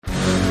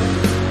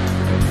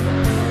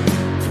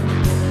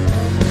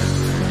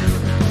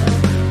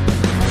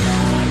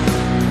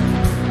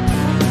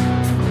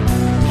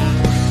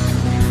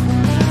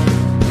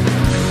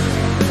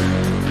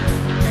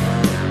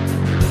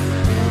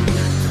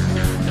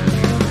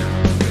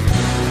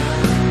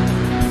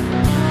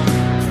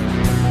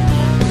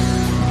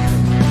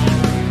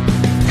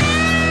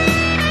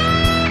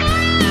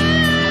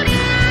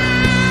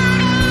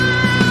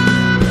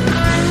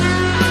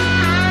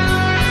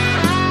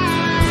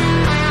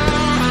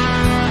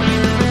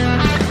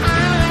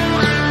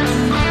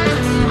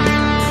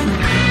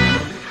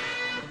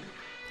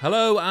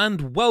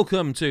and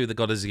welcome to the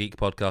God is a Geek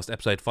podcast,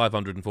 episode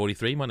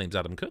 543. My name's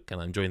Adam Cook, and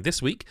I'm joined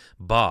this week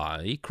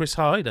by Chris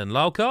Hyde and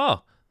Lyle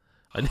Carr.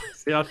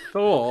 See, I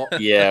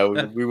thought... Yeah,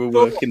 we were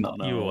working that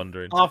now. You were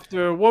wondering.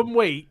 After 1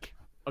 week,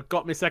 I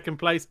got my second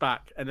place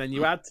back, and then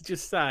you had to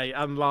just say,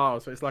 and Lyle,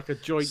 so it's like a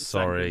joint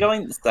Sorry.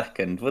 Joint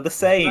second, we're the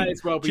same. May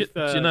as well be Do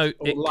third you know,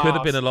 or it last. could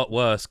have been a lot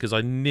worse, because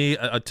I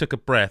took a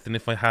breath, and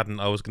if I hadn't,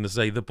 I was going to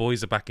say the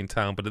boys are back in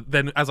town, but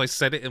then as I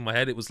said it in my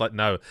head, it was like,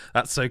 no,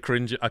 that's so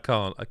cringy, I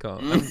can't.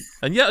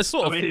 And yeah,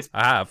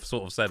 I have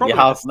sort of said Probably it.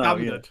 have the now,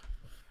 standard.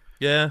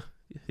 Yeah,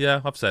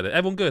 I've said it.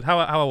 Everyone good? How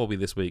are we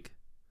this week?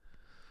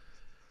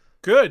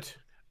 Good.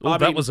 Oh,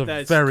 that was a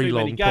very too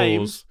long many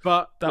games, pause.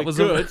 but That we're was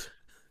good.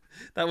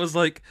 That was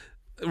like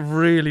a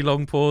really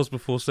long pause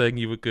before saying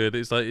you were good.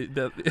 It's like...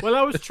 Well,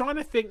 I was trying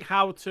to think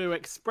how to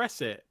express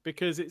it,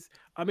 because it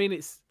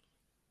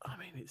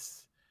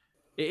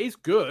is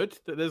good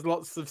that there's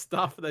lots of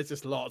stuff. There's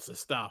just lots of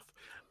stuff,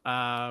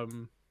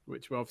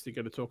 which we're obviously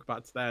going to talk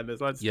about today. And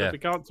there's loads of stuff we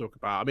can't talk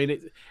about. I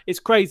mean, it's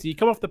crazy. You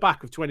come off the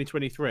back of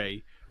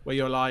 2023 where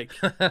you're like,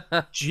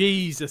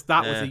 Jesus,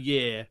 that was a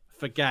year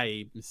for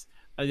games.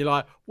 And you're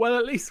like, well,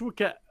 at least we'll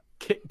get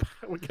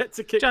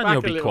to kick January back will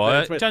a be little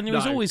quiet. bit.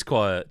 January's always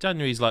quiet.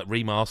 January's like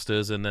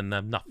remasters and then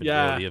nothing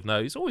really of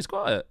note. It's always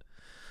quiet.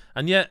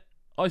 And yet,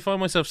 I find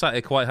myself sat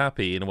here quite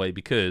happy in a way,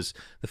 because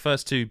the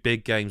first two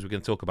big games we're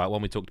going to talk about,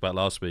 one we talked about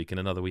last week and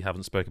another we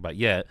haven't spoken about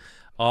yet,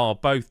 are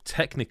both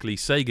technically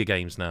Sega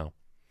games now.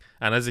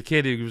 And as a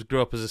kid who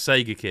grew up as a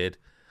Sega kid,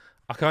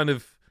 I kind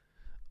of,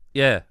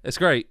 it's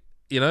great,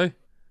 you know?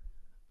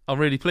 I'm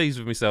really pleased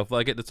with myself that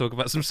I get to talk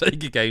about some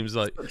Sega games.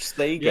 Like,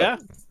 Sega. Yeah.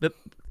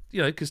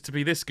 You know, because to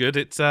be this good,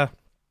 it's let's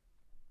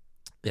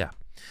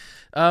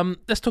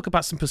talk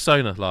about some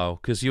Persona, Lyle,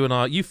 because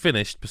you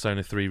finished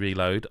Persona 3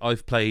 Reload.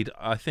 I've played.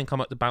 I think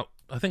I'm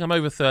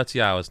over 30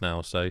 hours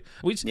now. So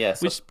which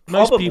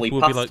most people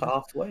will be like,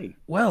 halfway.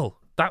 Well,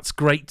 that's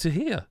great to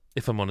hear.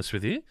 If I'm honest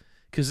with you,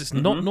 because it's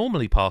not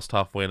normally past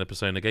halfway in a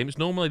Persona game. It's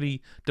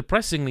normally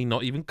depressingly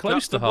not even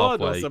close to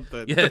halfway. Or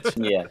something.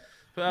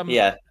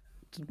 Yeah.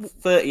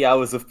 30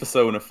 hours of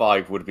Persona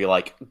 5 would be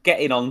like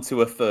getting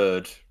onto a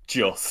third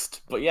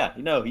just. But yeah,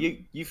 you know,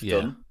 you've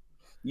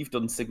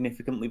done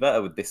significantly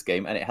better with this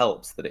game, and it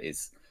helps that it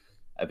is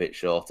a bit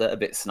shorter, a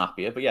bit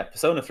snappier. But yeah,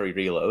 Persona 3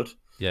 Reload.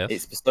 Yes.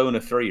 It's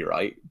Persona 3,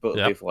 right? But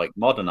they've like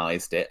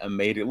modernized it and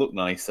made it look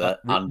nicer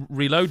and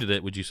reloaded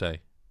it, would you say?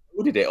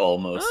 Loaded it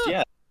almost,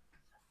 yeah.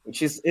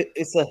 Which is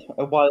it's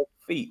a wild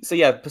feat. So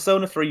yeah,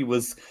 Persona 3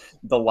 was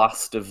the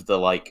last of the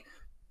like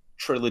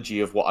trilogy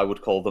of what I would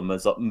call the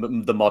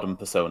modern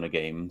Persona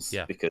games.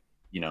 Yeah. Because,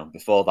 you know,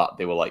 before that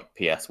they were like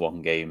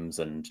PS1 games,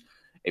 and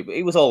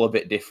it was all a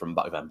bit different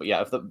back then. But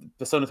yeah, if the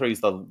Persona 3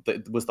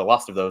 was the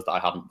last of those that I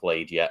hadn't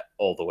played yet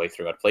all the way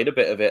through. I'd played a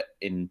bit of it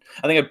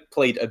I think I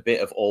played a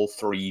bit of all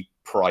three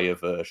prior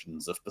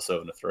versions of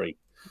Persona 3.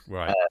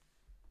 Right.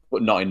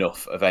 But not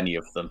enough of any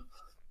of them.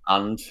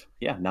 And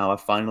yeah, now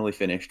I've finally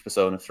finished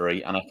Persona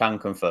 3, and I can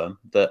confirm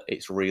that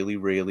it's really,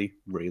 really,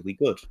 really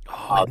good.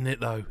 Oh, isn't it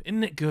though?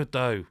 Isn't it good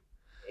though?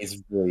 It's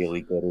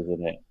really good,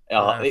 isn't it?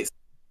 It's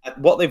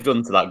what they've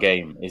done to that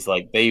game is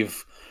like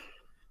they've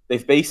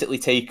basically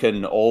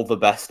taken all the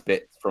best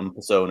bits from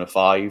Persona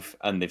 5,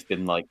 and they've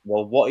been like,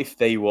 well, what if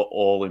they were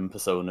all in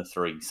Persona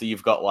 3? So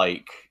you've got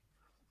like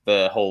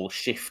the whole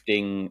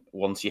shifting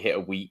once you hit a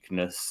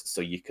weakness,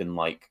 so you can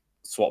like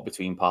swap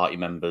between party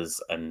members,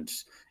 and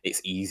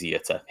it's easier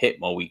to hit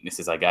more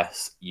weaknesses, I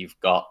guess. You've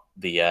got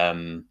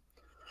the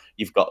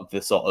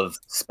sort of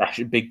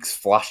big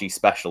flashy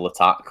special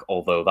attack,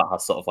 although that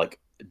has sort of like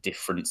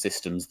different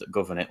systems that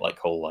govern it, like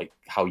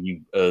how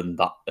you earn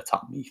that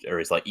attack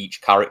meter is like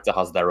each character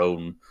has their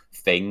own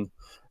thing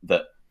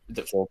that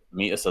fills the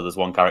meter. So there's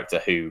one character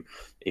who,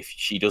 if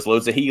she does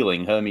loads of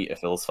healing, her meter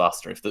fills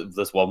faster. If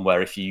there's one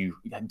where if you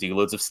do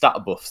loads of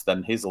stat buffs,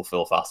 then his will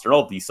fill faster,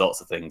 all these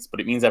sorts of things. But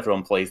it means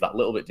everyone plays that a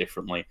little bit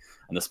differently,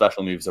 and the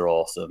special moves are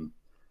awesome.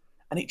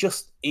 And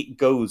it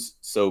goes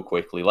so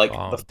quickly. Like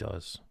it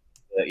does.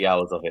 30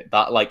 hours of it.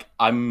 That like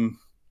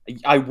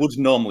I would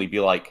normally be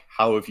like,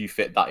 how have you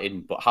fit that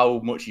in? But how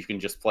much you can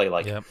just play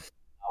like an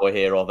hour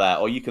here or there,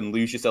 or you can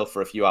lose yourself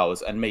for a few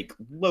hours and make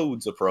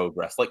loads of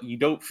progress. Like you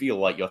don't feel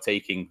like you're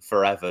taking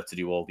forever to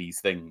do all these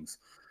things.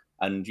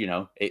 And you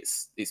know,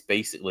 it's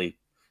basically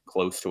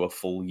close to a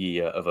full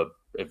year of a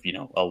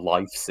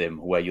life sim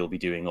where you'll be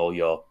doing all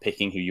your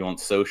picking who you want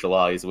to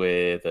socialize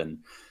with, and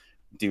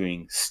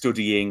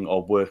studying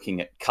or working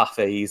at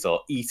cafes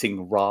or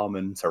eating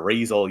ramen to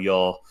raise all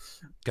your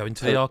going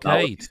to the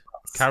arcade,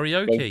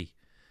 karaoke,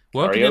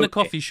 working in a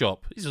coffee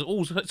shop. These are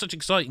all such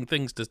exciting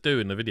things to do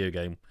in a video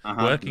game.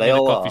 Working in a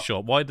coffee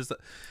shop. Why does that?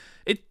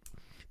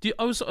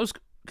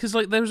 Because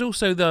like there's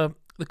also the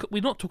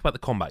we're not talking about the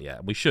combat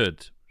yet. We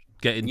should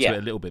get into it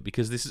a little bit,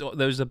 because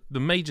the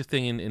major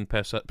thing in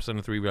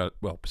Persona 3.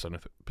 Well, Persona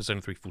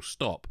 3 full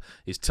stop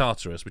is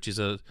Tartarus, which is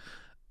a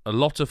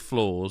lot of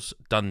floors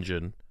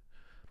dungeon.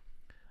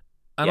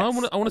 And I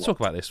want to talk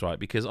about this, right?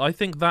 Because I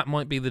think that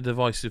might be the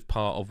divisive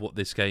part of what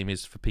this game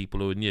is for people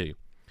who are new.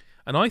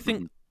 And I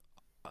think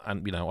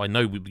and you know, I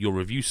know your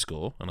review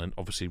score, and I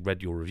obviously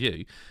read your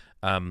review,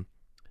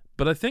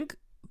 but I think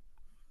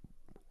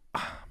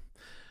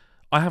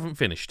I haven't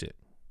finished it.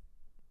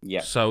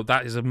 Yeah. So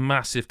that is a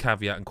massive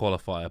caveat and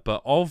qualifier.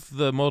 But of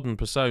the modern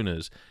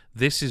Personas,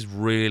 this is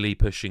really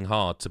pushing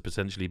hard to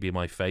potentially be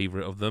my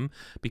favourite of them,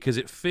 because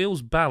it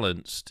feels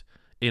balanced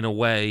in a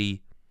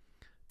way.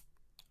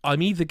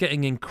 I'm either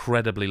getting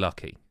incredibly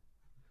lucky,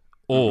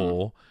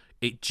 or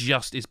it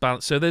just is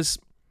balanced. So there's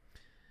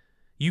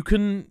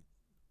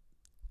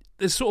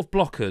sort of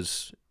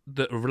blockers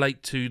that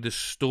relate to the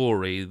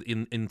story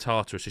in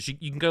Tartarus. So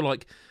you can go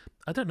like,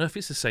 I don't know if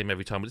it's the same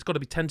every time, but it's got to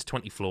be 10 to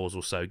 20 floors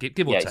or so,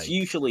 give or take. It's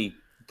usually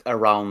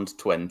around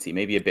 20,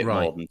 maybe a bit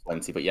more than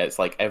 20, but yeah, it's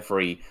like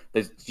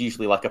there's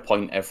usually like a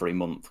point every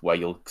month where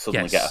you'll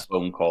suddenly get a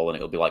phone call and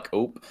it'll be like,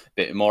 oh, a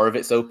bit more of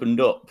it's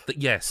opened up.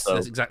 That's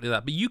exactly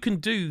that. But you can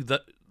do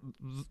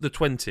the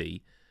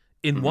 20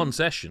 in one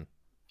session.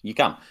 You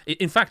can.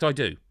 In fact, I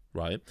do,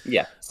 right?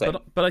 Yeah, same.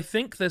 But I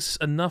think there's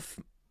enough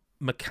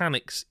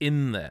mechanics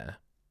in there,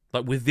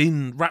 like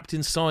wrapped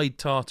inside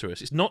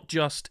Tartarus. It's not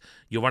just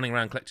you're running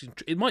around collecting.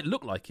 It might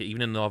look like it,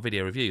 even in our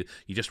video review.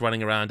 You're just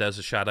running around as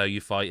a shadow.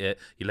 You fight it.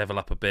 You level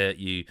up a bit.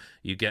 You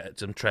get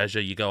some treasure.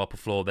 You go up a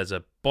floor. There's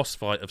a boss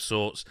fight of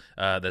sorts.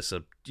 There's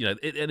and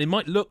it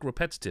might look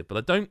repetitive, but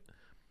I don't.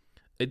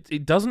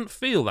 It doesn't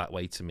feel that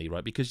way to me,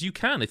 right? Because you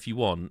can, if you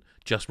want,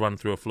 just run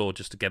through a floor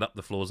just to get up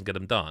the floors and get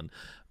them done.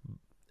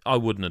 I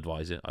wouldn't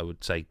advise it. I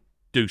would say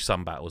do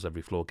some battles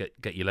every floor,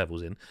 get your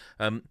levels in.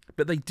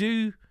 But they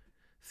do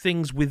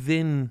things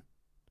within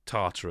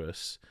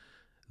Tartarus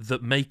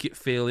that make it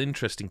feel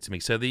interesting to me.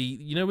 So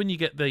when you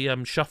get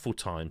the shuffle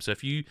time. So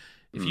if you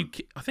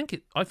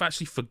I've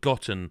actually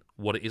forgotten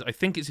what it is. I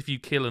think it's if you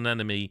kill an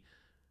enemy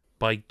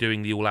by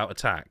doing the all-out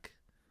attack.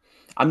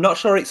 I'm not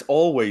sure it's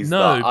always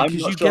that. No,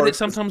 because you get it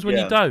sometimes when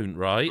you don't,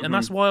 right? And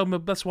that's why I'm a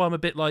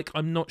bit like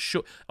I'm not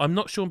sure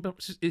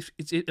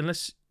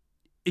unless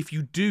if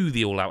you do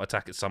the all-out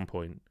attack at some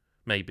point,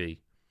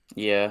 maybe.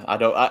 Yeah, I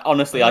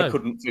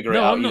couldn't figure it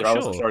out either. I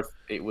wasn't sure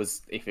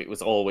if it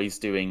was always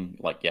doing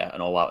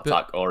an all-out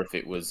attack, or if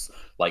it was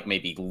like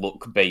maybe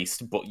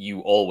luck-based, but you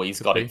always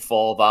got it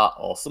for that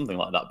or something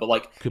like that.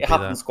 But it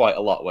happens quite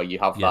a lot where you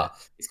have that.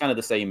 It's kind of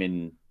the same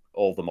in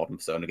all the modern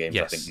Persona games,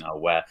 I think now,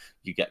 where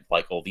you get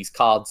all these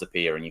cards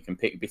appear and you can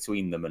pick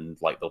between them, and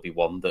there'll be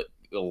one that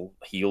will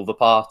heal the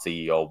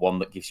party, or one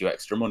that gives you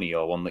extra money,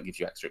 or one that gives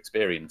you extra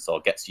experience, or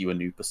gets you a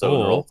new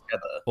Persona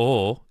altogether.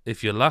 Or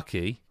if you're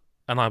lucky,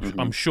 and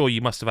I'm sure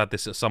you must have had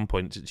this at some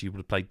point since you would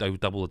have played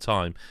double the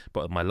time,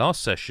 but at my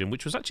last session,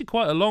 which was actually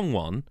quite a long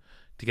one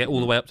to get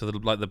all the way up to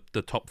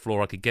the top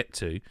floor I could get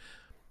to,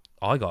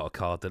 I got a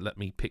card that let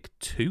me pick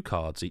 2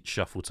 cards each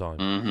shuffle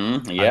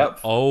time. Yep.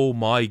 Oh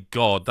my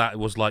god, that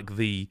was like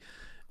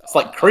it's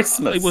like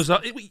Christmas. It was.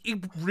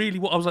 It really.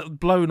 I was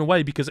blown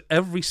away, because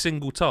every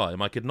single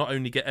time I could not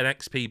only get an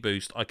XP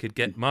boost, I could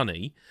get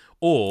money,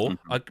 or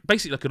I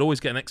could always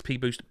get an XP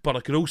boost, but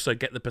I could also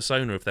get the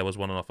Persona if there was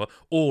one on offer,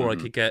 or I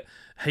could get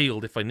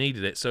healed if I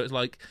needed it. So it's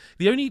like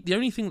the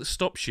only thing that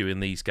stops you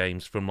in these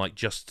games from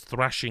just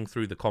thrashing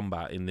through the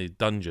combat in the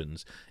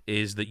dungeons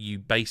is that you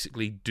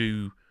basically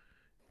do.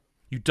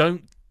 You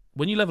don't.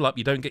 When you level up,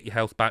 you don't get your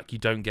health back. You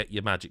don't get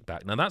your magic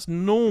back. Now that's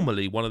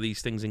normally one of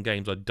these things in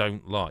games I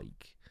don't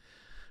like.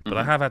 But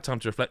I have had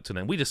time to reflect on it.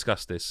 And we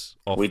discussed this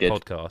off the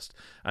podcast,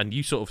 and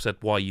you sort of said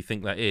why you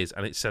think that is,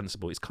 and it's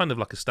sensible. It's kind of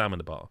like a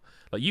stamina bar.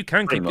 Like you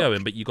can keep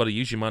going, but you got to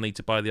use your money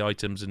to buy the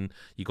items, and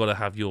you got to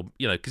have your,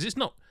 because it's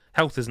not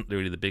health isn't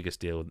really the biggest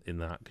deal in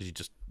that, because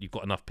you've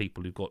got enough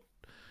people who've got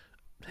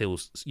heal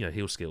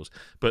skills,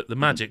 but the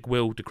magic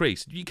will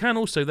decrease. You can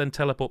also then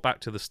teleport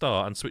back to the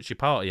start and switch your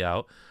party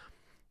out.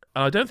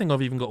 And I don't think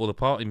I've even got all the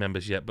party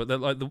members yet, but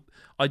I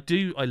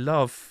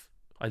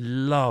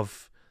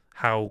love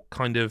how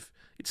kind of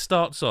it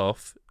starts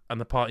off and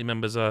the party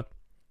members are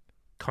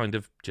kind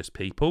of just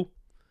people.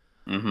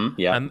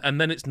 Yeah. And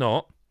then it's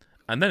not.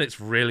 And then it's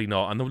really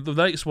not. And the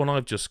latest one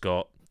I've just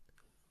got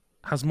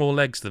has more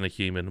legs than a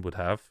human would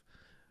have.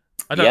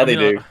 They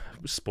do.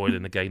 I'm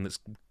spoiling a game that's,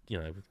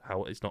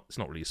 how it's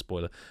not really a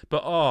spoiler.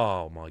 But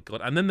oh my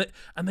god. And then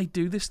they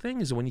do this thing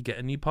is when you get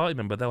a new party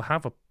member, they'll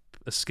have a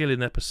skill in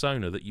their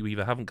persona that you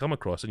either haven't come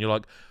across, and you're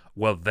like,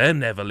 well, they're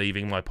never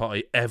leaving my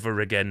party ever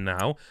again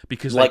now,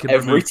 because they can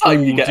every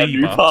time you get debuffs. A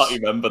new party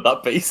member,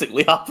 that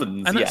basically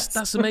happens. And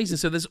that's amazing.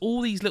 So there's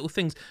all these little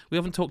things. We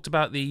haven't talked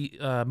about the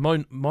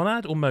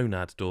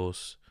monad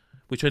doors,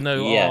 which I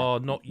know are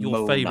not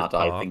your favourite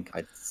part. I think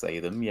I'd say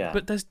them, yeah.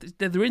 But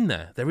they're in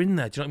there. They're in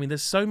there. Do you know what I mean?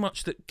 There's so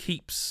much that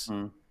keeps.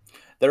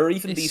 There are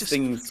even these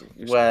things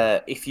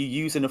where if you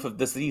use enough of...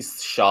 There's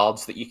these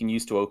shards that you can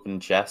use to open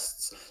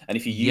chests. And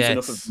if you use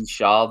enough of these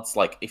shards,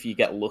 if you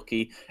get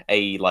lucky,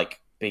 a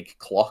big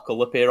clock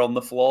will appear on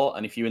the floor,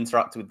 and if you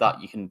interact with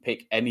that, you can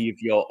pick any of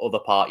your other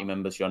party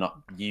members you're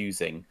not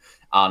using,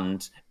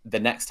 and the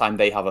next time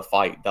they have a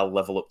fight, they'll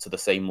level up to the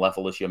same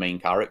level as your main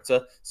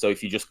character. So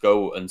if you just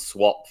go and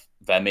swap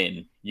them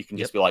in, you can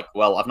just be like,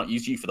 well, I've not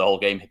used you for the whole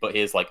game, but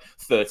here's like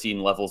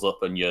 13 levels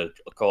up and you're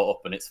caught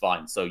up and it's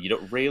fine. So you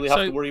don't really have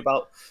to worry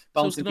about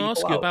bouncing people out. I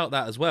was going to ask you about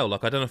that as well.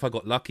 Like, I don't know if I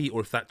got lucky or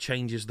if that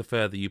changes the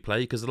further you play,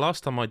 because the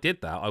last time I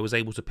did that, I was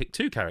able to pick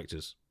 2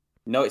 characters.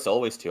 No, it's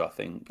always 2, I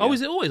think. Yeah. Oh,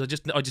 is it always? I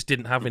just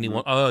didn't have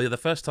anyone. Oh, yeah, the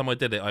first time I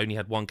did it, I only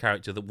had 1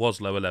 character that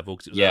was lower level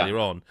because it was earlier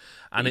on,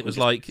 and it was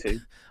like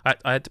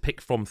I had to pick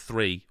from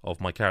 3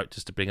 of my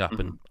characters to bring up,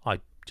 and I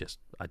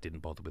didn't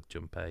bother with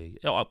Junpei.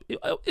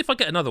 If I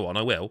get another one,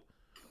 I will.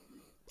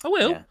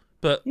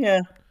 But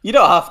yeah, you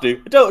don't have to.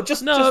 Don't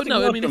just no.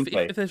 I mean,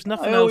 if there's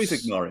nothing else, I always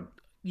ignore him.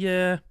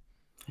 Yeah.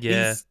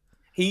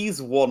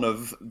 He's one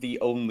of the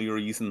only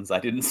reasons I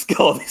didn't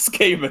score this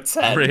game a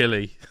 10.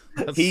 Really?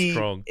 That's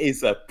strong. He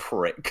is a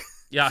prick.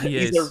 Yeah, he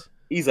is.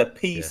 He's a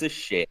piece of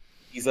shit.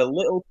 He's a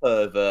little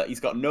pervert. He's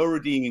got no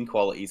redeeming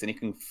qualities, and he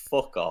can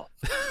fuck off.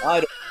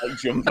 I don't like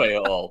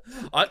Junpei at all.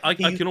 I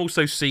can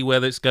also see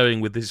where it's going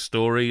with this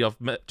story. I've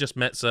just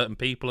met certain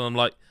people, and I'm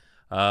like,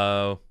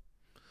 oh.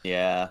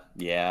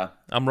 Yeah.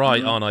 I'm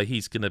right, aren't I?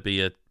 He's going to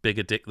be a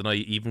bigger dick than I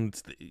even...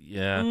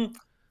 Yeah.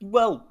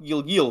 Well,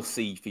 you'll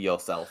see for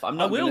yourself.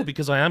 I will,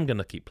 because I am going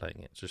to keep playing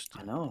it.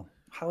 I know.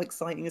 How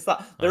exciting is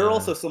that? There are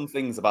also some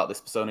things about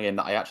this Persona game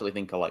that I actually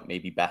think are like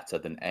maybe better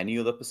than any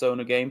other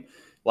Persona game.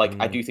 Like,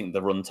 I do think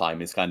the runtime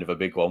is kind of a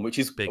big one, which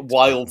is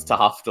wild to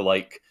have to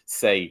like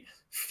say,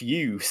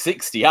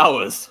 60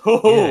 hours.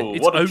 Oh,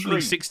 it's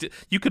only 60.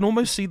 You can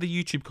almost see the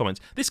YouTube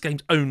comments. This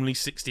game's only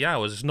 60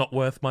 hours. It's not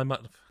worth my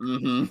money.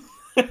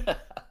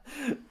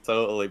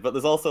 Totally. But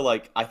there's also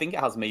like, I think it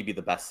has maybe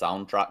the best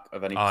soundtrack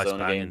of any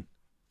Persona game.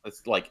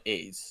 It's like, it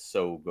is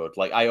so good.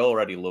 Like, I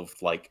already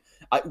loved like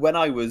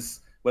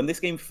when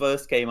this game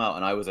first came out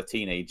and I was a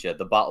teenager,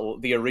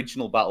 the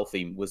original battle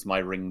theme was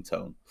my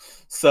ringtone.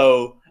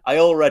 So I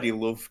already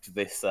loved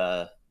this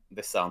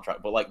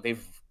soundtrack, but like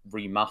they've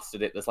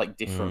remastered it. There's like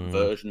different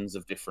versions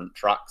of different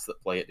tracks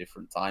that play at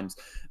different times.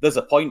 There's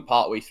a point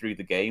partway through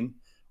the game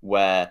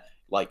where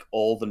like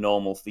all the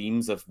normal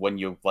themes of when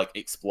you're like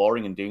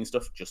exploring and doing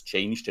stuff just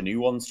change to new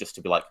ones, just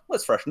to be like,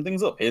 let's freshen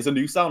things up. Here's a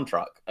new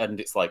soundtrack. And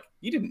it's like,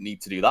 you didn't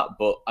need to do that,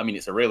 but I mean,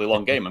 it's a really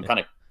long game. I'm kind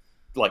of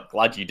like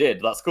glad you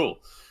did. That's cool.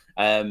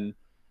 I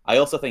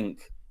also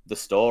think the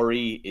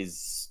story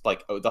is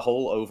like the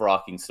whole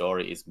overarching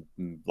story is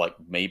like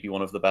maybe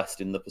one of the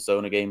best in the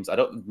Persona games. I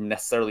don't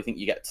necessarily think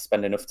you get to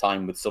spend enough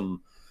time with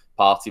some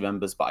party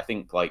members, but I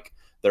think like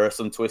there are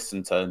some twists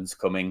and turns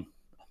coming.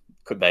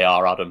 They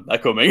are, Adam. They're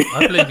coming.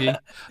 I believe you.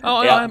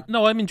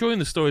 I'm enjoying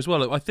the story as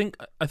well. I think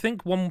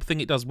one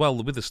thing it does well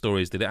with the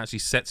story is that it actually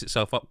sets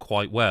itself up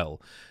quite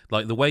well.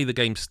 Like the way the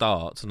game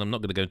starts, and I'm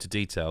not going to go into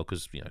detail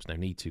because there's no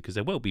need to, because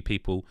there will be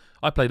people.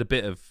 I played a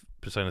bit of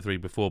Persona 3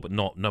 before, but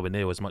nowhere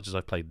near as much as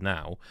I've played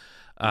now.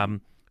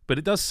 But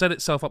it does set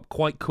itself up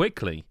quite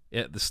quickly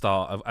at the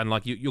start, and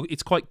like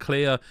it's quite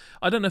clear.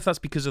 I don't know if that's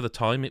because of the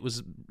time. It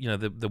was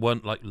there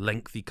weren't like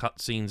lengthy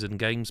cutscenes in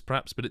games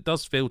perhaps, but it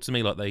does feel to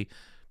me like they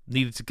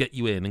needed to get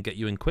you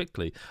in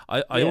quickly.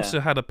 I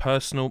also had I've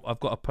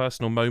got a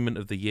personal moment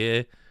of the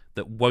year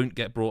that won't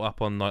get brought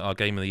up on like our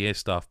Game of the Year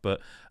stuff, but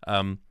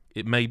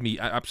it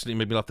absolutely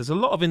made me laugh. There's a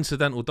lot of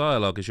incidental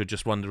dialogue as you're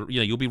just wondering,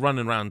 you'll be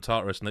running around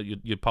Tartarus and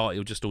your party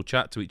will just all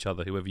chat to each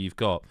other, whoever you've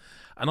got.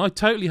 And I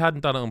totally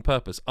hadn't done it on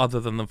purpose,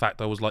 other than the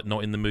fact I was like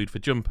not in the mood for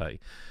Junpei.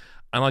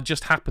 And I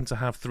just happened to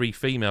have 3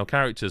 female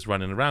characters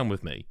running around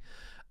with me.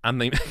 And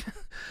they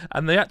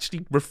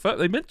actually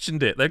they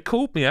mentioned it. They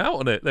called me out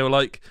on it. They were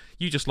like,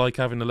 "You just like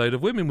having a load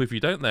of women with you,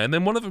 don't they?" And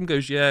then one of them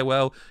goes, "Yeah,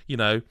 well, in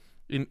I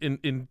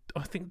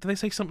think they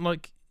say something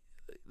like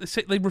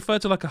they refer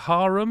to like a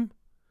harem,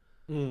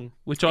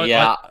 which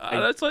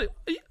it's like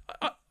it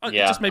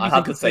just made me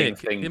think of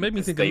Nick. It made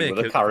me think of Nick.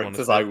 The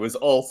characters I was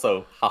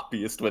also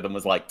happiest with and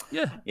was like,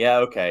 yeah,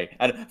 okay.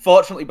 And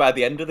fortunately, by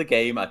the end of the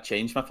game, I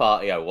changed my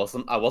party. I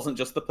wasn't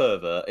just the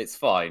pervert. It's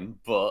fine,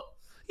 but.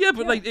 Yeah,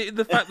 but like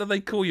the fact that they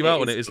call you out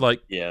on it is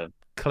like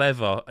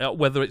clever,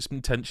 whether it's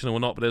intentional or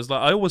not. But it's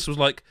like I always was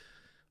like,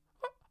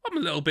 I'm a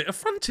little bit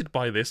affronted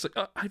by this.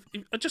 Like,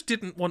 I just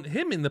didn't want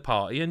him in the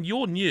party, and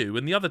you're new,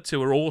 and the other 2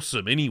 are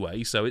awesome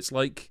anyway. So it's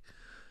like,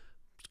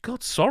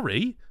 God,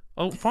 sorry.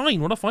 Oh,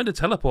 fine. When I find a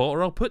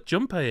teleporter, I'll put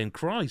Junpei in.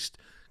 Christ,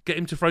 get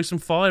him to throw some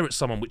fire at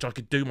someone, which I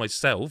could do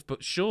myself.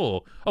 But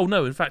sure. Oh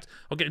no, in fact,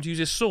 I'll get him to use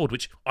his sword,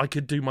 which I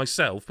could do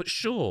myself. But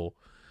sure.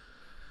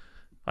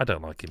 I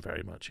don't like him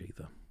very much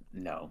either.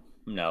 No,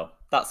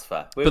 that's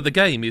fair. But the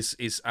game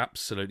is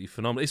absolutely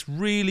phenomenal. It's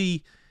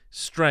really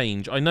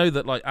strange. I know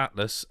that like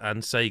Atlus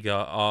and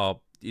Sega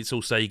it's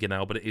all Sega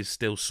now, but it is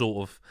still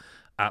sort of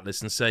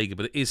Atlus and Sega.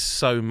 But it is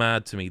so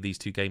mad to me these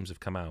 2 games have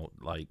come out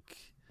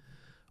like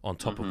on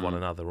top of one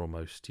another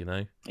almost,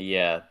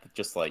 Yeah,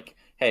 just like,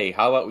 hey,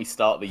 how about we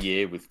start the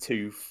year with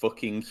 2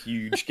 fucking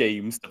huge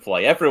games to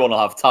play? Everyone will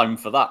have time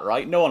for that,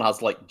 right? No one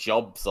has like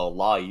jobs or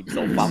lives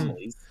or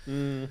families.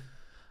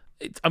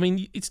 I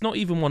mean, it's not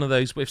even one of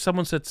those. If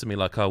someone said to me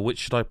like, "Oh, which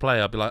should I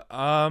play?" I'd be like,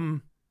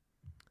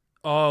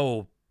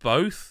 oh,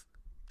 both.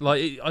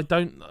 Like,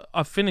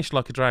 I've finished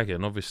Like a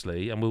Dragon,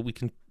 obviously, and we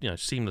can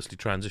seamlessly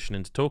transition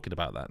into talking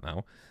about that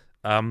now.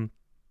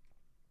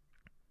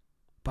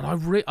 But I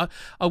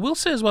will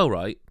say as well,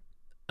 right?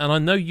 And I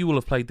know you will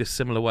have played this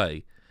similar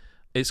way.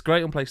 It's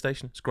great on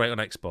PlayStation. It's great on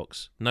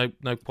Xbox. No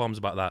qualms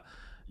about that.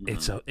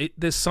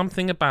 There's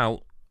something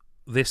about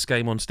this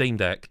game on Steam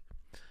Deck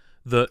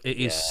that it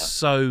is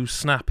so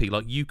snappy.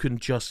 Like you can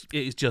it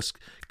is just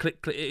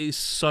click. It is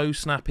so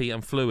snappy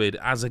and fluid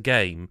as a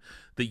game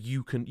that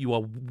you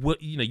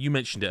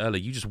mentioned it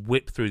earlier. You just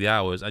whip through the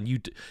hours, and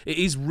it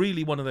is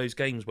really one of those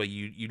games where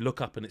you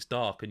look up and it's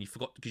dark and you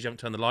forgot because you haven't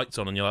turned the lights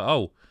on, and you're like,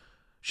 oh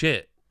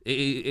shit. It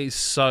is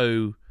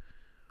so.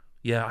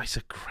 Yeah, it's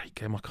a great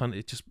game.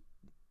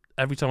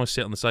 Every time I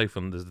sit on the sofa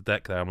and there's the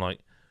deck there, I'm like,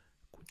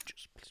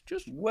 just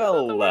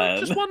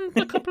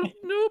a couple of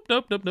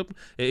nope.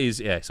 It is,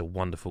 it's a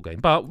wonderful game.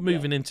 But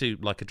moving into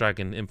Like a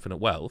Dragon Infinite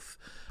Wealth,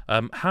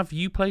 have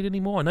you played any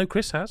more? I know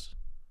Chris has.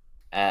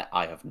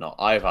 I have not.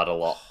 I've had a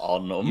lot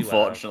on,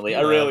 unfortunately.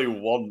 I really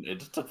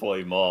wanted to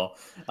play more.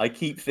 I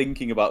keep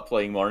thinking about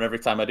playing more, and every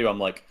time I do, I'm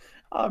like,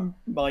 I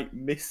might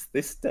miss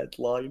this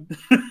deadline.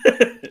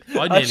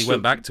 I nearly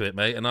went back to it,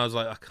 mate, and I was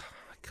like, I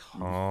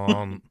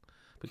can't.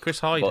 But Chris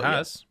Hyde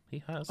has.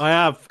 He has. I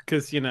have,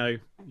 because,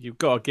 you've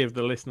got to give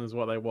the listeners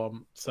what they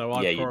want. So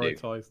I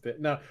prioritised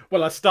it. No,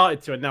 well, I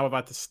started to, and now I've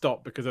had to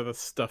stop because other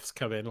stuff's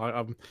come in.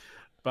 I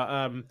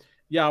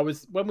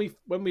was when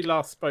we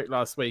last spoke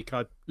last week,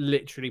 I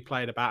literally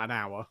played about an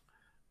hour.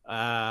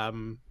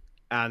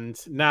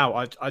 And now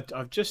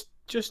I've just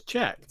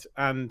checked,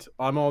 and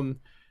I'm on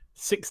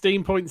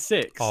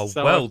 16.6. Oh,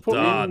 so well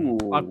done.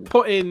 I've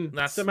put in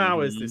some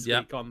hours this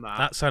week on that.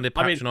 That sounded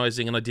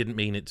patronising, and I didn't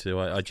mean it to.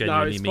 I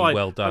genuinely mean fine.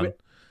 Well done.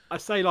 I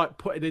say like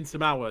putting in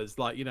some hours,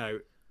 like,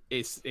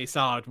 it's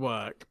hard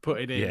work.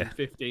 Putting in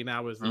 15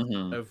 hours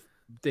of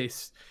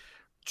this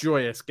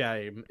joyous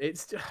game.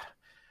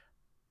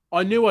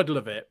 I knew I'd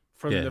love it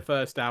from the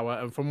first hour,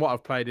 and from what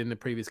I've played in the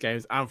previous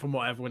games, and from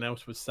what everyone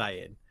else was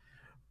saying.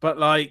 But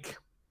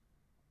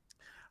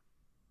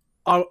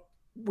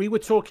we were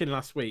talking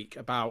last week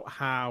about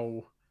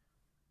how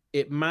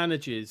it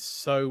manages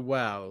so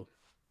well,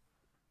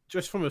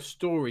 just from a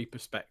story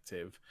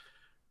perspective,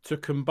 to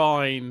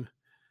combine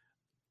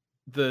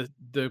the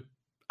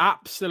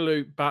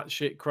absolute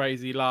batshit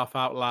crazy laugh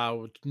out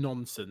loud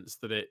nonsense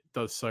that it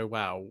does so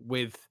well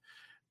with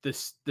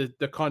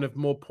the kind of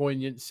more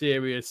poignant,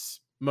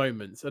 serious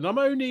moments. And I'm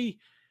only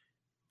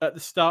at the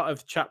start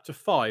of chapter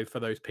 5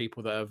 for those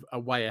people that are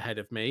way ahead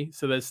of me.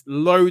 So there's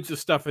loads of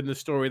stuff in the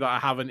story that I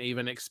haven't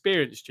even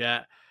experienced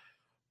yet.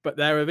 But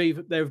there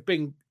have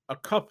been a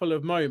couple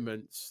of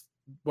moments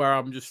where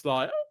I'm just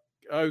like,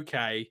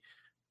 okay,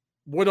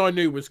 what I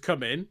knew was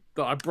coming,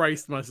 that I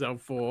braced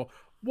myself for.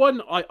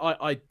 One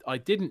I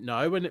didn't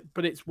know,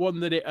 but it's one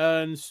that it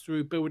earns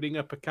through building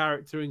up a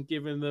character and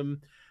giving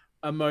them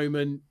a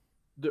moment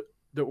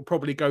that will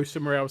probably go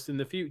somewhere else in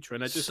the future.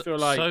 And I just feel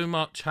like so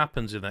much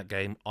happens in that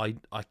game. I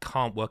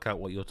can't work out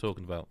what you're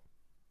talking about.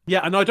 Yeah,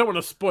 and I don't want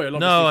to spoil.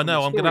 No, I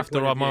know. I'm gonna have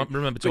to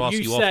remember to ask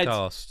you off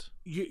cast.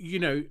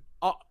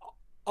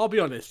 I'll be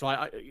honest.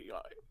 Right,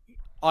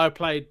 I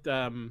played.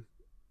 The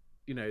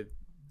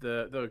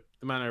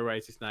man who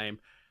raised his name,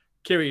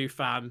 Kiryu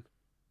fan.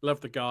 Love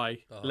the guy,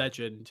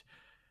 legend.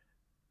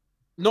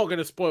 Not going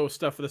to spoil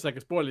stuff for the sake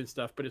of spoiling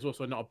stuff, but it's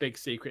also not a big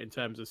secret in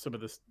terms of some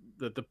of the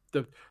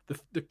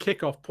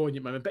kickoff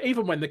poignant moment. But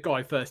even when the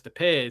guy first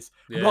appears,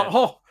 I'm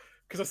like,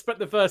 because I spent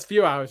the first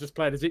few hours just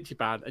playing as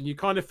Ichiban, and you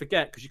kind of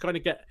forget because you kind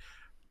of get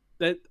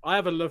that. I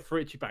have a love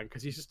for Ichiban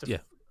because he's just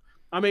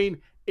I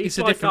mean, he's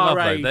a like different our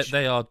love, age. Though.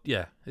 They are,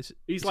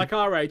 He's like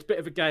our age, bit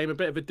of a game, a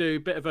bit of a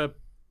dude, bit of a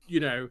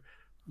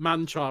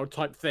man-child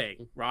type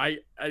thing, right?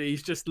 And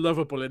he's just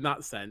lovable in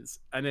that sense.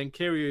 And then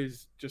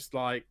Kiryu's just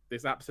like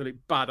this absolute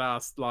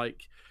badass,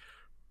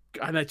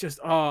 and I just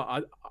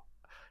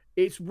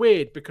it's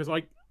weird because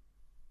I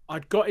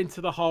got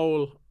into the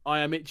whole I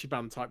am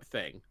Ichiban type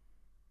thing,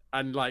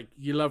 and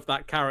you love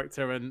that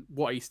character and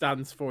what he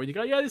stands for, and you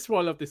go, yeah, this is why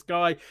I love this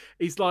guy.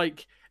 He's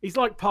like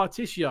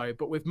Particio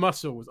but with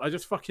muscles. I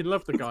just fucking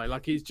love the guy.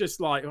 He's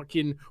just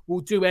will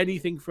do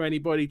anything for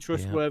anybody,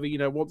 trustworthy,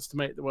 wants to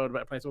make the world a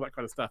better place, all that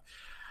kind of stuff.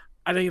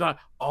 And then you're like,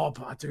 oh,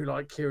 but I do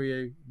like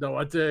Kiryu. No,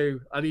 I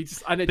do. And he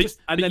just then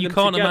you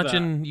can't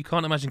imagine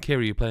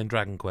Kiryu playing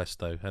Dragon Quest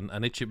though, and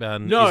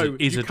Ichiban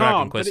is a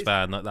Dragon Quest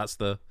fan. That's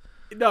the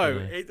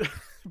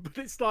but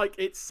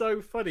it's so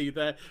funny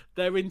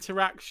their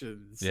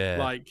interactions,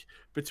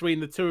 between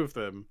the two of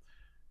them.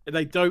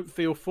 They don't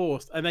feel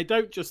forced, and they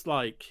don't just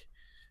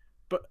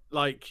but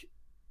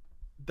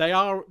there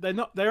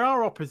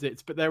are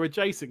opposites, but they're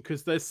adjacent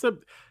because there's some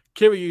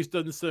Kiryu's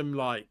done some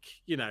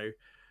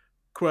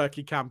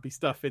quirky, campy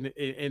stuff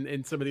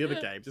in some of the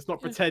other games. It's not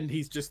pretend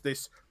he's just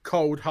this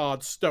cold,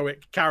 hard,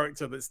 stoic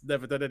character that's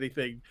never done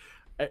anything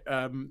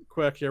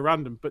quirky or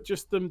random, but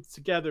just them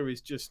together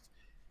is just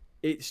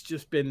it's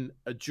just been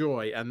a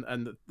joy,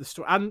 and the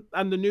story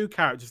and the new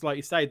characters, like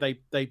you say,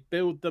 they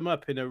build them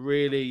up in a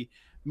really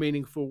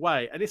meaningful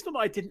way. And it's not that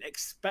I didn't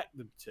expect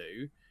them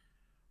to,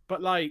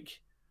 but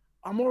like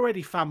I'm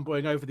already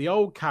fanboying over the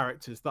old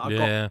characters that I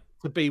got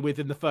to be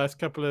within the first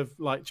couple of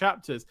like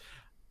chapters,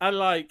 and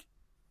like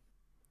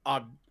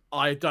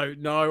I don't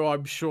know.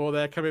 I'm sure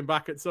they're coming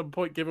back at some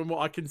point, given what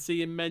I can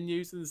see in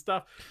menus and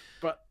stuff.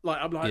 But like,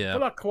 I'm like,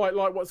 but I quite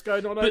like what's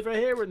going on over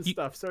here and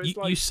stuff. So it's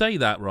you say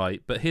that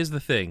right, but here's the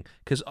thing: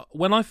 because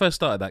when I first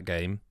started that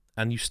game,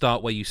 and you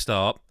start where you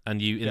start,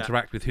 and you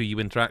interact with who you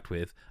interact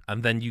with,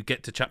 and then you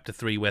get to chapter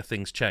 3 where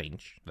things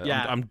change.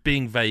 Yeah, I'm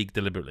being vague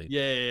deliberately.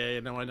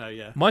 Yeah. No, I know.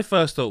 Yeah. My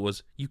first thought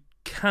was, you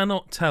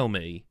cannot tell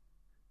me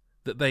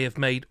that they have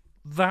made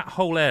that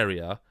whole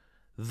area,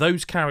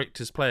 those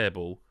characters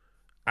playable,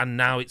 and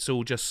now it's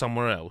all just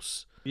somewhere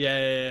else.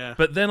 Yeah.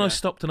 But then I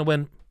stopped and I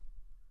went,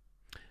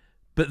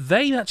 but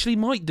they actually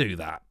might do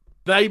that.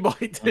 They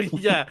might do,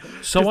 yeah.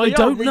 So I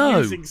don't know.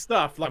 Using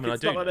stuff like, I mean,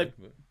 it's not like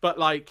but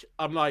like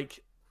I'm like,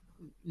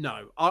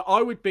 no,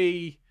 I would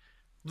be.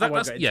 I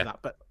won't get into that,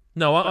 but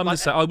no, I'm like,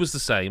 the same. I was the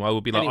same. I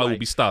would be like, anyway, I will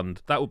be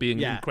stunned. That would be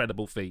an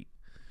incredible feat.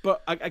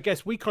 But I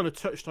guess we kind of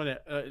touched on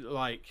it.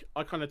 Like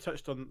I kind of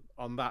touched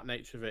on that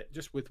nature of it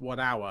just with 1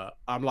 hour.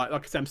 I'm like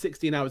I said, I'm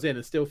 16 hours in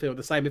and still feel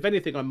the same. If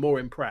anything, I'm more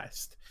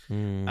impressed,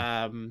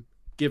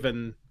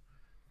 given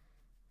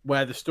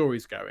where the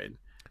story's going.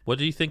 What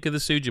do you think of the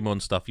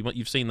Sujimon stuff?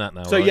 You've seen that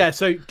now, so right?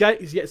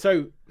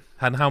 So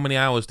and how many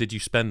hours did you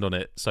spend on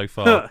it so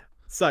far?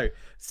 so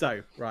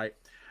right.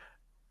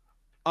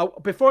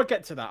 Before I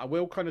get to that, I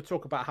will kind of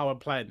talk about how I'm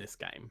playing this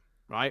game,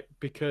 right?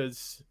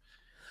 Because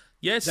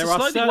it's a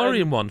slightly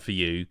worrying one for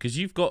you because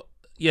you've got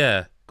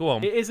go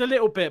on. It is a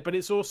little bit, but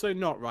it's also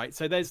not, right?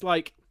 So there's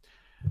like,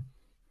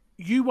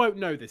 you won't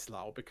know this,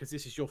 Lyle, because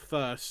this is your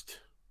first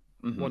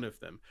one of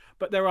them.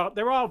 But there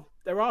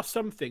are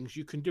some things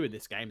you can do in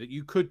this game that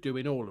you could do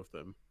in all of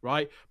them,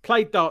 right?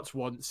 Played darts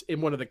once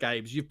in one of the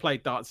games, you've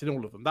played darts in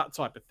all of them, that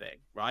type of thing,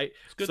 right?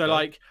 So though.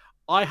 Like,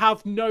 I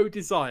have no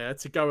desire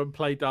to go and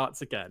play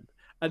darts again,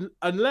 and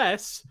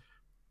unless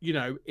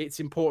it's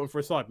important for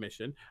a side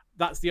mission.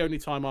 That's the only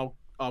time I'll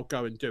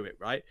go and do it,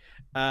 right?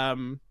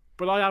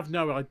 But I have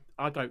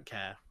I don't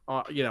care,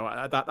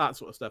 that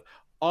sort of stuff.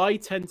 I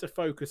tend to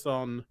focus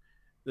on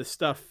the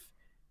stuff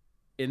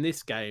in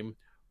this game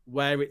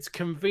where it's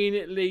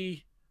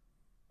conveniently,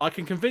 I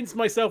can convince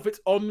myself it's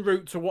en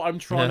route to what I'm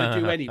trying to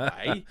do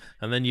anyway.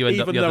 And then you end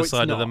up the other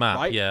side of the map.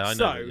 Right? Yeah, I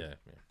know.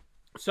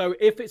 So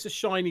if it's a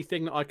shiny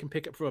thing that I can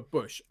pick up from a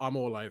bush, I'm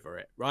all over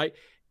it, right?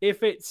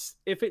 If it's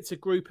a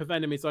group of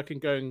enemies I can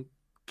go and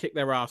kick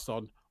their ass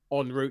on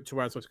route to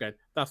where I'm supposed to go,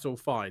 that's all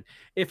fine.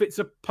 If it's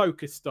a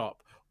poker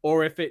stop,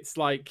 or if it's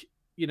like,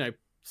 the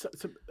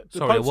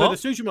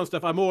Sujimon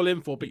stuff, I'm all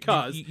in for,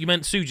 because you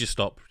meant Suja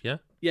stop, yeah?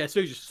 Yeah,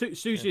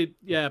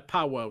 Suja,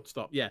 Power World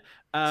stop, yeah.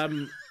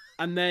 And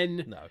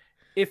then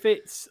if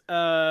it's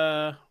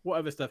what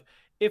other stuff?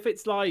 If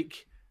it's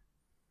like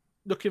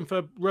looking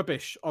for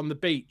rubbish on the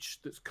beach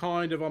that's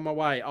kind of on my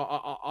way,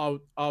 I'll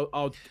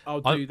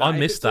do that. I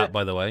missed that,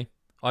 by the way.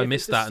 I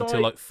missed that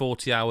until like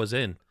 40 hours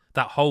in.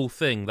 That whole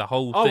thing, the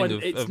whole thing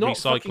of it's not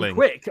recycling.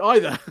 Quick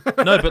either.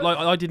 No, but like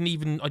I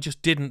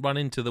just didn't run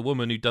into the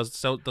woman who does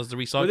the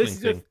recycling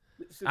thing.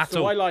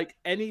 So I like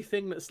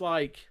anything that's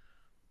like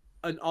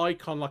an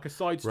icon, like a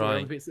side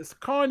story. Right. It's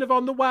kind of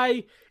on the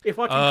way. If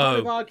I can kind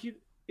of argue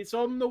it's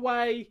on the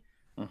way,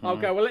 I'll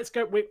go, well, let's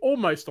go. We're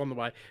almost on the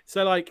way.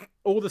 So like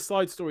all the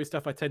side story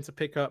stuff I tend to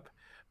pick up,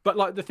 but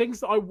like the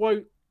things that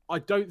I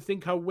don't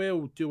think I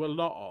will do a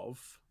lot of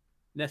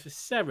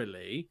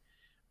necessarily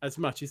as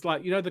much. It's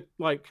like,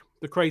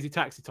 the crazy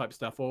taxi type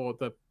stuff, or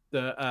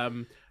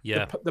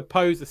the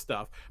poser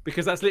stuff,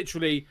 because that's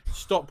literally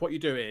stop what you're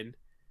doing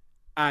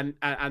and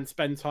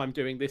spend time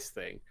doing this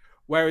thing.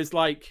 Whereas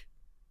like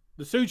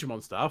the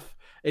Sujimon stuff,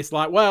 it's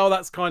like, well,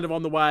 that's kind of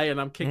on the way and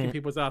I'm kicking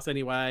people's ass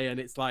anyway. And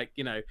it's like,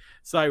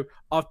 so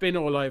I've been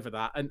all over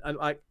that. And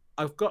like,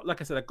 I've got,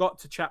 like I said, I got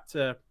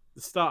to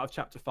the start of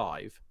chapter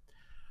 5,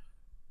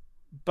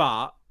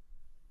 but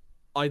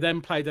I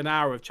then played an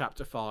hour of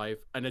chapter 5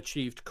 and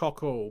achieved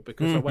cock all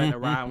because I went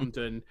around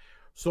and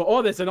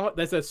saw, there's a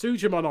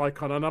Sujimon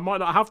icon and I might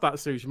not have that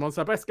Sujimon,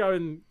 so I best go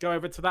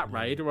over to that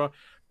raid. Or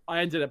I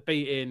ended up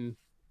beating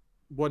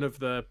one of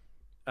the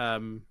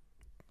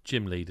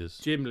gym leaders.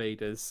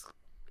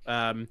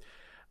 And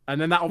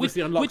then that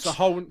obviously unlocks a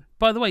whole.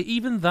 By the way,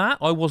 even that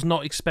I was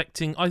not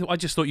expecting. I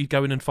just thought you'd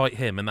go in and fight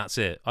him and that's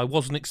it. I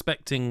wasn't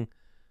expecting.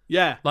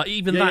 Yeah, like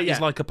even that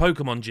is like a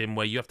Pokemon gym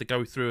where you have to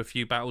go through a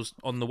few battles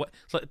on the way.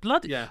 It's like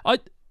bloody. Yeah.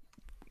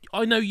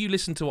 I know you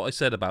listened to what I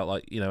said about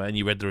and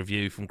you read the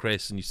review from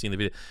Chris and you've seen the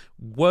video.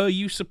 Were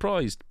you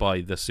surprised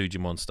by the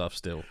Sujimon stuff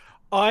still?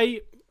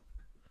 I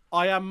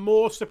am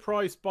more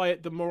surprised by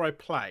it the more I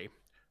play.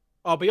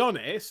 I'll be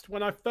honest.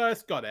 When I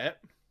first got it,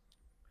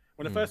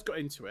 I first got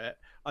into it,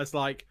 I was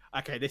like,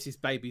 okay, this is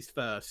baby's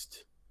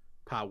first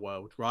Power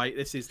World, right?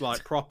 This is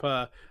like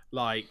proper,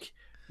 like.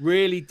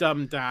 Really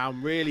dumbed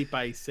down, really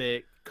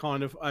basic,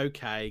 kind of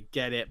okay,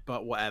 get it,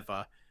 but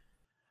whatever.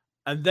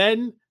 And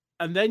then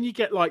And then you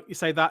get like you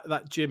say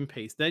that gym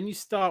piece. Then you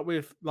start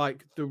with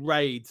like the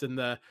raids and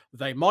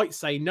they might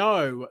say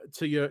no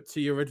to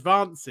your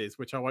advances,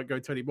 which I won't go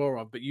into any more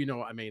of, but you know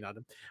what I mean,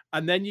 Adam.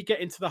 And then you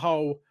get into the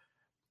whole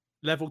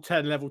level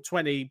 10, level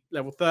 20,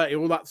 level 30,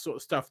 all that sort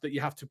of stuff that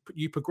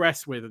you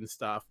progress with and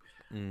stuff.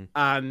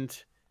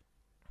 And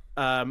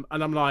I'm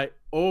like,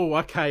 oh,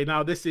 okay,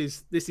 now this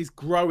is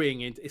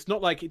growing. It's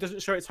not like it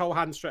doesn't show its whole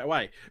hand straight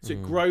away. So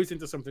it grows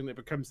into something that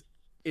becomes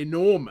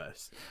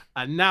enormous,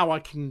 and now I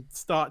can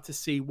start to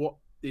see what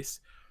this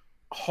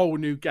whole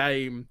new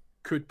game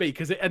could be,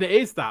 because it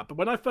is that. But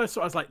when I first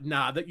saw it, I was like,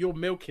 nah, that you're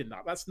milking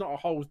that's not a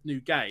whole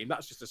new game,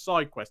 that's just a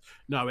side quest.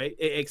 No, it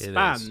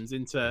expands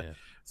into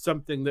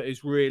something that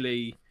is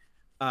really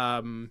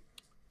clever,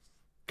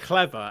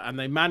 and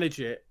they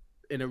manage it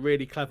in a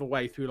really clever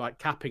way through like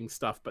capping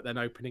stuff, but then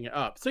opening it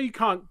up, so you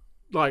can't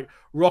like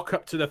rock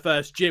up to the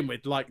first gym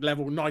with like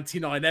level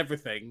 99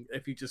 everything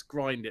if you just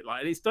grind it.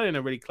 Like, it's done in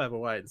a really clever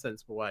way and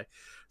sensible way.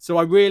 So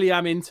I really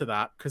am into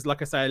that, because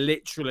like I say,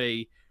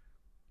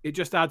 it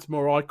just adds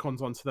more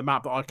icons onto the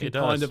map that I can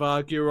kind of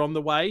argue are on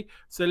the way.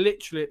 So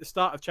literally at the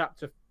start of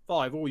chapter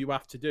 5, all you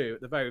have to do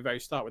at the very,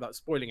 very start, without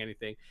spoiling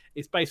anything,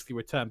 is basically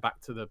return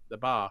back to the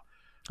bar.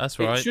 That's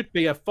right. It should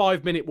be a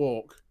 5-minute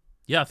walk.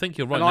 Yeah, I think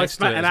you're right. And I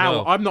spent an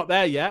hour. I'm not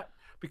there yet,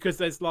 because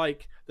there's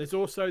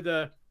also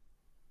the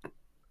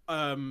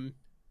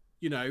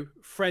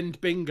friend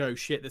bingo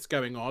shit that's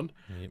going on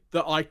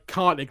that I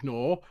can't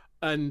ignore,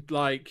 and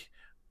like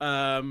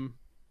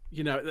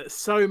there's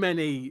so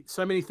many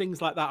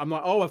things like that. I'm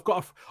like, oh, I've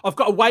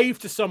got to wave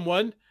to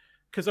someone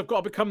because I've got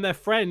to become their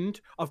friend.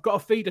 I've got to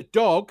feed a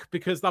dog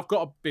because I've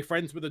got to be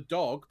friends with a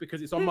dog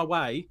because it's on my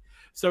way.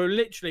 So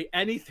literally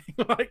anything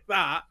like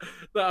that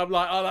I'm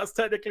like, oh, that's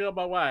technically on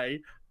my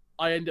way,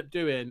 I end up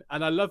doing.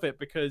 And I love it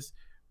because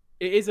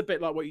it is a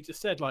bit like what you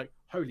just said, like,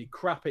 holy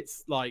crap,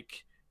 it's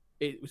like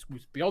it was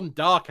beyond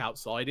dark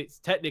outside. It's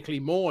technically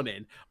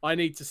morning. I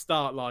need to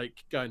start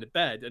like going to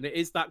bed. And it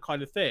is that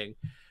kind of thing.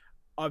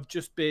 I've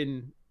just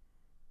been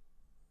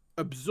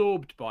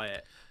absorbed by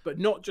it, but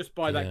not just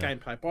by that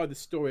gameplay, by the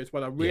story as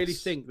well. I really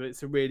think that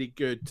it's a really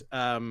good,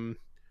 and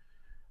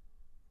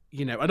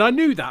I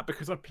knew that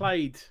because I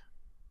played,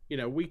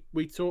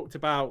 we talked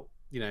about,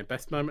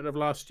 best moment of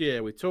last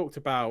year. We talked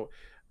about,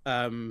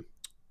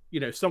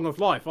 Song of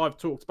Life. I've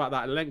talked about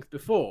that at length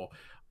before.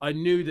 I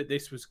knew that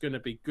this was going to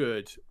be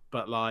good,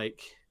 but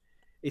like,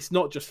 it's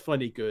not just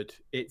funny good.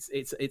 It's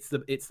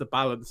the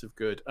balance of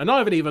good. And I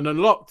haven't even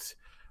unlocked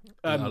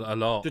a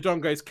lot.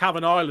 Dodongo's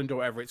Cavern Island or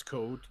whatever it's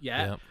called.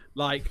 Yeah.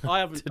 Like, I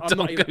haven't.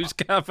 Dodongo's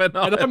Cavern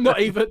Island. And I'm not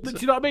even. Do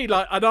you know what I mean?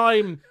 Like,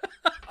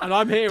 and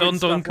I'm hearing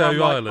stuff where I'm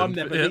like, Island. I'm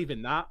never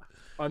leaving that.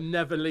 I'm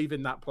never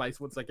leaving that place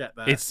once I get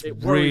there. It's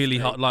really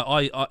hard. Like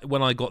I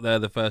when I got there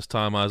the first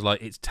time, I was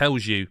like, it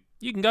tells you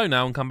can go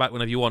now and come back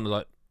whenever you want.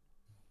 Like,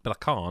 but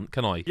I can't,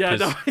 can I?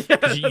 Yeah,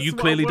 Cause you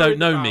clearly don't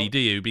know me, do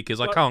you? Because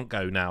I can't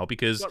go now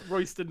because like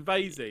Royston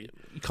Vasey.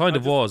 Kind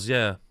of was,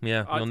 yeah.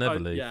 You'll never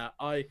leave. Yeah,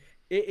 it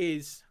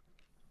is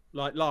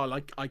like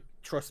I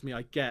trust me,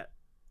 I get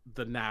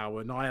the now,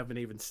 and I haven't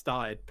even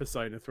started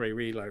Persona 3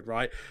 Reload,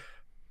 right?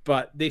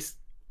 But this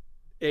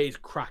is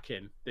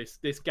cracking.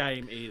 This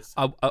game is.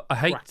 I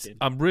hate. Cracking.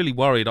 I'm really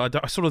worried.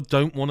 I sort of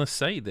don't want to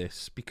say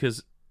this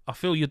because I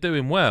feel you're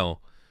doing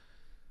well,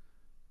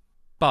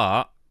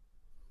 but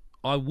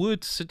I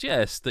would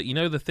suggest that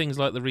the things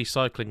like the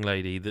recycling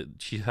lady, that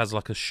she has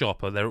like a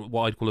shop, or they're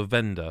what I'd call a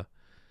vendor.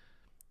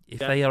 If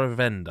they are a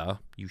vendor,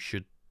 you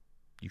should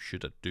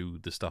do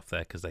the stuff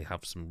there because they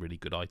have some really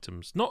good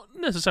items. Not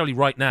necessarily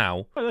right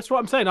now. Well, that's what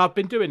I'm saying. I've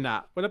been doing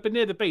that when I've been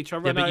near the beach. I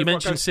run over. But you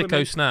mentioned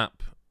Sicko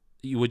Snap.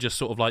 You were just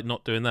sort of like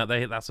not doing that.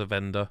 That's a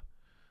vendor.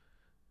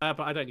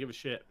 But I don't give a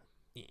shit.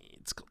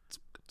 It's got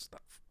some good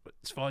stuff. But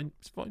it's fine.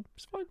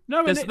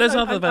 No, there's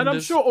other vendors, and I'm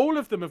sure all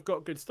of them have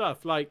got good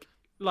stuff. Like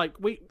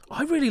we.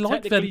 I really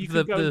like them. You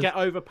can go and get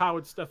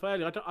overpowered stuff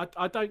early.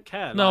 I don't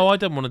care. No, I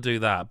don't want to do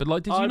that. But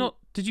like,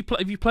 did you play?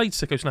 Have you played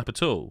Sicko Snap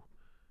at all?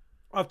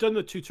 I've done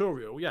the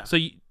tutorial. Yeah. So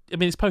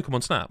it's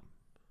Pokemon Snap.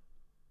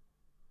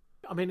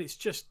 I mean, it's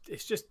just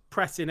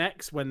pressing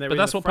X when they're. But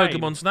that's what frame.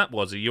 Pokemon Snap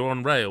was. You're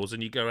on rails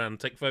and you go around and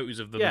take photos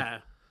of them. Yeah.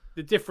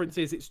 The difference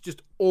is it's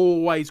just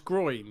always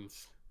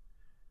groins.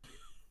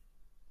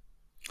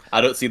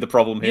 I don't see the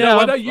problem here. Yeah,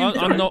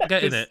 I'm not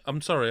getting it.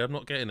 I'm sorry, I'm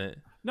not getting it.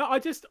 No,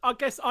 I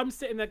guess I'm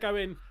sitting there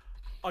going,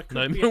 I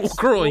could be more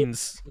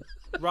groins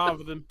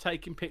rather than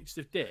taking pictures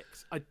of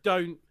dicks. I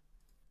don't.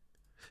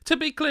 To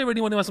be clear,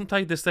 anyone who hasn't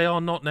played this, they are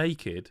not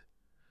naked.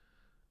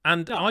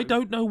 And no. I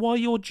don't know why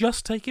you're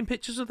just taking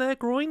pictures of their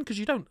groin, because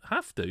you don't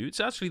have to. It's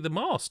actually the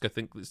mask, I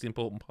think, that's the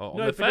important part on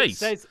their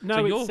face. It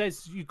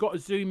says you've got to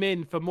zoom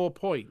in for more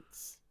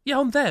points. Yeah,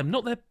 on them,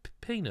 not their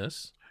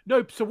penis.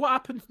 No, so what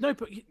happens? No,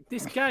 but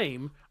this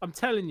game, I'm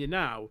telling you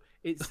now,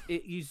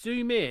 you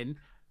zoom in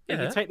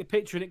and you take the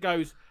picture and it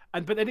goes,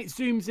 but then it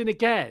zooms in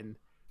again.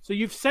 So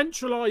you've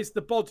centralized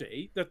the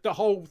body, the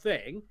whole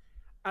thing,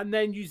 and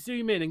then you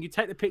zoom in and you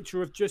take the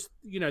picture of just,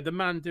 the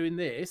man doing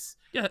this.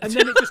 Yeah. And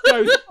then it just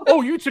goes,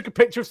 oh, you took a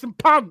picture of some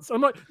pants.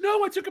 I'm like,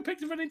 no, I took a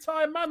picture of an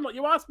entire man like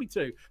you asked me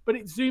to. But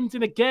it zoomed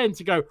in again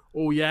to go,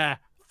 oh, yeah,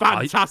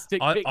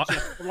 fantastic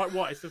picture. I'm like,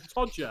 what? It's a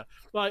Todger.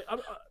 Like,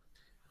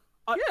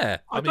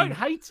 I don't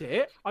hate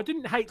it. I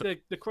didn't hate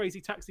the crazy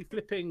taxi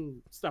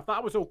flipping stuff.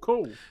 That was all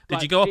cool.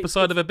 Did you go up a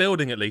side of a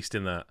building at least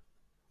in that?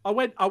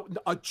 I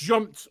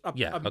jumped.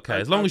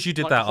 Okay. As long as you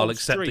did that, I'll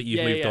accept that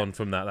you've moved on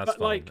from that. That's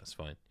fine. That's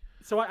fine.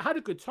 So I had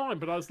a good time,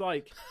 but I was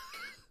like,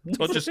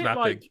 Todger snapping.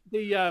 Like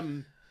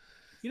the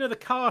the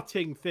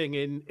karting thing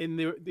in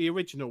the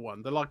original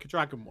one, the Like a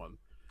Dragon one.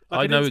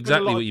 Like, I know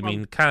exactly what you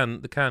mean.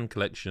 The can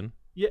collection.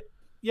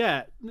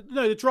 Yeah.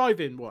 No, the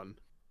drive-in one.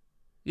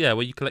 Yeah,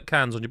 where you collect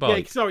cans on your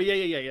bike. Yeah,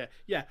 sorry.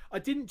 Yeah. I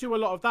didn't do a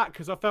lot of that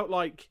because I felt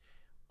like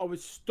I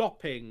was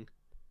stopping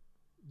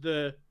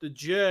the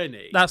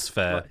journey. That's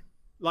fair.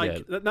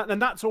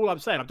 And that's all I'm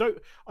saying.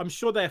 I'm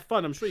sure they're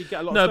fun. I'm sure you get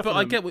a lot. No, of stuff but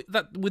I get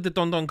that with the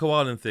Don Don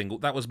Koalan thing.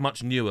 That was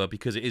much newer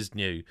because it is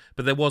new.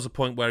 But there was a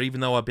point where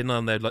even though I've been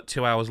on there like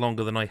 2 hours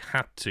longer than I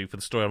had to for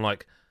the story, I'm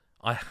like,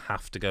 I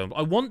have to go.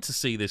 I want to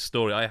see this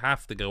story. I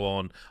have to go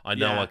on. I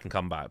know I can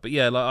come back. But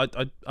yeah, like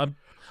I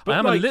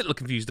am a little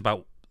confused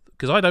about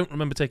because I don't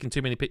remember taking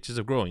too many pictures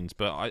of groins.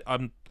 But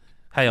I'm.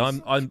 Hey,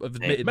 I've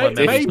admitted my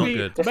memory's not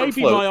good.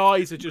 Maybe my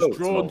eyes are just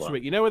drawn to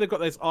it. You know where they've got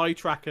this eye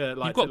tracker?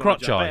 Like, you've got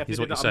crotch eye, is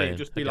what you're saying.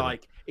 Just be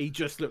like, he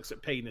just looks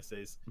at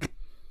penises.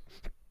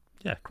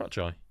 Yeah, crotch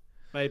eye.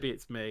 Maybe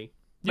it's me.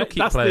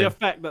 That's the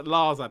effect that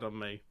Lars had on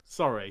me.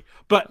 Sorry,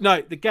 but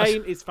no, the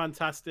game is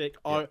fantastic.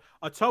 Yeah.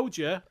 I told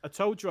you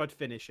I'd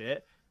finish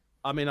it.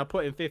 I mean, I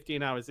put in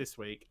 15 hours this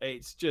week.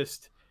 It's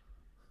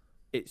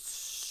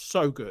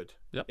so good.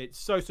 Yep. It's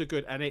so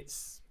good, and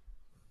it's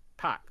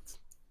packed.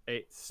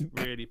 It's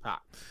really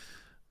packed.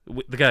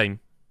 The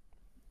game?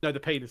 No, the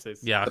penises.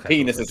 Yeah,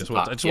 okay. The penises.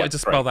 I just wanted to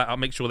spell that out,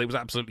 make sure that it was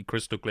absolutely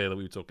crystal clear that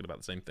we were talking about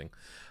the same thing.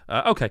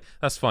 Okay,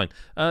 that's fine.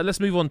 Let's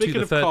move on to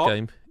the third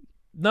game.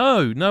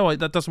 No,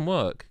 that doesn't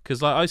work because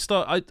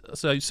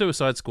so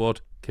Suicide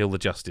Squad, kill the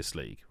Justice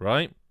League,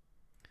 right?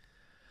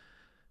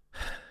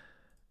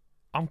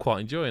 I'm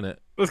quite enjoying it.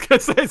 I was going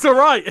to say it's all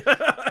right.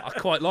 I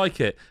quite like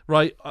it.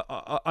 Right,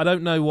 I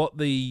don't know what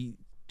the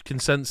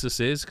consensus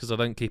is because I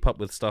don't keep up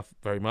with stuff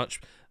very much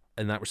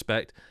in that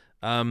respect.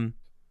 No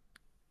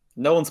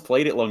one's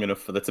played it long enough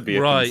for there to be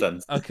a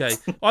consensus. Okay.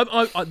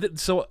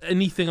 So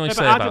anything I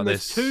say Adam, about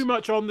this, there's too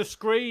much on the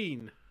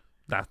screen.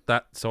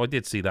 So I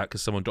did see that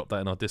because someone dropped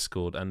that in our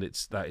Discord, and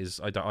it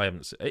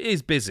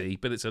is busy,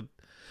 but it's a.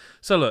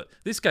 So look,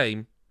 this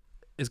game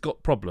has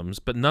got problems,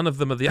 but none of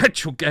them are the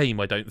actual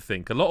game. I don't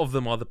think a lot of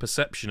them are the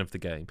perception of the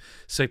game.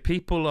 So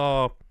people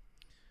are,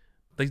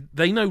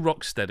 they know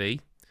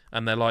Rocksteady,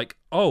 and they're like,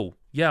 oh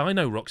yeah, I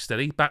know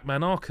Rocksteady,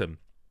 Batman Arkham.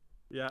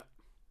 Yeah.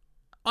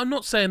 I'm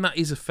not saying that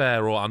is a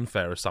fair or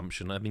unfair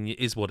assumption. I mean, it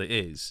is what it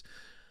is.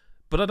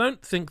 But I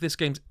don't think this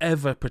game's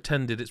ever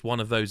pretended it's one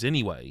of those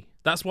anyway.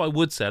 That's what I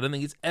would say. I don't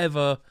think it's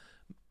ever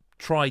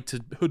tried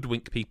to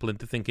hoodwink people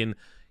into thinking,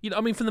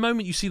 I mean, from the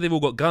moment you see they've all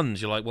got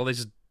guns, you're like, well,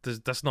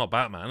 that's not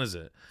Batman, is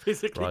it?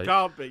 Physically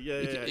can't be. Yeah,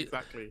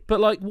 exactly. But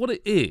like what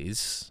it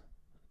is,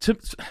 so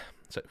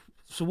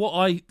what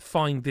I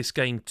find this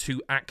game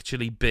to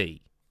actually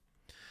be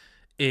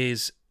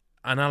is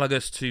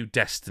analogous to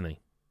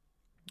Destiny.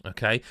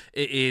 Okay,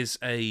 it is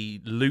a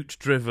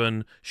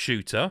loot-driven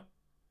shooter.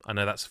 I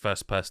know that's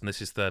first person.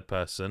 This is third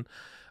person.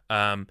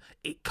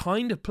 It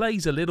kind of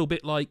plays a little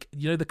bit like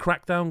the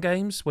Crackdown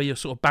games where you're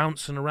sort of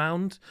bouncing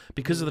around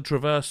because of the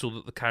traversal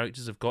that the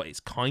characters have got. It's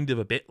kind of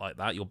a bit like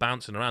that. You're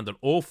bouncing around an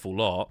awful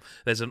lot.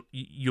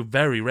 You're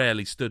very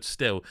rarely stood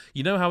still.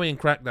 You know how in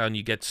Crackdown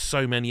you get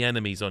so many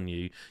enemies on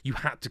you, you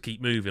had to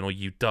keep moving or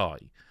you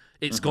die.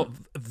 It's got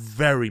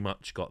very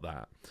much got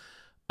that.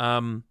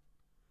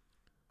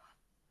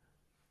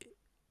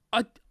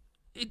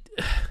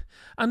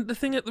 And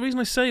the reason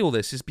I say all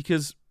this is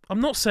because I'm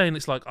not saying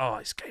it's like, oh,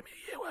 it's game of the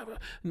year, whatever.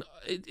 No,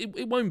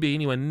 it won't be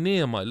anywhere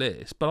near my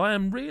list, but I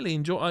am really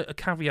enjoying a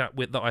caveat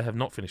with that I have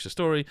not finished the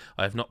story.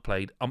 I have not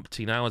played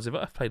umpteen hours of it.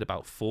 I've played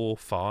about 4,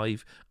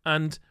 5,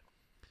 and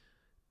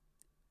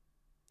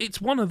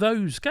it's one of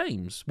those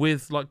games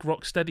with like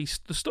Rocksteady.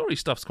 The story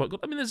stuff's quite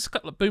good. I mean, there's a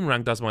couple of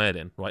Boomerang does my head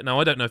in right now.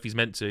 I don't know if he's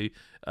meant to,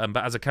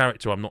 but as a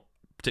character, I'm not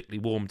particularly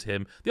warm to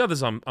him. The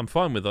others I'm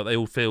fine with. They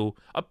all feel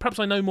perhaps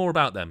I know more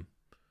about them.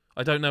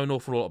 I don't know an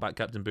awful lot about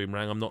Captain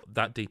Boomerang. I'm not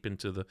that deep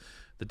into the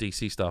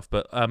DC stuff,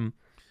 but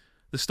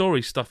the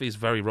story stuff is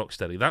very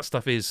Rocksteady. That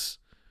stuff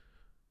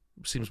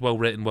seems well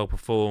written, well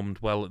performed.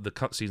 Well, the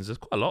cutscenes, there's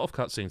quite a lot of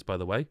cutscenes, by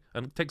the way,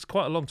 and it takes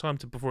quite a long time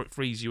before it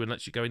frees you and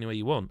lets you go anywhere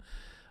you want.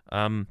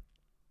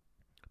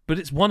 But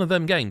it's one of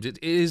them games. It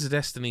is a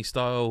Destiny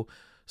style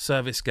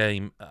service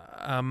game,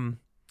 and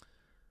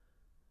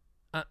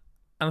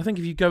I think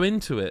if you go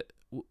into it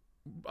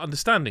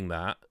understanding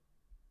that,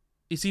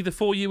 it's either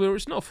for you or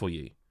it's not for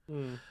you.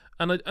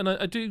 And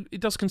I do.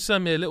 It does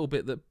concern me a little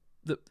bit that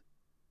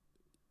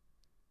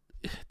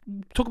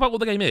talk about what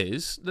the game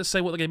is. Let's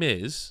say what the game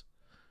is,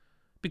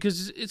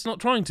 because it's not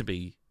trying to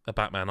be a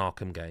Batman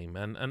Arkham game,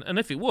 and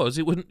if it was,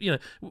 it wouldn't, you know,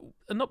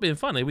 and not being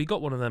funny, we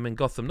got one of them in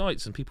Gotham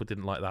Knights, and people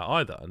didn't like that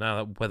either.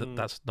 Now, whether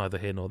that's neither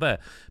here nor there,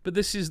 but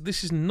this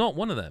is not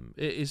one of them.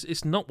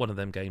 It's not one of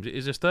them games. It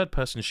is a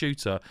third-person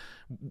shooter,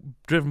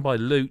 driven by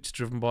loot,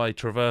 driven by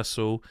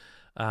traversal,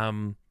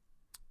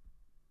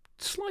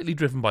 slightly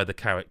driven by the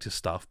character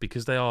stuff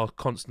because they are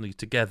constantly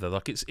together.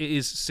 Like it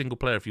is single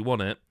player if you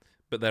want it,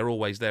 but they're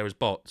always there as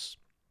bots.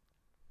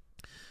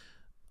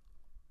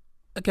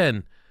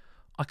 Again,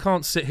 I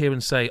can't sit here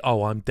and say,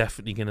 oh, I'm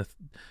definitely going to,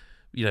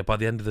 you know, by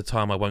the end of the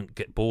time I won't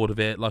get bored of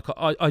it. Like,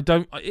 I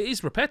don't, it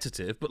is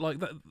repetitive, but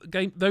like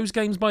those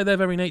games by their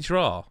very nature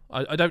are.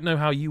 I don't know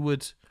how you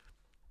would,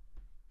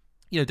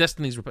 you know,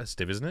 Destiny's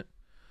repetitive, isn't it?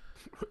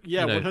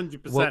 Yeah, you know,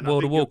 100%.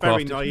 World of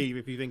Warcraft. You're very naive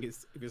if you think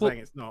if you're saying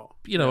it's not.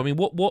 You know, I mean,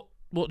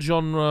 what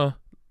genre,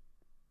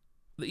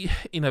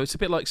 you know, it's a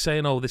bit like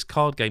saying, oh, this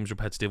card game's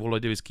repetitive. All I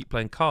do is keep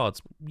playing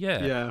cards.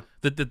 Yeah.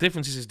 The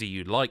difference is, do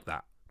you like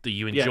that? Do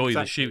you enjoy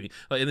the shooting?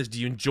 Like in this, do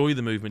you enjoy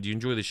the movement? Do you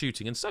enjoy the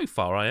shooting? And so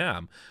far, I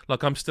am.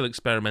 Like I'm still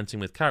experimenting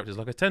with characters.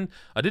 Like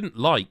I didn't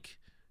like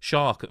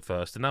Shark at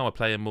first, and now I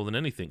play him more than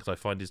anything because I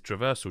find his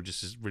traversal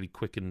just is really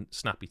quick and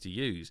snappy to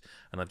use,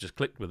 and I've just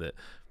clicked with it.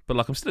 But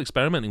like I'm still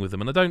experimenting with them,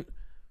 and I don't.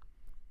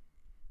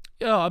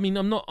 Yeah, I mean,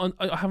 I'm not.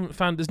 I haven't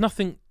found. There's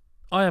nothing.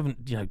 I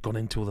haven't, you know, gone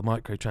into all the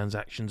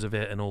microtransactions of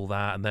it and all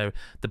that, and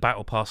the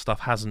battle pass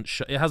stuff hasn't.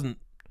 It hasn't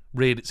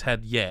reared its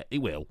head yet. It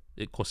will.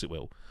 Of course, it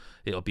will.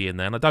 It'll be in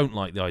there, and I don't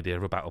like the idea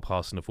of a battle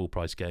pass in a full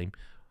price game.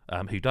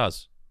 Who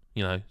does?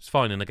 You know, it's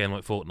fine in a game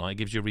like Fortnite. It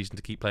gives you a reason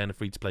to keep playing a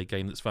free to play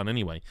game that's fun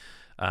anyway.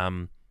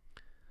 I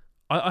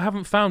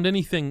haven't found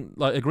anything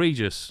like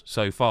egregious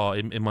so far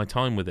in my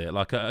time with it.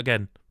 Like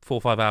again, 4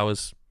 or 5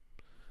 hours,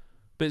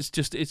 but it's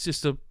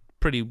just a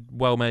pretty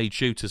well made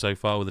shooter so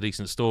far with a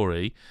decent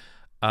story.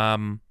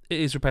 It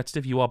is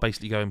repetitive. You are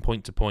basically going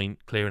point to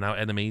point, clearing out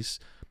enemies.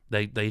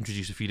 They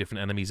introduce a few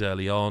different enemies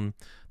early on.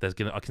 I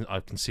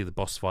can see the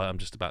boss fight I'm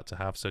just about to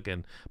have. So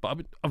again, but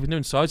I've been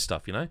doing side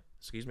stuff, you know.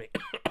 Excuse me.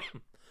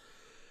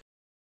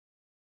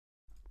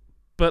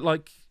 But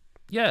like,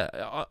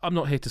 yeah, I'm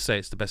not here to say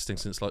it's the best thing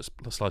since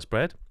sliced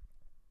bread.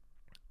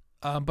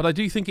 But I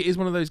do think it is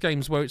one of those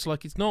games where it's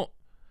like it's not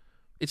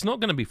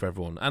going to be for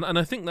everyone, and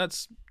I think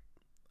that's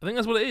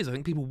what it is. I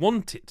think people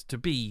want it to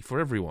be for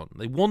everyone.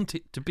 They want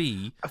it to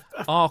be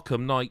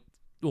Arkham Knight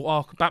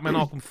or Batman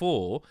Arkham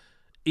 4.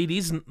 It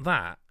isn't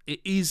that. It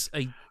is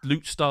a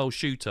loot-style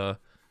shooter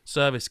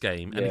service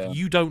game, and if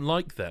you don't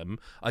like them,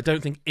 I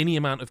don't think any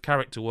amount of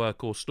character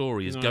work or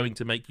story is going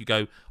to make you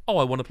go, "Oh,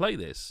 I want to play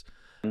this."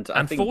 And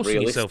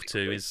forcing yourself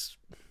to is...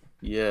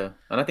 Yeah,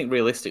 and I think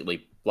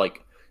realistically,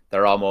 like,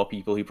 there are more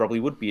people who probably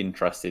would be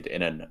interested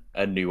in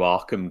a new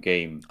Arkham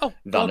game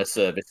than a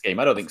service game.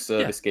 I don't think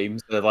service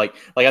games are like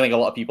I think a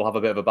lot of people have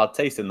a bit of a bad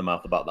taste in the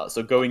mouth about that.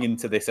 So going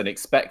into this and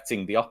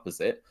expecting the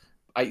opposite,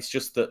 it's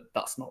just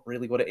that's not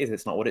really what it is.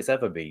 It's not what it's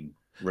ever been,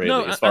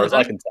 really, as far as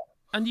I can tell.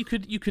 And you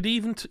could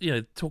even, you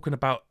know, talking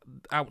about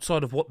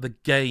outside of what the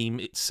game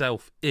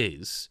itself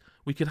is,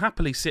 we could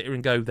happily sit here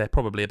and go, they're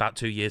probably about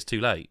 2 years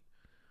too late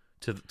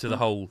to the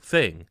whole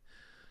thing.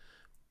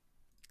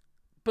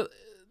 But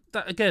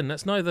that again,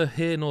 that's neither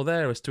here nor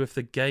there as to if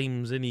the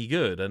game's any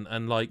good.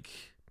 And like,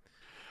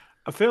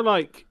 I feel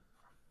like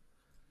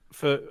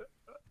there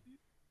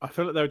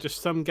are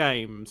just some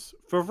games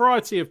for a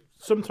variety of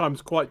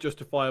sometimes quite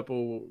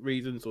justifiable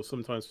reasons, or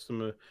sometimes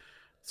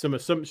some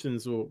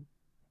assumptions or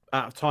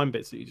out of time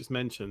bits that you just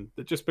mentioned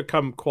that just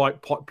become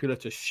quite popular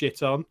to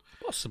shit on.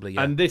 Possibly,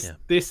 yeah. And this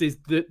is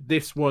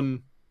this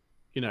one,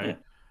 you know. Yeah.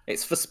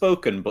 It's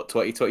Forspoken, but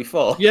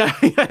 2024. Yeah,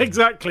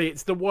 exactly.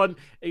 It's the one.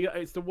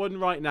 It's the one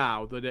right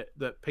now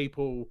that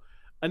people,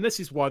 and this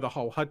is why the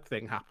whole HUD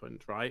thing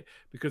happened, right?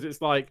 Because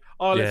it's like,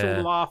 oh, let's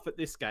all laugh at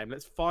this game.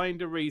 Let's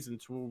find a reason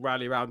to all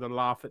rally around and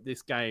laugh at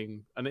this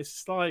game. And it's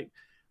just like,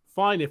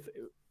 fine if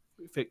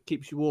it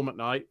keeps you warm at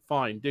night,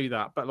 fine, do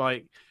that. But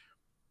like,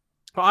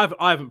 I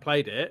haven't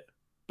played it.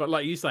 But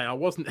like you say, I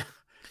wasn't.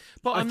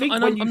 But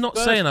I'm not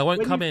saying I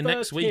won't come here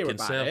next week and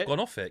say I've gone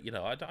off it. You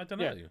know, I don't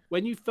know.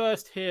 When you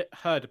first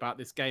heard about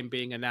this game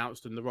being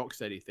announced and the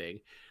Rocksteady thing,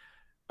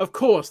 of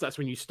course, that's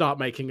when you start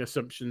making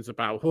assumptions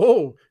about,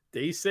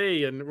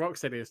 DC and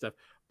Rocksteady and stuff.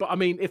 But I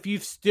mean, if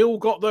you've still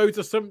got those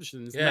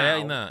assumptions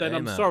then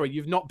I'm sorry,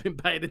 you've not been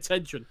paying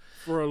attention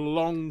for a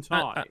long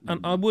time.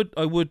 And I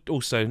would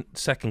also,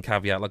 second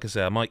caveat, like I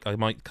say, I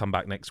might come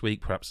back next week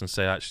perhaps and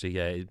say, actually,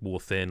 it wore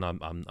thin.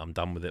 I'm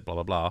done with it.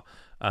 Blah blah blah.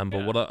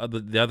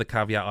 But the other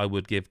caveat I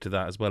would give to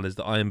that as well is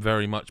that I am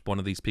very much one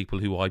of these people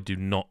who I do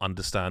not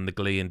understand the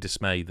glee and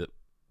dismay that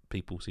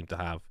people seem to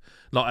have.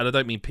 Like, and I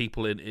don't mean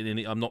people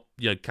in I'm not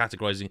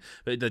categorizing,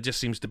 but there just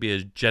seems to be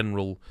a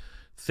general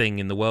thing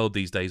in the world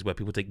these days where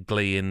people take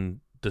glee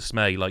and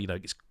dismay. Like,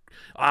 it's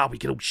we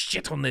can all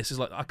shit on this. It's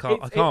like I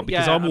can't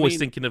because I'm always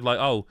thinking of like,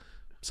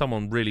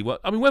 someone really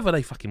worked. I mean, whether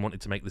they fucking wanted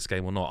to make this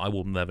game or not, I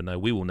will never know.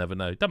 We will never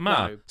know. Doesn't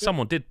matter.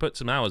 Someone did put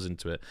some hours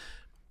into it.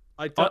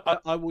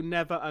 I will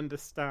never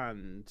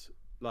understand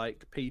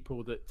like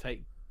people that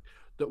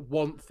that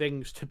want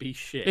things to be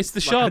shit. It's the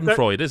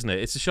Schadenfreude, isn't it?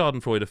 It's the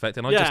Schadenfreude effect,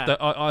 and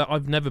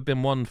I've never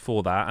been one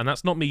for that, and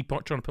that's not me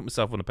trying to put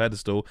myself on a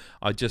pedestal.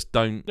 I just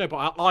don't. No,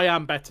 but I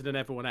am better than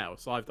everyone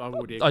else. I've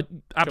already.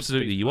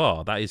 Absolutely, you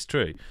are. That is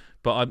true.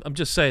 But I'm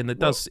just saying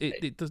that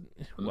it does.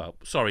 Well,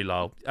 sorry,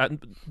 Lyle.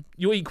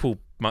 You're equal,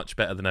 much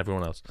better than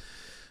everyone else.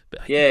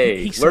 But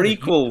Yay, we're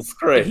equals,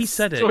 Chris. He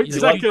said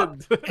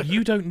it.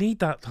 You don't need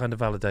that kind of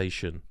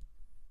validation.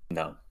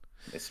 No,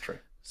 it's true.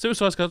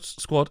 Suicide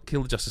Squad,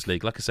 Kill the Justice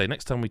League. Like I say,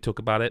 next time we talk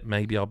about it,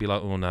 maybe I'll be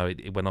like, oh no,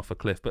 it went off a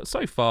cliff. But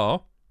so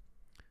far,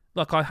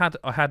 like I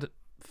had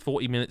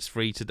 40 minutes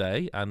free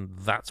today, and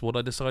that's what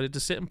I decided to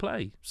sit and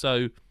play.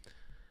 So,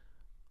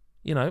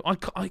 you know,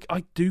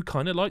 I do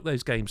kind of like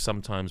those games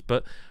sometimes.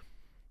 But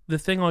the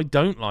thing I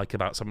don't like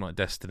about something like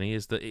Destiny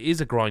is that it is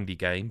a grindy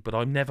game, but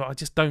I'm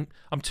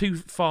too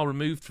far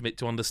removed from it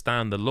to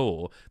understand the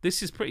lore.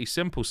 This is pretty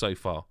simple so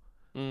far.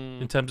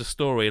 In terms of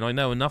story, and I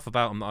know enough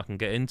about them that I can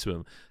get into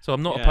them. So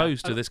I'm not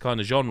opposed to this kind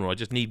of genre. I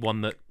just need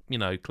one that, you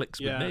know,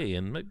 clicks with me.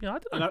 And maybe, I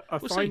don't know. I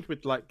find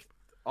with like,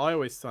 I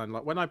always find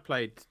like when I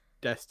played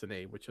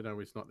Destiny, which I know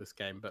is not this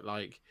game, but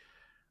like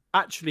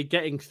actually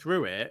getting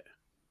through it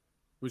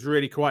was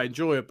really quite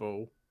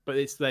enjoyable. But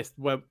it's less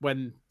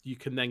when you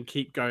can then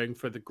keep going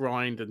for the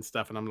grind and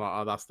stuff. And I'm like,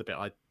 oh, that's the bit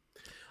I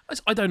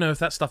don't know if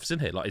that stuff's in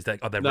here. Like,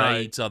 are there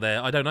raids? Are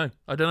there? I don't know.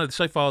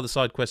 So far, the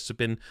side quests have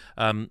been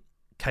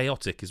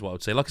chaotic, is what I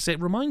would say. Like I say, it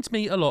reminds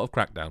me a lot of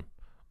Crackdown,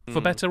 for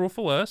better or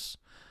for worse.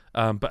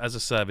 But as a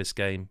service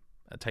game,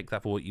 take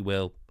that for what you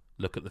will.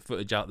 Look at the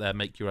footage out there,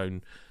 make your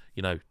own,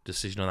 you know,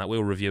 decision on that.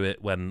 We'll review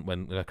it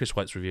when Chris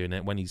White's reviewing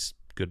it, when he's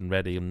good and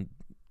ready. And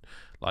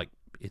like,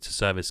 it's a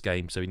service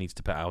game, so he needs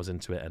to put hours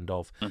into it. End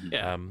of.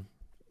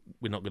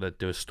 We're not going to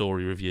do a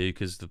story review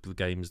because the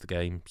game is the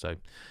game. So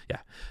yeah.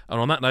 And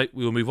on that note,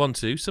 we will move on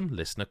to some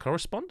listener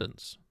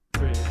correspondence.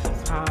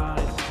 Listener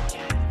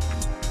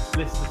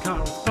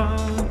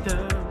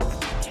correspondence.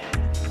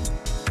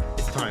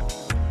 It's time.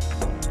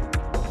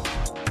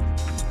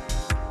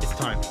 It's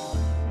time.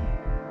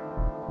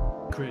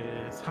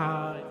 Chris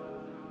Hyde.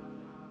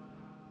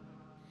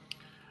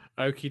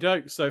 Okie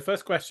doke. So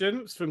first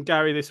question is from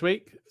Gary this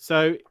week.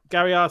 So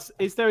Gary asks,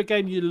 is there a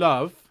game you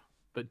love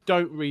but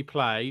don't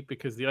replay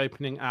because the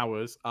opening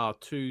hours are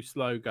too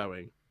slow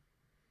going?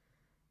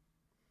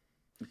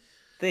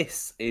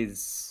 This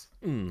is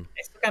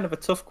it's kind of a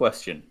tough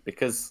question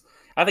because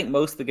I think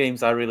most of the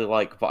games I really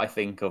like, but I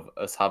think of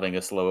as having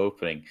a slow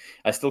opening.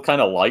 I still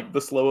kind of like the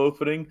slow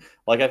opening.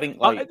 Like I think,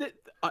 like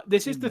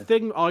this is the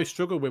thing I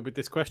struggle with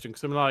this question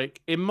because I'm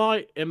like, in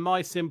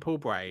my simple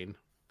brain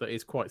that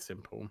is quite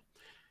simple.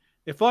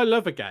 If I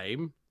love a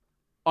game,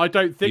 I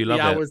don't think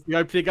the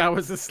opening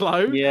hours are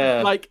slow.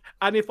 Yeah. Like,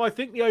 and if I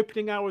think the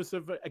opening hours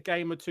of a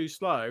game are too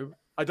slow,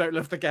 I don't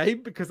love the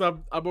game because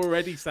I'm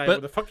already saying,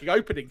 well, the fucking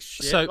opening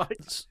shit. So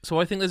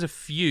I think there's a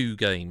few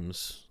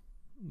games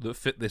that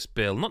fit this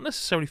bill, not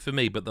necessarily for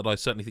me, but that I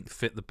certainly think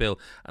fit the bill.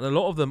 And a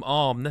lot of them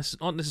aren't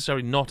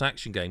necessarily not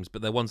action games,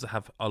 but they're ones that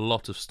have a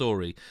lot of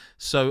story.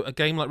 So a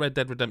game like Red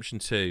Dead Redemption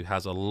 2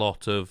 has a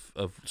lot of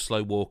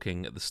slow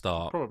walking at the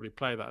start. I'll probably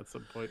play that at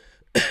some point.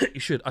 You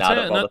should.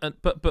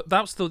 But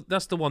that's the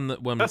one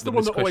that that's the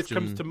one that always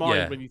comes to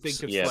mind when you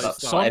think of slow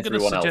start. So I'm going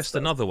to suggest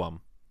another one,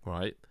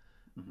 right?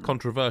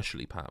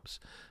 Controversially, perhaps,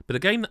 but a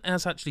game that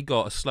has actually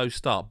got a slow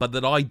start, but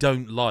that I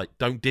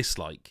don't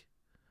dislike.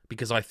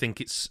 Because I think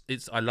it's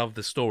I love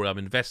the story, I'm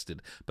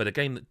invested. But a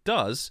game that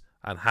does,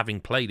 and having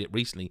played it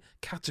recently,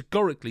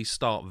 categorically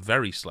start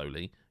very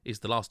slowly is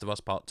The Last of Us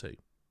Part 2.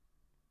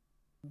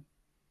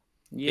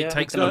 Yeah, it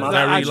takes a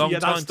very long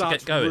time to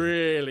get going.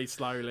 Really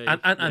slowly.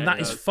 And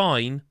that is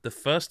fine the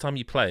first time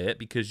you play it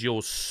because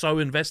you're so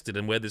invested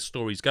in where this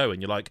story's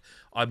going. You're like,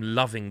 I'm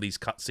loving these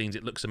cutscenes,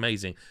 it looks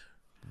amazing.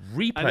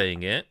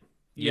 Replaying it,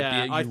 you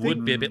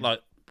would be a bit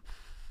like...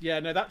 Yeah,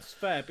 no, that's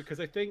fair because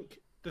I think...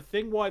 The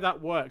thing why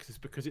that works is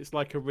because it's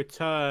like a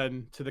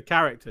return to the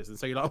characters, and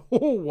so you're like,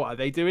 "Oh, what are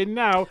they doing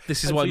now?"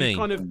 This is what I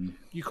mean.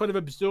 You kind of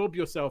absorb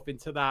yourself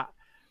into that,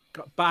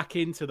 back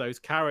into those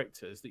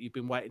characters that you've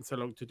been waiting so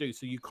long to do.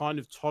 So you kind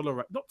of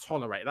not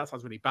tolerate. That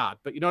sounds really bad,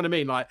 but you know what I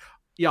mean. Like,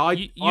 yeah,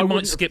 you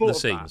might skip the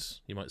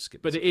scenes. You might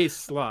skip, but it is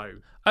slow.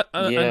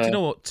 And do you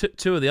know what?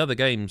 Two of the other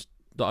games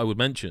that I would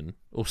mention,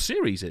 or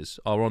series,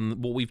 are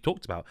on what we've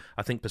talked about.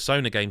 I think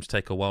Persona games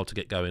take a while to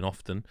get going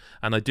often,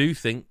 and I do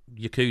think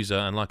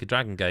Yakuza and Like a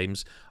Dragon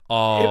games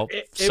are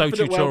so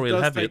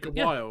tutorial heavy. Take a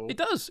while, it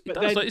does.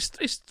 Then, like,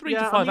 it's 3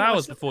 to 5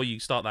 hours before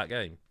you start that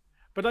game.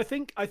 But I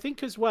think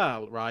as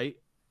well, right?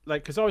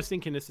 Like, because I was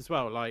thinking this as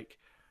well. Like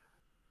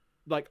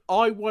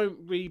I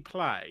won't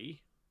replay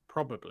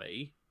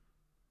probably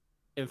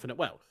Infinite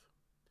Wealth.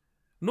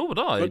 Nor would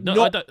I.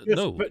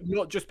 But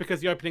not just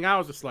because the opening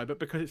hours are slow, but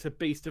because it's a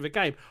beast of a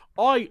game.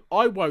 I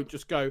won't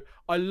just go,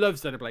 I love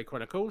Xenoblade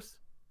Chronicles.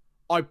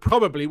 I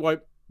probably won't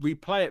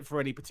replay it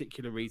for any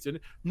particular reason.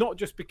 Not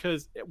just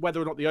because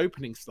whether or not the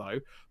opening's slow,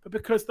 but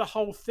because the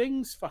whole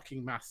thing's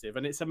fucking massive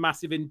and it's a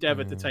massive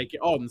endeavor to take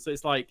it on. So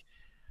it's like,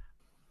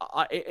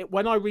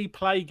 when I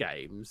replay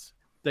games,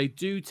 they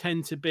do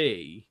tend to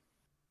be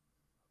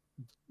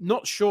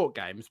not short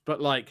games,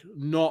 but like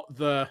not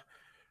the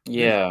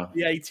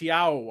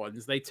 80-hour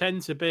ones. They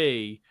tend to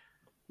be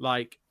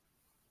like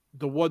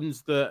the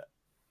ones that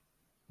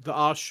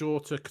are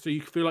shorter, so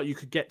you feel like you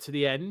could get to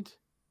the end.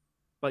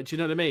 Like, do you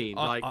know what I mean?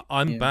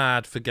 I'm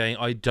bad for game.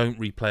 I don't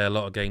replay a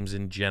lot of games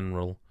in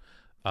general.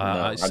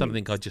 It's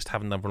something I just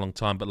haven't done for a long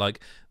time. But like,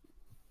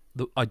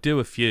 I do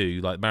a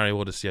few. Like Mario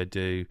Odyssey, I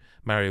do.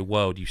 Mario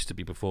World used to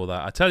be before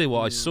that. I tell you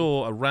what, I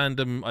saw a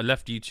random. I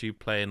left YouTube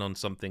playing on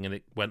something, and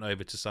it went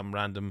over to some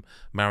random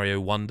Mario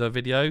Wonder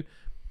video,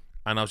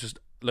 and I was just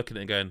looking at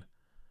it and going,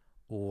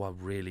 "Oh, I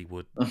really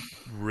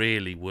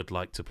would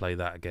like to play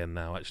that again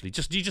now." Actually,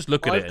 you just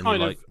look at it and you're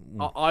like,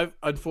 I've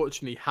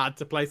unfortunately had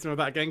to play some of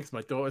that again because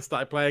my daughter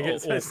started playing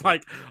it, so it's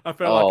like I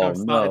feel like I've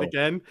started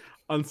again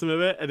on some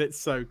of it, and it's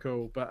so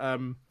cool. But I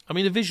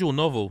mean, a visual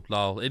novel,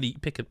 Lyle.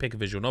 Pick a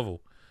visual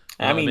novel.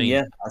 I mean,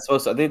 yeah, I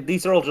suppose so.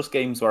 These are all just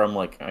games where I'm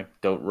like, I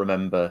don't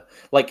remember.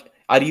 Like,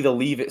 I'd either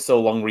leave it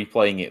so long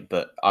replaying it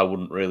that I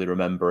wouldn't really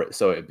remember it,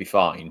 so it'd be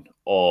fine,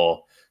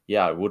 or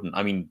I wouldn't.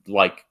 I mean,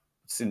 like,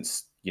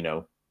 since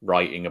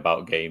writing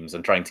about games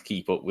and trying to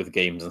keep up with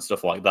games and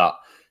stuff like that,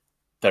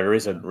 there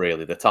isn't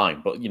really the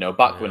time. But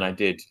back when I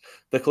did,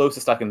 the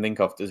closest I can think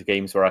of to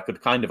games where I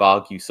could kind of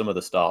argue some of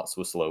the starts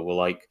were slow were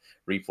like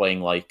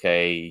replaying like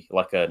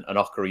an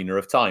Ocarina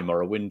of Time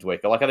or a Wind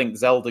Waker. Like, I think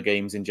Zelda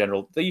games in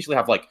general, they usually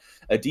have like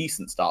a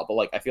decent start, but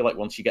like I feel like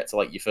once you get to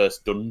like your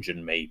first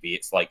dungeon, maybe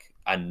it's like,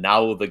 and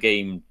now the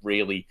game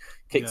really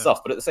kicks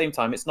off. But at the same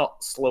time, it's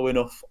not slow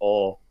enough,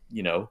 or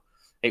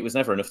it was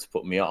never enough to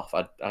put me off.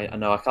 I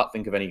know I can't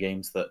think of any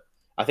games that.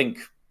 I think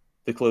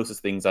the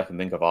closest things I can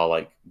think of are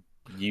like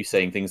you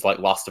saying things like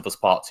Last of Us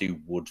Part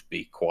 2 would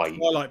be quite.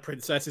 Twilight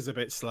Princess is a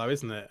bit slow,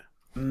 isn't it?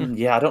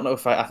 Yeah, I don't know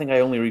if I think I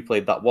only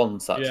replayed that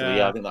once actually.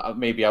 Yeah, I think that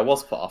maybe I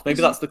was put off.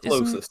 Maybe that's the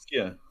closest.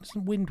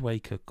 Isn't Wind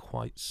Waker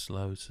quite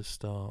slow to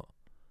start?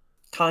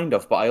 Kind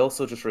of, but I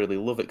also just really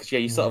love it because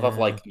you sort of have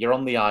like you're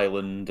on the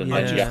island and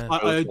then you have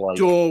to go I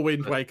adore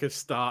Wind Waker's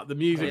start. The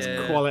music's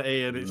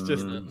quality and it's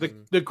just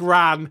the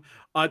gran.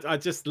 I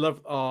just love.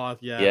 I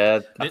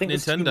think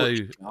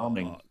Nintendo,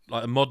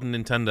 like a modern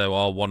Nintendo,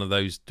 are one of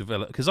those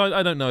developers. Because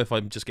I don't know if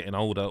I'm just getting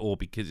older or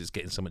because it's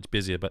getting so much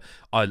busier, but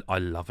I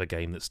love a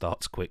game that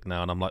starts quick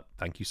now, and I'm like,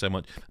 thank you so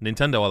much.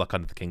 Nintendo are like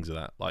kind of the kings of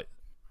that. Like,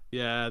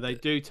 yeah, they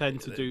do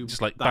tend to do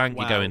just like that bang,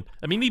 well. you're going.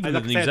 I mean, even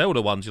the new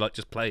Zelda ones, you like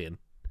just playing.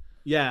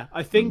 Yeah,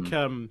 I think,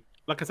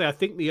 like I say, I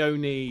think the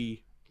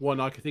only one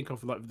I could think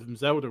of like from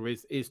Zelda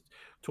is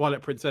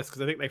Twilight Princess,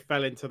 because I think they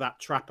fell into that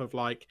trap of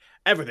like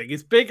everything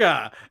is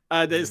bigger,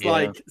 and it's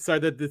like so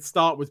the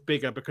start was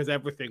bigger because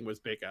everything was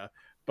bigger,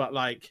 but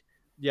like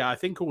I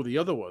think all the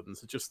other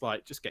ones are just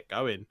like just get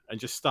going and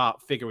just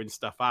start figuring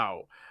stuff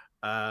out.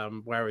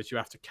 Whereas you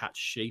have to catch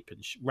sheep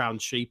and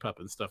round sheep up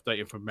and stuff, don't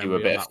you? From memory,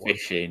 do a bit of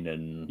fishing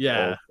and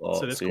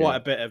so there's quite a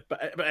bit of,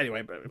 but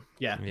anyway,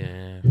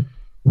 yeah.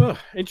 Oh,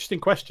 interesting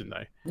question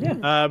though.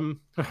 Yeah.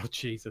 Oh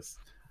Jesus.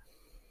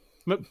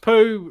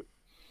 McPoo.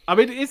 I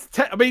mean,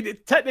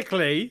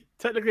 technically,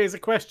 as a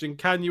question,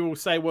 can you all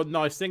say one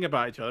nice thing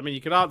about each other? I mean,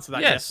 you could answer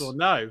that yes or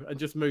no and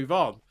just move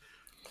on.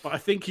 But I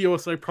think he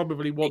also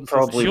probably wants.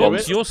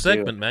 It's your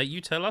segment, mate.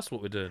 You tell us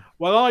what we're doing.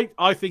 Well,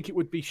 I think it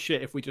would be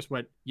shit if we just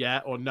went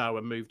yeah or no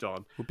and moved on.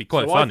 It would be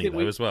quite funny though,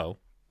 as well.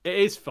 It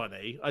is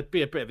funny. I'd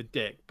be a bit of a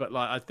dick, but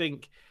like I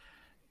think.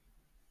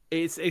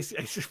 It's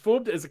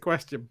formed as a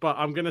question, but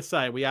I'm going to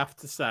say we have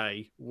to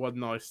say one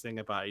nice thing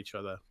about each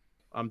other.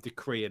 I'm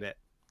decreeing it.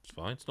 It's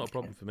fine. It's not a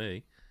problem for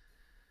me.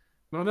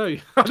 No,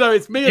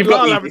 it's me and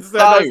Lyle having to say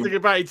a nice thing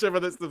about each other.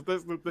 That's the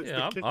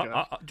kicker. Do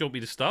you want me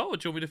to start or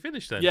do you want me to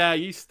finish then? Yeah,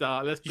 you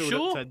start. Let's build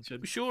up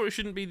tension. Sure, it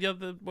shouldn't be the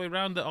other way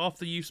around. That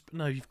after you...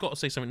 No, you've got to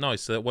say something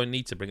nice so it won't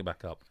need to bring it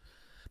back up.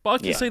 But I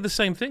can say the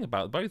same thing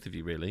about both of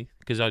you, really,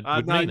 because I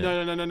would mean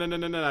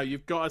it. No.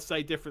 You've got to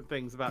say different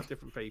things about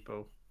different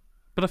people.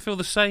 But I feel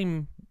the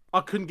same.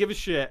 I couldn't give a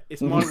shit.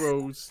 It's my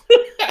rules.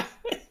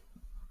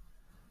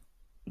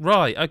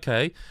 Right,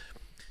 okay.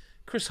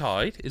 Chris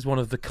Hyde is one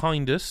of the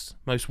kindest,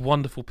 most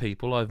wonderful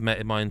people I've met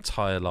in my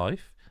entire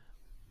life.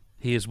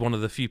 He is one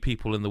of the few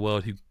people in the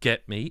world who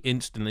get me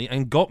instantly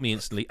and got me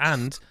instantly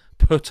and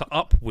put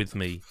up with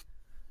me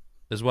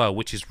as well,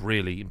 which is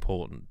really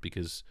important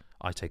because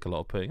I take a lot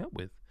of putting up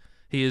with.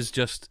 He is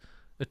just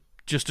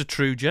a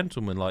true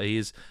gentleman. Like, he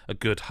is a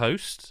good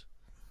host,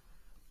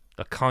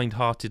 a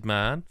kind-hearted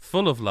man,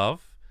 full of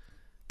love,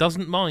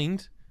 doesn't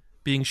mind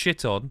being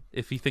shit on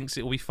if he thinks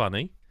it will be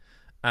funny,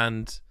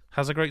 and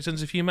has a great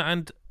sense of humour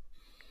and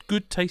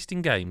good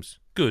tasting games.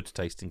 Good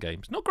tasting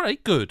games. Not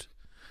great, good.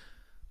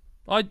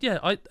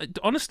 I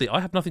honestly,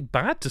 I have nothing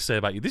bad to say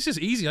about you. This is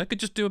easy. I could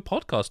just do a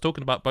podcast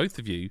talking about both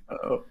of you.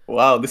 Oh,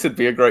 wow, this would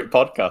be a great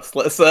podcast.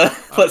 Let's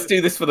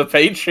do this for the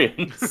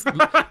Patreons.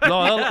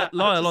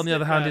 Lyle, on the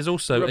other hand, is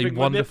also a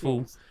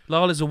wonderful.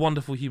 Lyle is a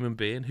wonderful human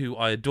being who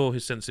I adore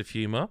his sense of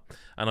humour,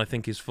 and I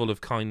think is full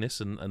of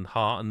kindness and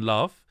heart and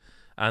love.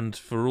 And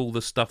for all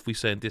the stuff we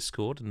say in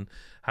Discord and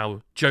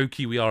how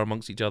jokey we are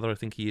amongst each other, I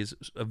think he is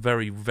a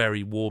very,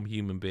 very warm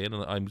human being,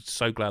 and I'm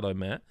so glad I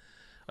met.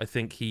 I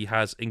think he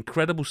has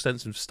incredible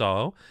sense of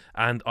style,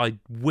 and I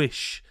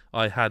wish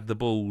I had the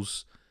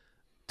balls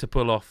to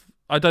pull off.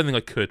 I don't think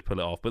I could pull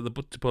it off,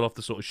 but to pull off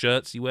the sort of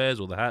shirts he wears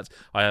or the hats,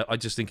 I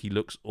just think he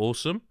looks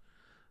awesome.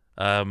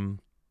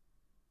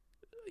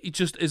 He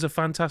just is a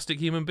fantastic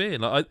human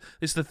being.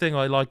 It's the thing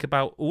I like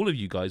about all of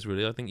you guys,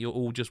 really. I think you're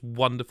all just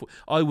wonderful.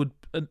 You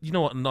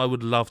know what? And I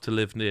would love to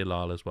live near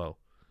Lyle as well.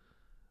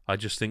 I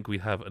just think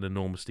we'd have an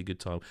enormously good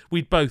time.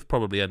 We'd both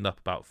probably end up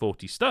about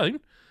 40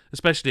 stone,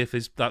 especially if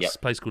that's a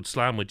place called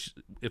Slamwich,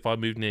 if I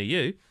moved near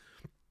you.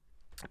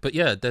 But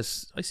yeah,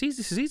 this is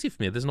easy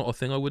for me. There's not a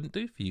thing I wouldn't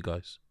do for you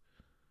guys.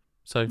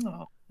 So,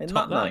 top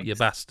that, nice? You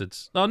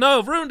bastards. Oh no,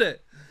 I've ruined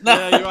it.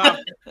 Yeah, you are.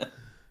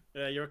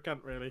 Yeah, you're a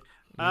cunt, really.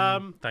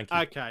 Thank you.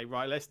 Okay,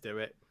 right, let's do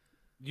it.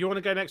 Do you want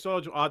to go next,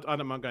 or I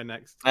don't mind going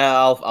next?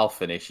 I'll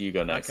finish. You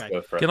go next. Okay.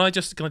 Go for it. Can I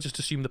just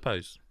assume the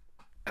pose?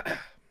 I'm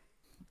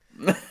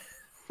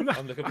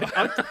looking.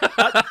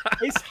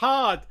 It's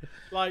hard.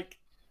 Like,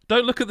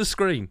 don't look at the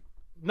screen.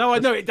 No, I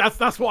know it.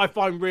 That's what I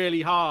find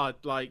really hard.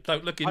 Like,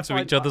 don't look into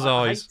each other's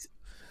eyes.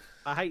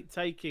 I hate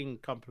taking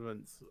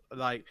compliments.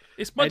 Like,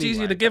 it's much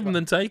easier to give them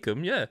than take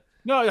them. Yeah.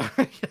 No, no,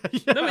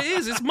 it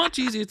is. It's much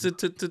easier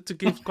to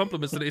give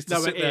compliments than it is to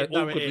sit there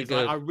awkwardly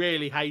going. I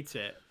really hate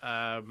it.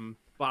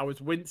 But I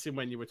was wincing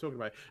when you were talking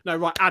about it. No,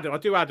 right, Adam. I'll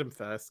do Adam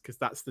first because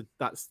that's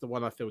the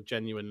one I feel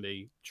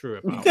genuinely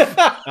true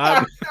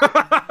about.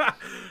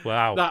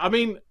 Wow. No, I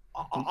mean,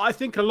 I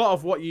think a lot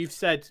of what you've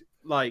said,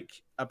 like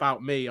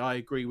about me, I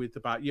agree with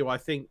about you. I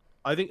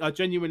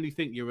genuinely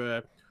think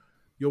you're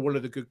one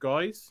of the good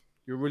guys.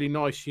 You're a really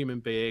nice human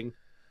being.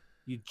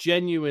 You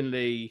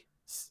genuinely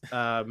see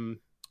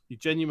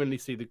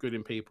the good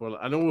in people,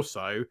 and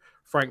also,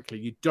 frankly,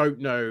 you don't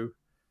know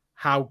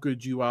how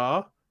good you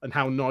are and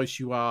how nice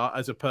you are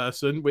as a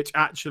person, which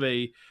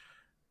actually,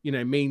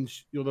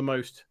 means you're the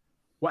most,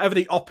 whatever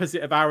the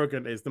opposite of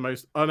arrogant is, the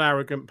most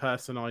unarrogant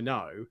person I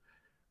know.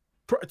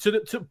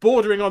 To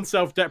bordering on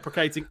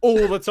self-deprecating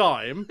all the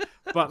time,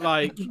 but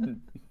like,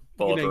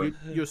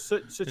 you're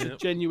such a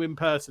genuine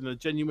person, a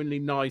genuinely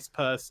nice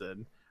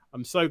person.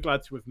 I'm so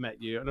glad to have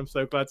met you, and I'm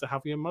so glad to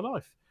have you in my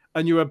life.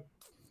 And you're a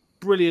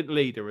brilliant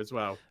leader as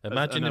well.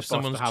 Imagine if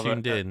someone's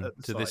tuned in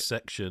to this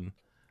section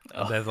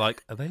and they're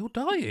like, "Are they all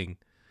dying?"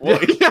 Yeah,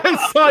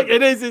 it's like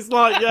it is. It's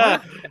like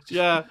yeah.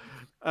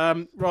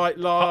 Right,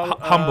 Lyle.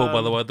 Humble,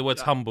 by the way. The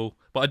word's humble,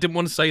 but I didn't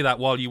want to say that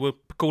while you were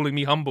calling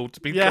me humble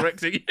to be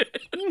correcting you.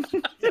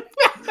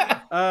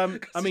 I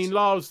mean,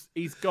 Lyle's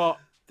he's got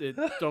the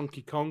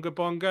Donkey Konga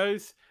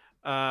bongos.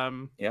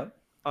 Yeah.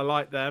 I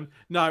like them.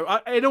 No,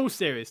 in all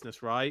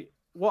seriousness, right?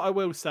 What I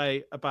will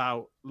say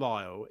about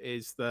Lyle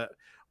is that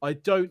I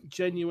don't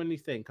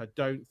think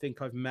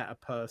I've met a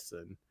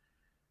person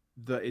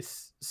that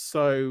is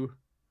so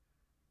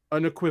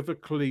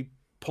unequivocally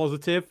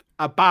positive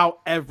about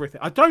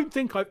everything. I don't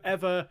think I've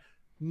ever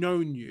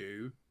known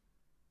you,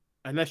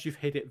 unless you've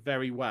hid it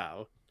very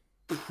well,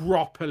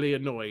 properly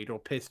annoyed or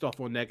pissed off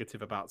or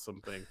negative about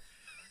something.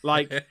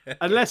 Like,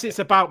 unless it's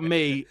about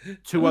me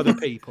to other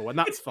people, and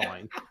that's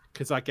fine,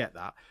 because I get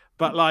that.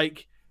 But,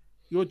 like,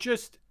 you're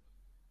just,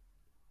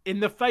 in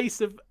the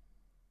face of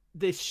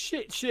this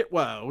shit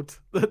world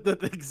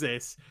that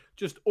exists,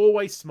 just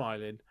always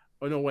smiling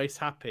and always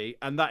happy.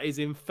 And that is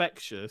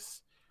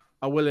infectious,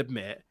 I will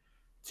admit,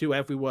 to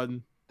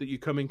everyone that you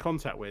come in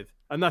contact with.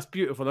 And that's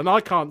beautiful. And I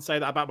can't say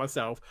that about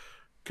myself,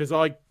 because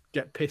I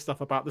get pissed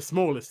off about the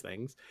smallest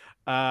things.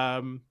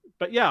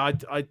 But yeah,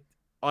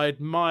 I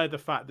admire the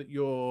fact that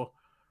you're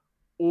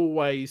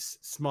always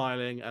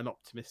smiling and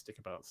optimistic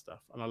about stuff,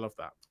 and I love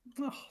that.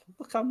 Oh,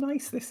 look how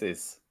nice this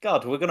is.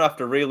 God, we're gonna have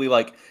to really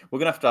have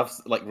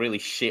really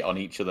shit on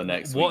each other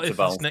next week. What if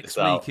this next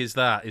week is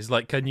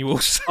like, can you all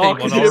say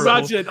can you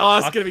imagine? Oh,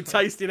 it's gonna be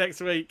tasty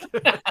next week.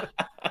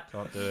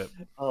 Can't do it.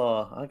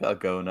 Oh, I gotta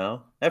go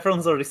now.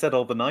 Everyone's already said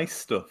all the nice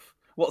stuff.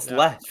 What's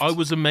left? I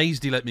was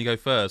amazed he let me go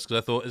first,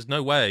 because I thought there's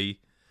no way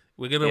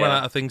we're going to run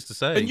out of things to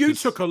say. And you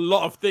took a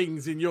lot of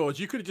things in yours.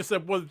 You could have just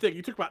said one thing.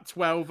 You took about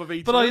 12 of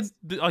each. But I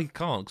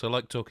can't, because I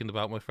like talking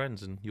about my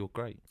friends, and you're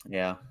great.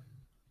 Yeah.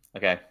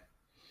 Okay.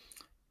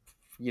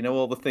 You know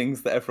all the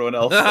things that everyone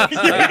else says.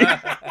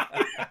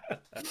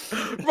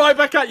 Right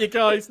back at you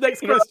guys. Next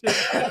question.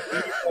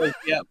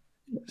 Yeah.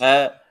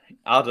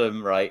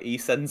 Adam, right? He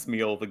sends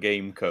me all the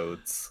game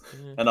codes,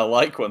 and I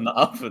like when that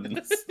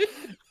happens.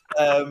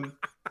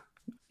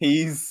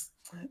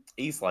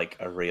 He's like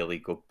a really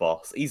good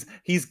boss.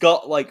 He's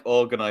got like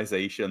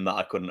organization that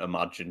I couldn't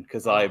imagine,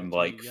 because I'm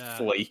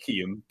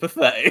flaky and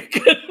pathetic.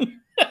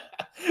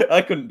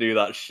 I couldn't do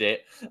that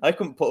shit. I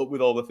couldn't put up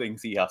with all the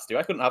things he has to.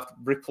 I couldn't have to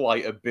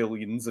reply to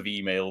billions of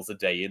emails a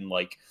day in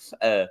like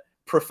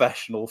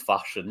professional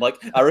fashion. Like,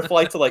 I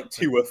reply to like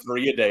 2 or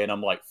 3 a day, and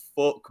I'm like,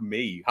 fuck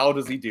me. How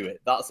does he do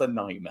it? That's a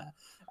nightmare.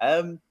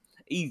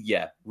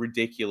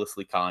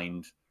 Ridiculously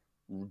kind.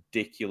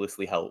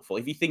 Ridiculously helpful.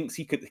 If he thinks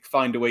he could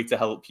find a way to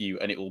help you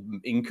and it will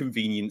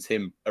inconvenience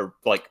him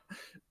like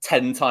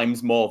 10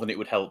 times more than it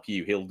would help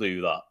you, he'll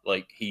do that.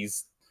 Like,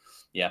 he's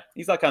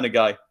that kind of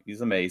guy.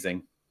 He's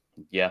amazing.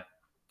 Yeah,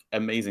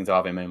 amazing to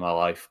have him in my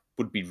life.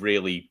 Would be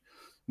really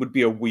would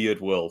be a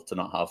weird world to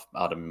not have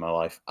Adam in my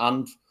life.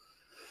 And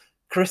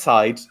Chris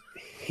Hyde,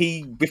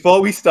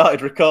 before we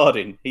started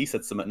recording, he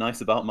said something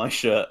nice about my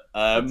shirt.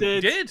 I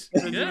did.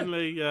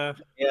 Yeah,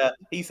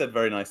 he said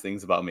very nice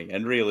things about me.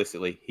 And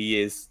realistically,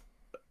 he is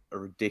a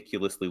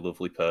ridiculously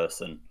lovely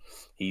person.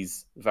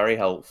 He's very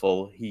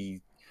helpful.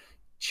 He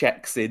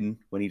checks in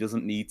when he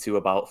doesn't need to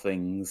about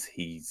things.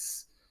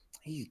 He's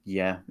a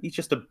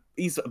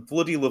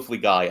bloody lovely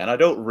guy, and I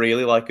don't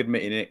really like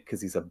admitting it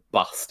because he's a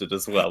bastard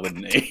as well,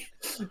 isn't he?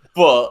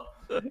 But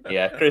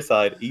yeah, Chris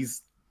Hyde,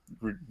 he's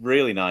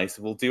really nice.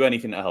 Will do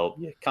anything to help.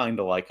 Yeah, kind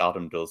of like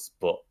Adam does,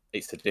 but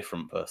it's a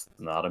different person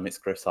than Adam. It's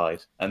Chris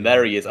Hyde, and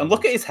there he is. And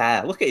look at his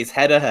hair. Look at his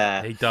head of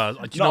hair. He does.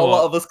 Not a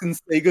lot of us can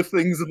say good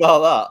things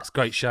about that. It's a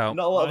great shout.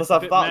 Not a lot of us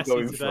have that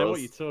going for us. What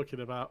are you talking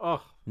about?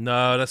 Oh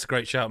no, that's a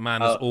great shout,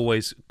 man. As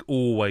always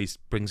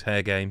brings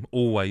hair game.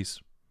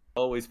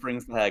 Always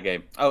brings the hair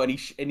game. Oh, and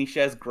he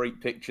shares great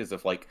pictures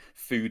of like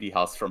food he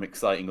has from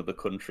exciting other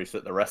countries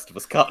that the rest of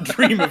us can't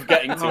dream of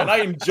getting to. And I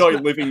enjoy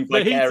living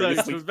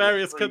vicariously from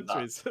various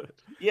countries.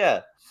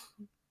 Yeah.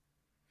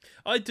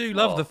 I do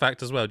love the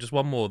fact as well, just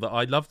one more, that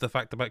I love the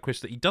fact about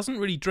Chris that he doesn't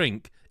really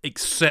drink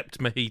except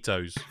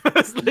mojitos.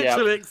 It's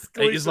literally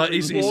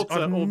exclusively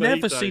water. I've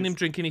never seen him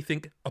drink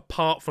anything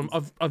apart from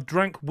I've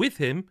drank with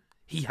him.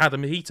 He had a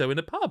mojito in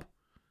a pub.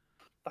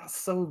 That's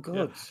so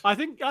good. Yeah. I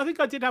think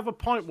I did have a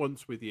pint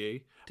once with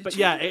you, but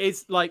yeah, it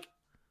is like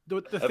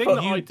the thing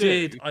that you I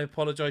did. I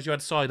apologise. You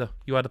had cider.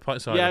 You had a pint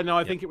of cider. Yeah, no,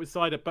 I think it was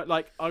cider. But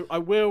like, I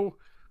will.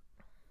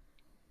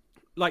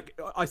 Like,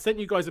 I sent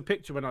you guys a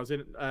picture when I was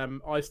in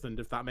Iceland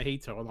of that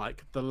mojito on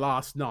like the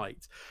last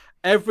night.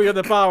 Every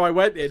other bar I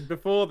went in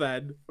before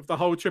then, of the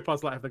whole trip, I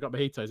was like, have they got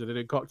mojitos? Are they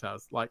doing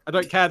cocktails? Like, I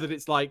don't care that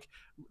it's like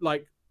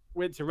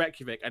went to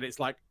Reykjavik and it's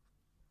like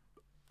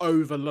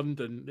over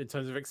London in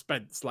terms of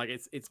expense. Like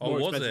it's more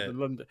expensive than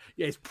London.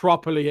 Yeah, it's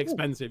properly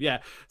expensive. Yeah.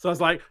 So I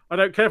was like, I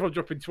don't care if I'm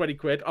dropping 20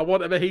 quid. I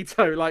want a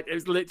mojito. Like it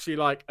was literally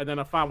like, and then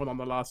I found one on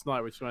the last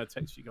night, which I'm going to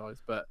text you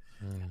guys. But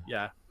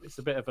yeah, it's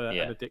a bit of an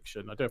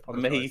addiction. I do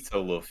apologize.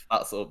 Mojito love,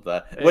 that's up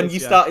there. When you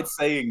started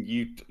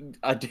saying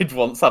I did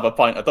once have a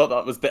pint, I thought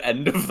that was the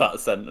end of that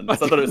sentence. I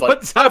thought it was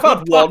like, I've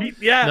had one.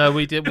 Yeah. No,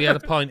 we did. We had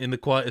a pint in the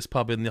quietest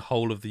pub in the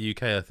whole of the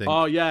UK, I think.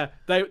 Oh yeah,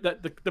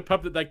 the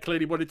pub that they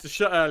clearly wanted to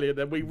shut earlier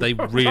than we. They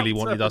really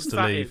wanted us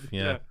to leave.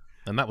 Yeah,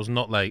 and that was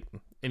not late.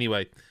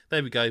 Anyway,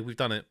 there we go. We've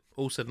done it.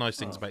 All said nice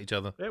things about each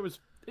other. It was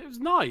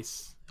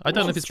nice. I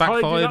don't know if it's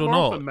backfired or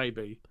not. Often,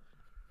 maybe.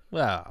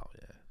 Well,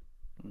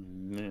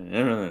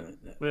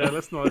 yeah,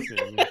 let's not.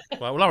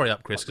 Well, we'll hurry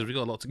up, Chris, because we've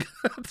got a lot to go.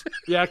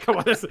 Yeah, come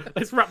on,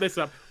 let's wrap this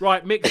up.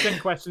 Right, mixed 10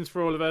 questions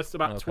for all of us,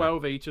 about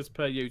 12 each as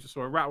per you. Just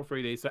want to rattle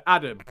through these. So,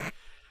 Adam,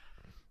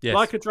 yes.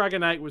 Like a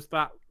Dragon 8 was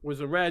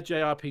a rare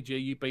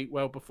JRPG you beat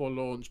well before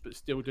launch, but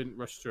still didn't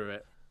rush through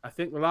it. I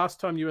think the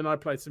last time you and I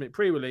played something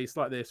pre-release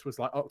like this was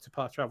like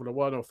Octopath Traveler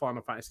 1 or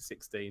Final Fantasy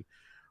 16.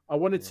 I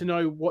wanted to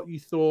know what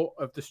you thought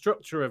of the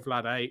structure of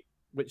Vlad 8,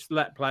 which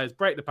let players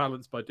break the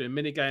balance by doing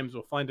mini games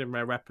or finding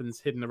rare weapons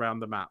hidden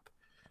around the map.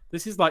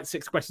 This is like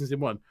 6 questions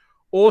in one.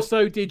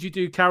 Also, did you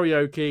do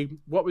karaoke?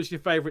 What was your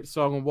favorite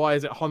song and why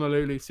is it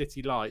Honolulu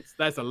City Lights?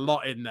 There's a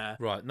lot in there.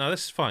 Right. No,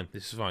 this is fine.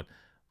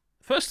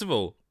 First of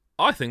all,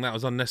 I think that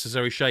was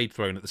unnecessary shade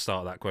thrown at the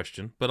start of that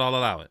question, but I'll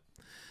allow it.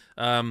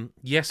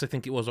 Yes, I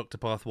think it was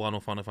Octopath 1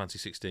 or Final Fantasy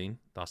 16.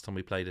 Last time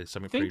we played it,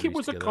 something. I think it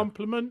was together. A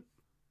compliment.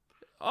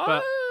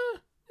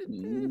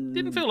 It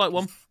didn't feel like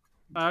one.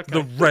 Okay.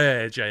 The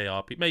rare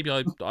JRPG. Maybe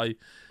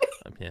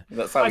yeah.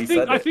 That's how he said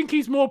it. I think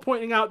he's more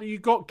pointing out that you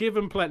got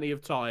given plenty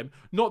of time,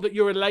 not that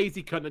you're a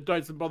lazy cunt that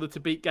doesn't bother to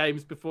beat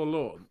games before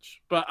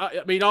launch. But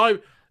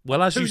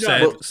well, as you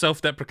said,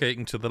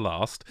 self-deprecating to the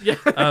last. Yeah.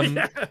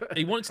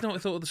 He wanted to know what I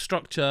thought of the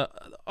structure.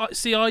 I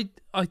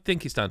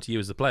think it's down to you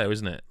as the player,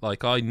 isn't it?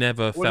 Like, I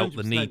never felt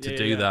the need to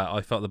do that.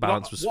 I felt the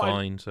balance was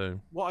fine.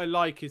 What I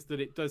like is that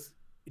it does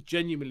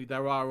genuinely.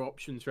 There are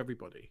options for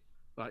everybody.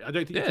 Like, I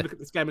don't think you can look at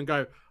this game and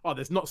go, "Oh,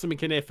 there's not something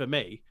in here for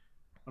me."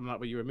 I'm like,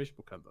 "Well, you're a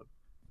miserable cunt."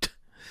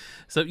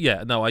 So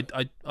yeah, no, I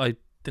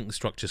think the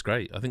structure's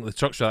great. I think the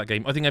structure of that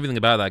game. I think everything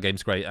about that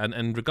game's great. And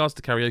in regards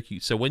to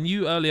karaoke, so when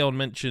you early on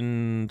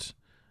mentioned,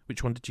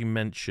 which one did you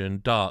mention?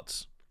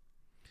 Darts.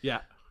 Yeah.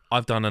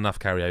 I've done enough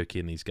karaoke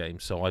in these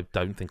games, so I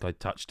don't think I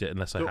touched it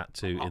unless I had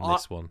to in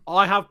this one.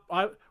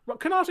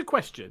 Can I ask a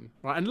question?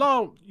 Right, and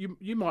Lyle,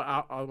 you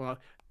might.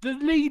 The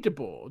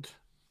leaderboard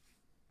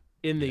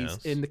in these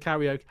in the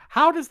karaoke,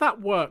 how does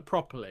that work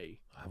properly?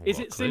 Is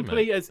it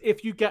simply as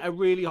if you get a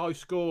really high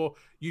score,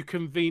 you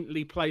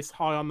conveniently place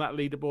high on that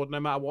leaderboard no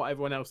matter what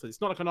everyone else says?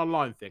 It's not like an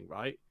online thing,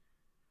 right?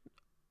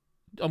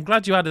 I'm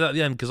glad you added that at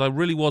the end, because I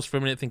really was for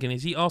a minute thinking,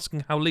 is he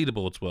asking how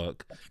leaderboards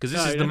work? Because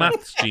this is the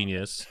maths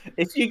genius.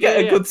 If you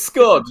get a good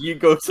score, you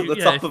go to the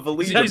top of the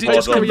leaderboard. Is it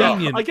just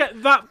convenient? I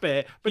get that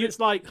bit, but it's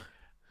like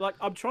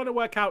I'm trying to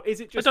work out, is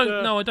it just...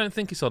 I don't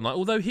think it's online.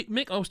 Although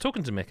Mick, I was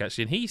talking to Mick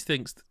actually, and he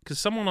thinks, because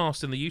someone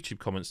asked in the YouTube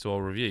comments to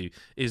our review,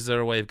 is there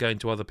a way of going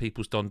to other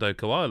people's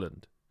Dondoko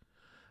Island?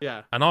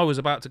 Yeah. And I was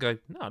about to go,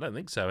 no, I don't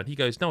think so. And he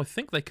goes, no, I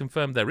think they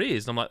confirmed there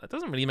is. And I'm like, that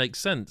doesn't really make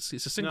sense.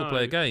 It's a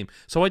single-player game.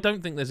 So I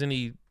don't think there's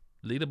any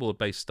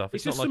leaderboard-based stuff.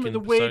 It's not just like some of the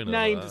weird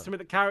names and some of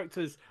the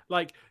characters.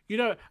 Like,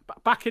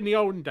 back in the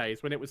olden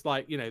days when it was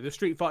like, the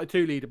Street Fighter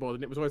 2 leaderboard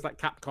and it was always like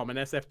Capcom and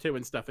SF2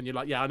 and stuff. And you're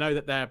like, yeah, I know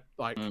that they're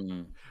like...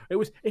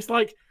 It's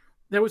like,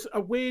 there was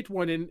a weird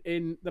one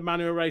in the man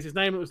who erased his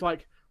name. It was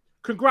like,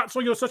 congrats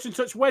on your such and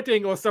such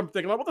wedding or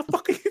something. Like, what the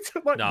fuck are you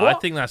talking about? No, what? I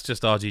think that's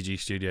just RGG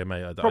Studio,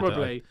 mate.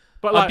 Probably.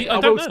 But like, I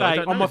will say,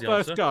 on my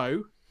first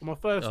go,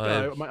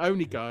 my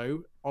only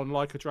go on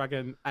Like a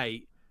Dragon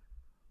 8,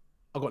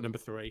 I got number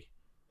 3.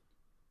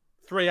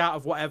 3 out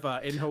of whatever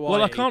in Hawaii.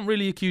 Well, I can't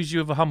really accuse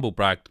you of a humble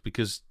brag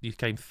because you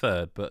came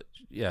 3rd, but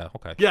yeah,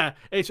 okay. Yeah,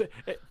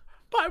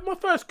 but my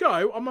first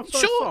go on my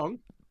first song.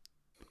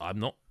 I'm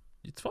not.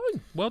 It's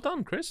fine. Well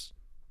done, Chris.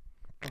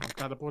 I'm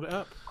glad I brought it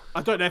up.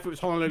 I don't know if it was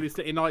Honolulu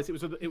City Nights.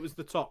 It was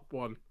the top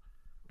one.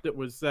 That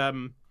was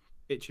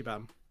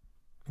Ichiban.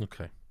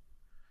 Okay.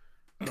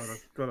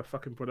 Gotta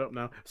fucking put it up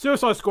now.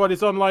 Suicide Squad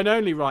is online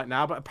only right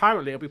now, but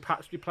apparently it'll be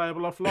patched to be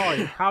playable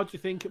offline. How do you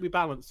think it'll be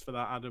balanced for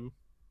that, Adam?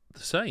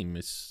 The same.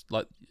 It's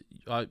like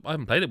I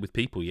haven't played it with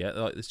people yet.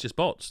 Like, it's just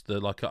bots.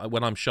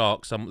 When I'm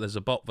Shark, there's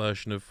a bot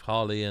version of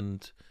Harley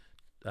and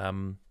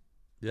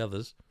the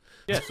others.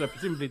 Yeah, so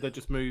presumably they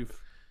just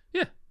move.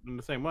 Yeah. In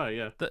the same way,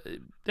 yeah. Do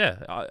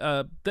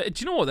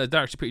you know what?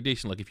 They're actually pretty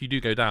decent. Like if you do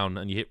go down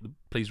and you hit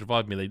 "Please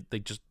revive me," they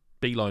just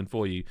beeline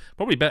for you.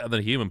 Probably better than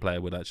a human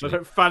player would actually. They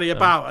don't fanny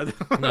about.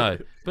 No,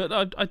 but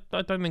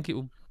I don't think it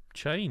will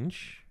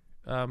change.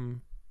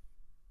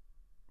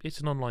 It's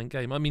an online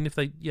game. I mean, if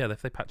they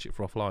patch it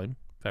for offline,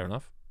 fair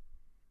enough.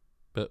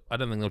 But I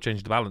don't think they'll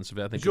change the balance of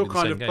it. I think you're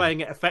kind of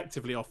playing it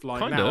effectively offline.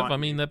 Kind now, of. I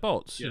mean, they're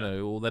bots,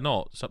 or they're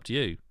not. It's up to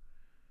you.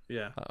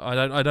 Yeah. I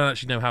don't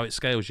actually know how it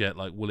scales yet.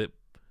 Like, will it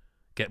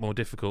get more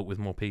difficult with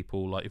more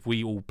people? Like, if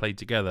we all played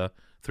together,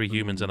 3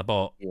 humans and a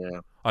bot,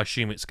 I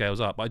assume it scales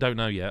up. But I don't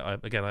know yet. I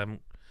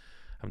haven't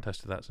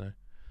tested that, so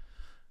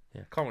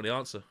yeah, can't really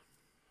answer.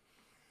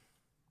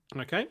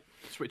 Okay,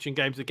 switching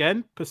games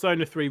again.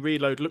 Persona 3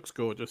 Reload looks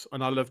gorgeous,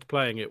 and I loved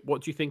playing it.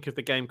 What do you think of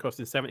the game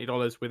costing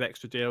 $70 with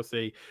extra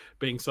DLC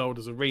being sold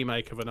as a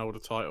remake of an older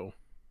title?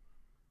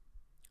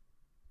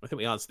 I think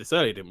we answered this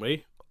earlier, didn't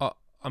we?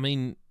 I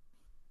mean,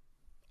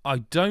 I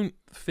don't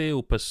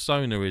feel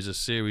Persona is a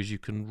series you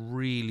can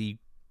really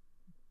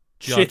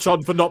shit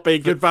on for not being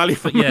good value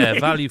for money. Yeah,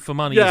 value for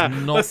money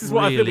is not this is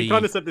what really I think we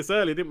kind of said this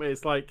earlier, didn't we?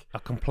 It's like a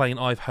complaint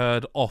I've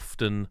heard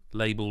often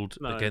labelled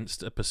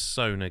against a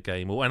Persona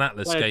game or an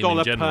Atlas game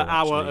in general. $1 per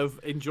hour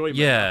of enjoyment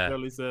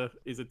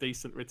is a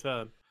decent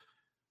return.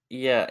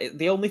 Yeah,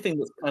 the only thing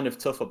that's kind of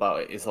tough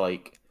about it is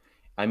like,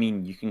 I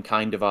mean, you can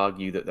kind of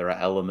argue that there are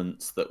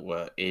elements that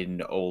were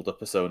in older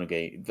Persona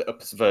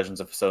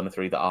versions of Persona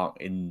 3 that aren't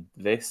in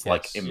this. Yes.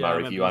 Like in my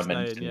review, I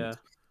mentioned,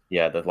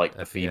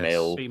 the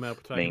female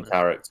main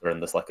character, and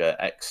there's like an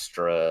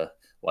extra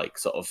like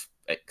sort of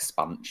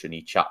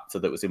expansion-y chapter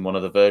that was in one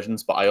of the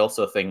versions. But I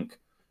also think,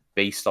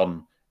 based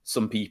on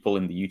some people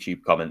in the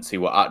YouTube comments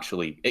who were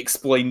actually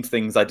explained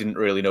things I didn't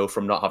really know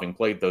from not having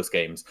played those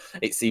games,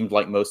 it seemed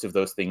like most of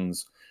those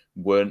things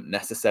weren't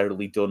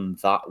necessarily done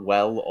that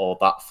well or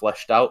that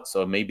fleshed out.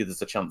 So maybe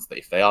there's a chance that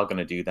if they are going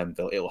to do them,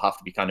 it'll have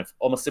to be kind of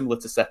almost similar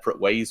to Separate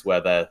Ways, where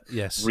they're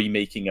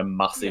remaking a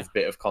massive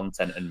bit of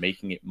content and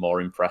making it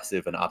more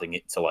impressive and adding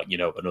it to, like,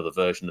 another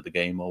version of the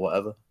game or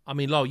whatever. I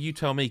mean, Lyle, you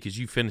tell me, because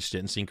you finished it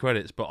and seen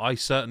credits, but I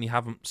certainly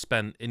haven't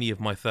spent any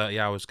of my 30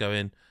 hours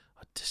going,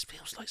 this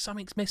feels like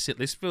something's missing.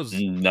 This feels...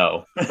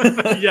 No.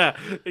 Yeah,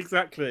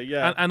 exactly,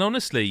 yeah. And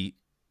honestly,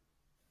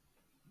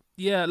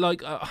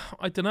 like,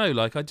 I don't know,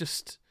 like,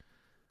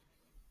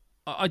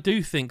 I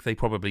do think they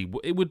probably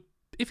it would,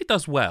 if it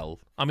does well.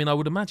 I mean, I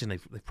would imagine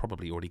they've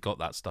probably already got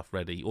that stuff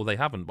ready, or they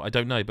haven't. But I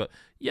don't know. But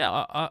yeah,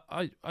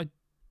 I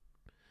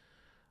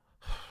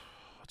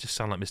just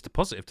sound like Mr.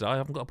 Positive today. I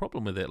haven't got a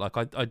problem with it. Like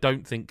I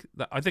don't think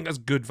that. I think that's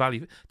good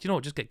value. Do you know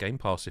what? Just get Game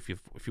Pass if you're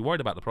worried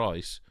about the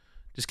price.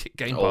 Just get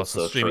Game Pass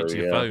and stream it to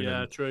your phone.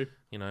 Yeah, true.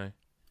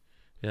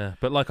 Yeah,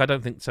 but like I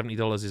don't think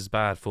 $70 is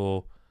bad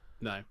for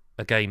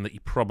a game that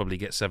you probably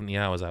get 70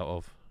 hours out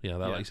of.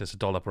 Like you said, it's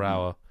 $1 per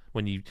hour.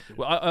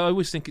 I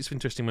always think it's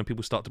interesting when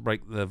people start to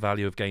break the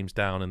value of games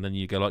down, and then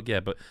you go like,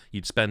 but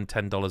you'd spend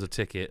 $10 a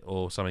ticket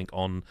or something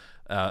on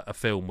a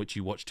film which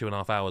you watch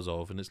 2.5 hours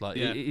of, and it's like,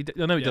 I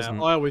know it doesn't.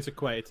 I always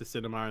equate it to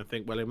cinema and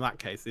think, well, in that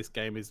case, this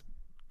game is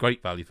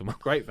great value for money.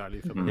 Great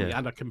value for money,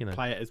 and I can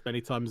play it as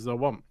many times as I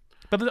want.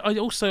 But I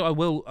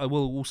will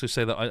also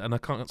say that, and I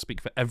can't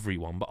speak for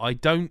everyone, but I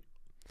don't,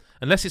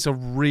 unless it's a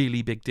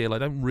really big deal, I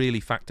don't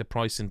really factor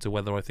price into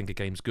whether I think a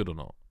game's good or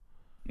not.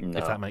 No.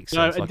 If that makes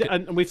sense.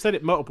 And we've said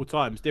it multiple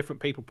times.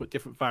 Different people put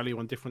different value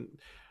on different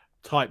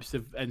types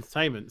of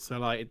entertainment. So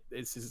like,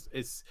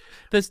 it's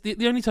there's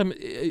the only time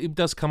it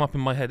does come up in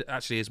my head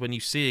actually is when you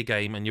see a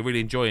game and you're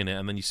really enjoying it,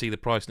 and then you see the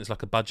price and it's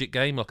like a budget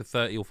game, like a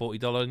 $30 or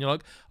 $40, and you're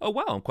like, oh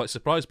wow, I'm quite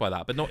surprised by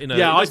that, but not in a.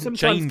 Yeah, I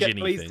sometimes get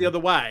pleased the other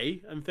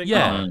way and think,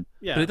 but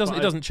it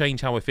doesn't change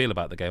how I feel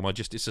about the game.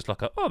 It's just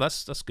like, oh,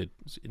 that's good,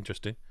 it's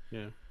interesting.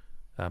 Yeah.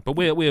 But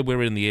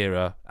we're in the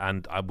era,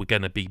 and we're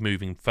going to be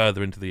moving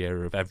further into the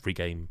era of every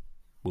game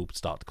will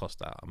start to cost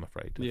that. I'm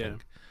afraid. I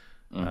think.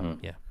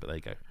 Yeah, but there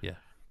you go. Yeah.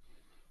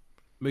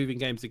 Moving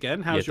games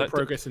again. How's your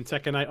progress in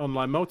Tekken 8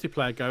 online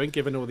multiplayer going?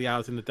 Given all the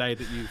hours in the day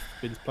that you've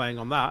been playing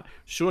on that,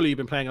 surely you've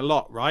been playing a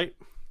lot, right?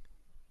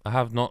 I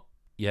have not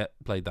yet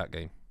played that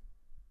game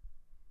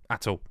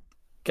at all.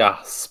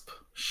 Gasp!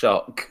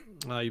 Shock!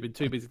 You've been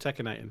too busy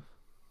Tekken-ating.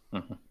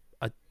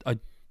 I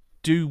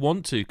do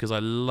want to because I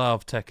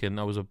love Tekken.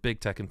 I was a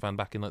big Tekken fan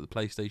back in like the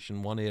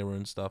PlayStation 1 era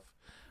and stuff.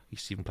 I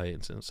used to even play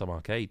it in some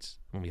arcades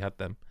when we had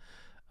them.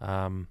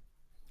 I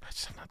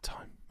just haven't had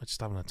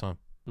time.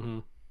 Mm-hmm.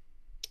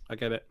 I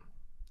get it.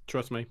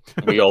 Trust me.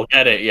 We all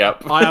get it,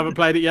 yep. I haven't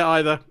played it yet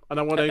either, and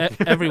I want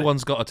to.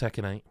 Everyone's got a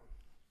Tekken 8.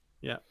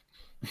 Yeah.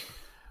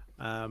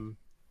 And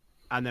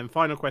then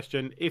final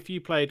question: if you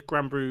played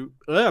Granblue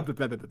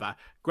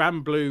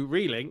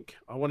Relink,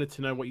 I wanted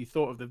to know what you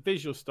thought of the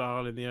visual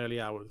style in the early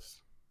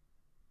hours.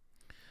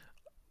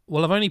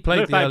 Well, I've only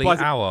played the early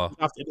hour.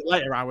 After the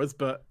later hours,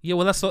 but yeah,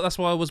 well, that's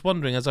why I was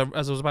wondering as I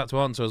was about to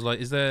answer. I was like,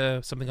 is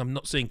there something I'm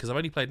not seeing? Because I've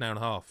only played an hour and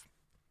a half.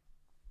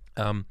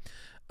 And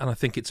I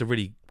think it's a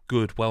really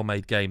good,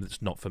 well-made game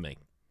that's not for me.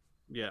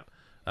 Yeah.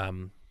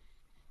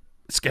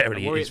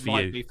 Scarily, it is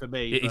for you. Be for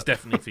me, it is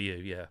definitely for you.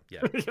 Yeah.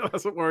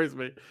 That's what worries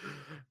me.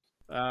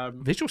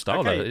 Visual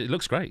style, though, it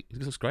looks great.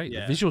 It looks great.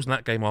 Yeah. The visuals in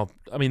that game are.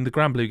 I mean, the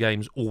Granblue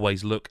games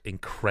always look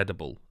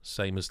incredible.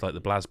 Same as like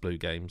the BlazBlue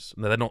games.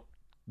 No, they're not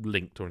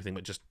linked or anything,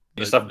 but just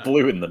have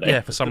blue in the name.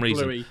 Yeah, for some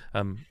reason.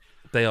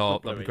 They are.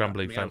 Bluey,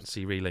 Granblue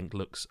Fantasy Relink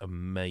looks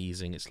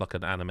amazing. It's like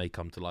an anime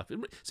come to life.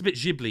 It's a bit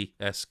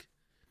Ghibli-esque.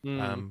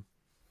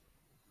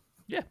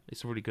 Yeah,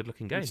 it's a really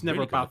good-looking game. It's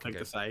never really a bad thing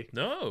to say.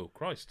 No,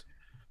 Christ.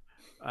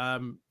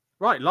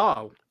 Right,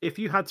 Lyle, if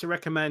you had to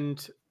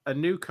recommend a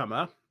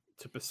newcomer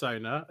to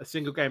Persona, a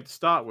single game to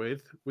start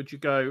with, would you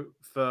go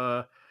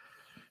for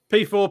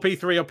P4,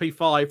 P3, or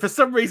P5? For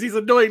some reason, he's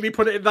annoyingly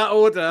put it in that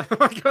order.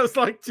 I was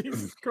like,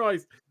 Jesus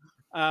Christ.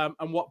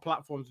 And what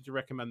platforms would you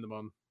recommend them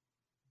on?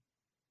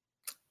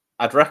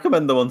 I'd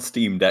recommend them on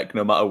Steam Deck,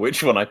 no matter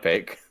which one I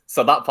pick.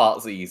 So that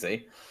part's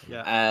easy.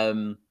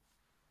 Yeah.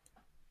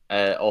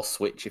 Or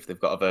Switch if they've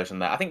got a version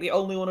there. I think the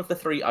only one of the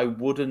three I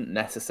wouldn't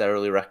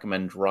necessarily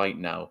recommend right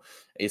now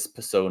is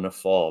Persona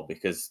 4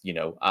 because, you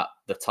know, at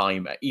the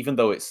time, even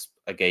though it's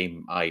a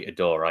game I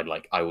adore,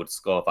 I would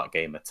score that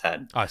game a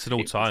 10. Oh, it's an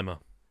all-timer.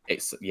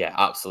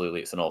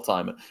 Absolutely, it's an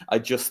all-timer. I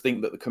just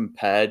think that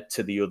compared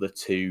to the other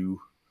two,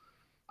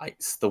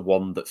 it's the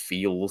one that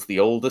feels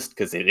the oldest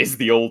because it is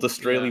the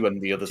oldest, really,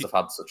 when the others have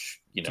had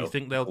such, you know... Do you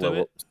think they'll do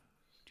it?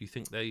 Do you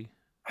think they...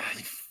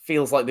 It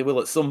feels like they will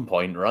at some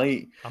point,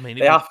 right? I mean,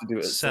 they have to do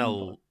it at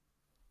some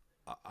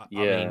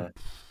point.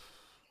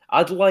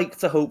 I'd like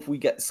to hope we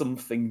get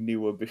something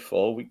newer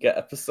before we get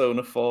a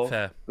Persona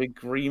 4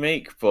 big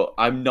remake, but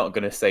I'm not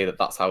going to say that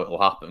that's how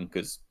it'll happen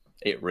because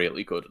it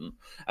really couldn't.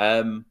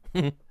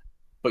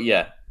 But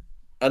yeah,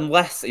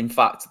 unless, in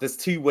fact, there's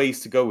two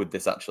ways to go with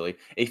this, actually.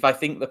 If I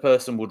think the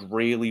person would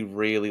really,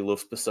 really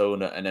love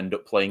Persona and end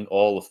up playing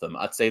all of them,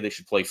 I'd say they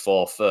should play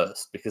 4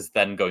 first, because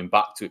then going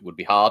back to it would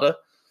be harder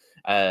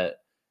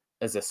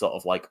as a sort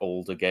of like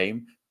older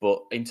game.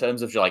 But in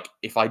terms of like,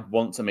 if I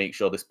want to make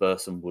sure this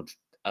person would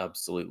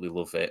absolutely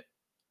love it,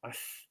 I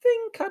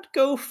think I'd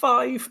go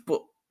 5,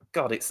 but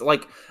God, it's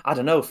like, I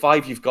don't know,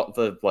 5 you've got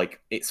the, like,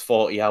 it's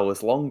 40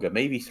 hours longer.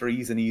 Maybe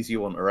 3's an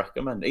easier one to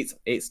recommend.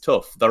 It's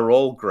tough. They're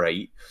all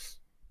great.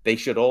 They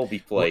should all be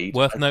played.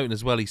 Worth noting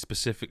as well, he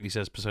specifically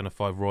says Persona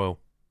 5 Royal.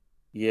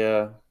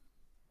 Yeah,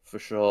 for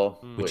sure.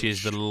 Which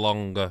is the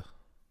longer.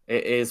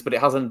 It is, but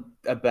it has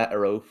a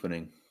better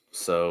opening.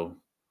 So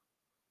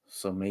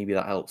maybe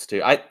that helps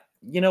too.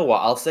 You know what?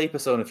 I'll say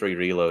Persona 3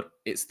 Reload.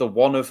 It's the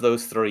one of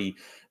those 3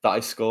 that I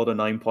scored a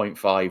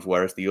 9.5,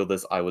 whereas the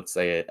others I would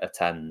say are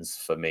 10s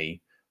for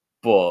me.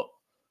 But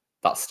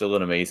that's still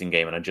an amazing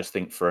game, and I just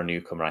think for a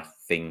newcomer, I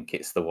think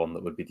it's the one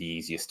that would be the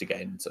easiest to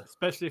get into.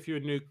 Especially if you're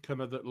a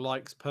newcomer that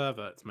likes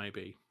perverts,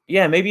 maybe.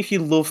 Yeah, maybe if you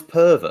love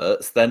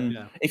perverts,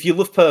 then if you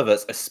love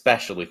perverts,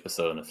 especially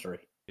Persona 3.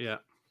 Yeah.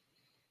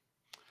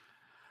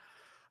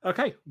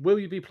 Okay, will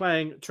you be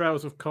playing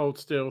Trails of Cold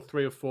Steel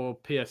 3 or 4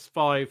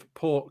 PS5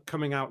 port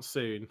coming out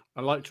soon?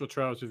 I liked your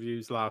Trails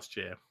reviews last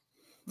year.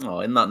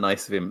 Oh, isn't that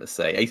nice of him to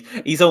say?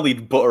 He's only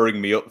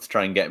buttering me up to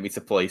try and get me to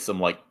play some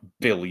like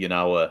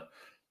billion-hour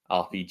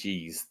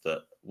RPGs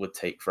that would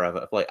take forever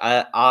to play.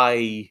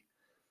 I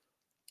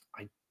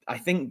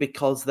think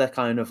because they're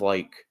kind of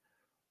like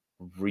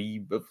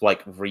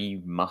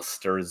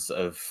remasters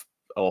of,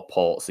 or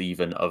ports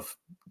even, of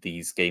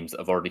these games that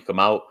have already come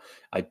out,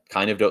 I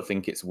kind of don't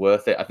think it's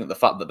worth it. I think the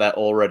fact that they're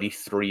already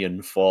 3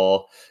 and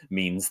 4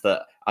 means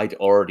that I'd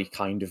already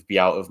kind of be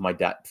out of my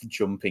depth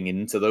jumping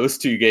into those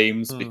 2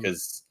 games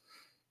because,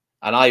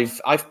 and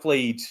I've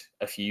played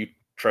a few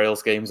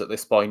Trails games at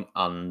this point,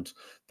 and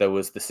there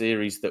was the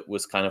series that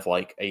was kind of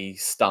like a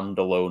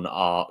standalone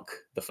arc,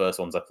 the first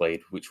ones I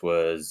played, which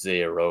were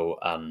Zero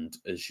and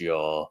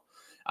Azure,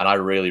 and I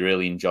really,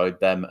 really enjoyed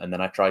them. And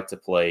then I tried to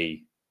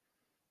play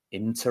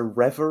Into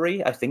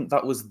Reverie. I think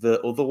that was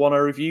the other one I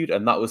reviewed,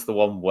 and that was the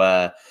one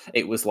where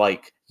it was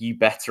like, you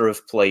better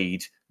have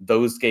played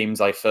those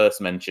games I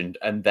first mentioned,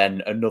 and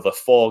then another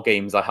 4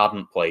 games I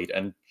hadn't played,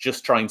 and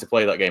just trying to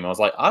play that game, I was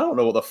like, I don't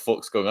know what the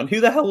fuck's going on.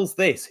 Who the hell's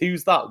this?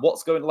 Who's that?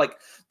 What's going on? Like,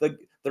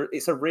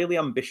 it's a really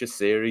ambitious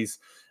series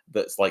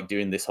that's like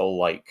doing this whole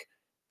like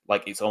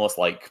it's almost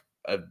like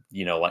a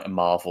like a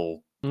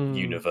Marvel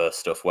universe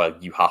stuff where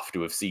you have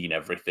to have seen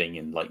everything,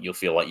 and like you'll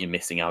feel like you're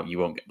missing out. You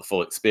won't get the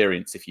full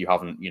experience if you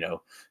haven't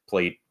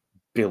played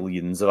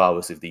billions of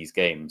hours of these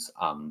games.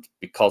 And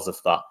because of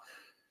that,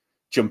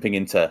 jumping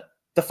into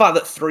the fact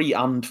that 3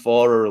 and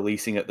 4 are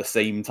releasing at the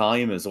same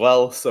time as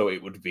well, so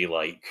it would be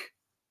like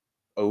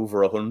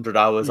over 100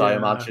 hours, I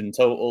imagine,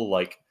 total.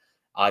 Like,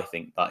 I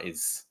think that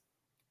is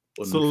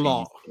it's a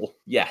lot.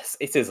 Yes,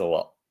 it is a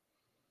lot.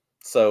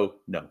 So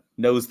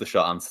no's the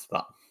short answer to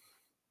that.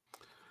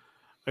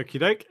 Okie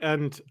doke.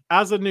 And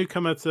as a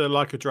newcomer to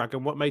Like a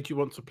Dragon, what made you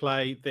want to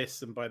play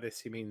this? And by this,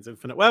 he means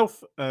Infinite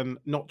Wealth, and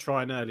not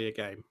try an earlier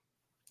game.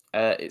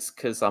 It's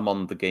because I'm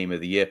on the Game of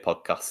the Year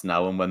podcast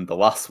now, and when the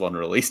last one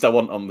released, I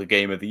wasn't on the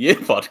Game of the Year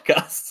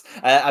podcast.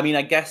 I mean,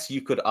 I guess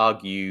you could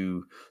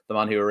argue The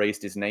Man Who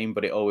Erased His Name,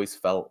 but it always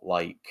felt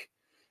like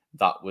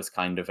that was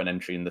kind of an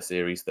entry in the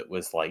series that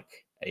was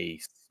like a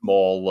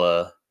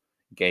smaller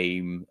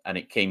game, and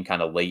it came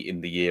kind of late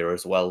in the year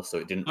as well, so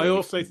it didn't.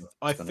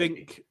 I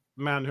think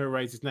Man Who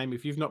Erased His Name,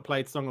 if you've not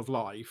played Song of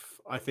Life,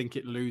 I think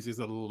it loses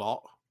a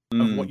lot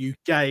of what you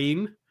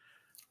gain,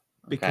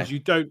 because you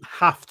don't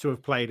have to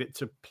have played it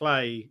to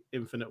play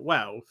Infinite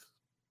Wealth.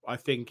 I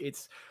think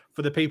it's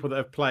for the people that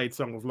have played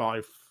Song of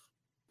Life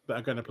that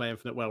are going to play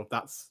Infinite Wealth.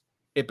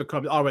 It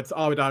becomes. I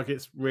would argue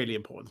it's really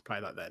important to play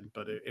that then.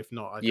 But if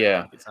not, I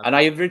don't think it's and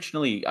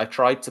I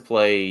tried to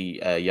play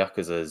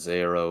Yakuza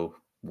 0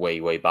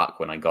 way back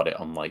when I got it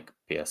on like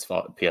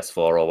PS4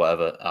 or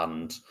whatever,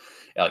 and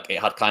like it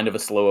had kind of a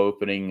slow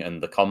opening,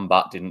 and the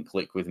combat didn't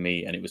click with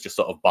me, and it was just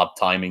sort of bad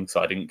timing, so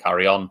I didn't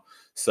carry on.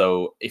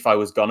 So if I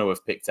was gonna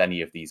have picked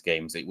any of these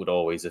games, it would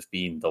always have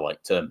been the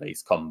like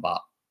turn-based combat,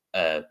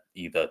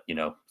 either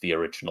the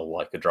original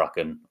Like a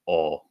Dragon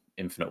or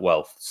Infinite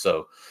Wealth.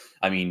 So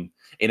I mean,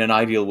 in an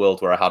ideal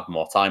world where I had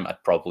more time,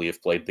 I'd probably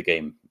have played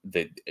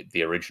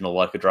the original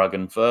Like a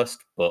Dragon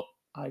first, but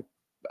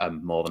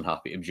I'm more than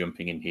happy I'm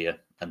jumping in here,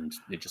 and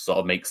it just sort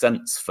of makes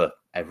sense for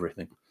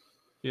everything.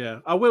 Yeah,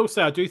 I will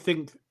say I do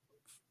think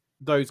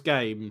those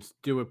games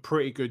do a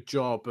pretty good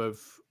job of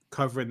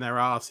covering their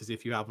asses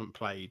if you haven't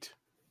played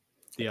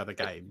the other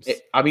games.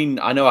 I mean,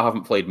 I know I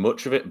haven't played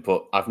much of it,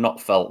 but I've not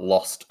felt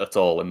lost at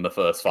all in the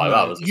first 5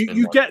 hours.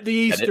 You get the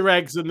Easter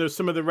eggs and there's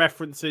some of the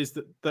references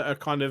that are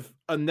kind of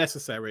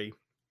unnecessary,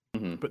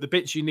 but the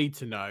bits you need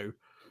to know.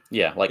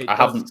 Yeah, like I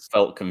haven't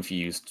felt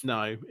confused.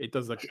 No, it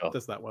does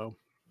that well.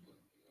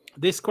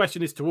 This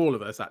question is to all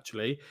of us,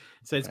 actually. It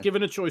says,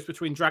 given a choice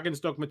between Dragon's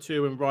Dogma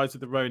 2 and Rise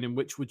of the Ronin,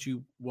 which would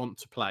you want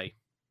to play?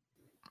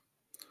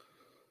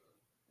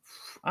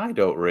 I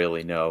don't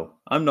really know.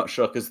 I'm not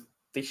sure, because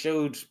they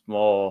showed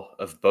more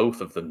of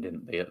both of them,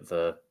 didn't they, at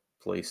the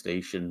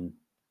PlayStation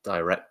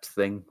Direct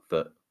thing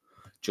that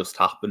just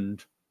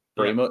happened,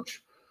 pretty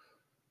much.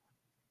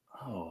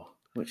 Oh,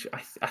 which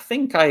I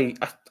think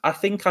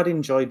I'd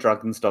enjoy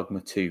Dragon's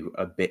Dogma 2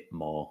 a bit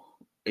more,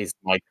 is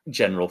my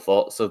general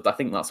thought. So I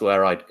think that's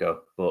where I'd go,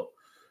 but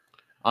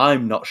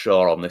I'm not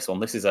sure on this one.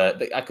 This is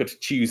I could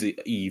choose it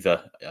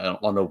either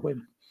on a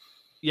whim.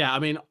 Yeah, I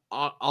mean,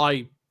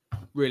 I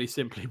really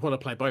simply want to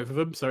play both of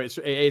them, so it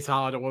is a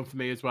harder one for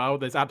me as well.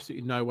 There's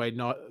absolutely no way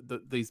not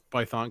that these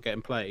both aren't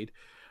getting played.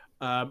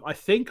 I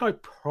think I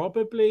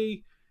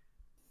probably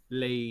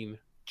lean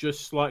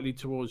just slightly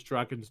towards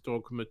Dragon's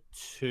Dogma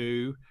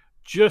 2,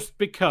 just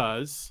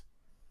because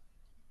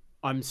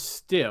I'm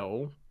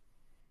still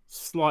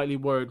slightly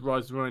worried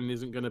Rise of the Ronin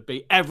isn't going to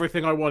be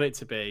everything I want it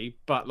to be,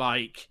 but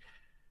like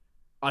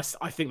I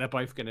think they're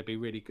both going to be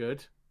really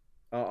good.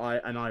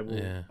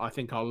 I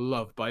think I'll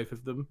love both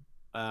of them.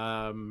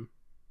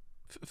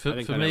 For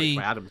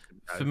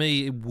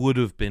me, it would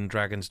have been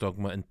Dragon's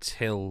Dogma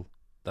until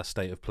the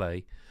State of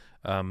Play,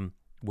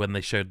 when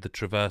they showed the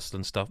traversal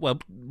and stuff. Well,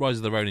 Rise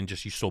of the Ronin,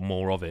 just you saw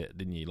more of it,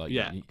 didn't you?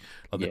 The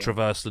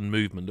traversal and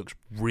movement looks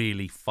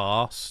really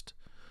fast,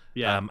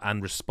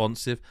 and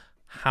responsive.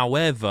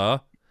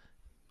 However,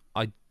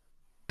 I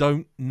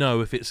don't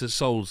know if it's a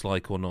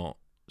Souls-like or not.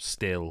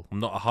 Still, I'm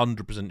not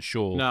 100%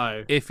 sure.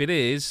 No, if it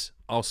is,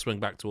 I'll swing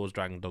back towards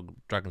Dragon's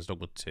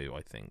Dogma 2.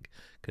 I think,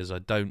 because you're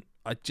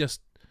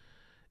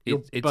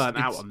burnt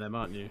out on them,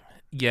 aren't you?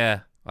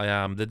 Yeah, I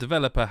am. The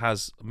developer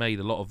has made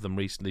a lot of them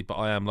recently, but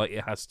I am like,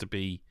 it has to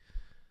be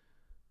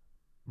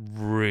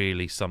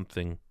really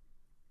something.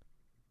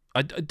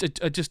 I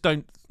just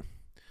don't.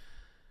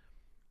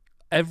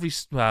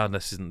 This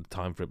isn't the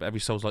time for it, but every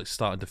Soul's like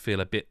starting to feel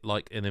a bit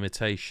like an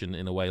imitation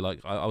in a way. Like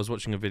I was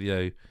watching a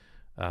video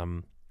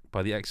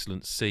by the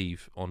excellent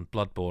Sieve on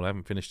Bloodborne. I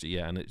haven't finished it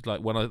yet, and it's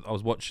like when I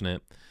was watching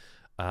it,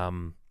 to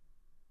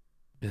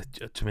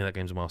me that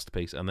game's a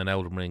masterpiece. And then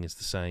Elden Ring is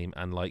the same,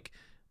 and like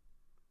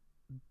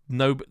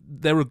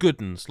there are good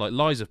ones like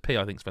Lies of P.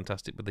 I think is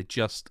fantastic, but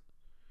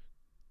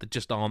that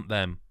just aren't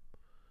them.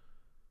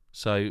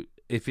 So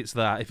if it's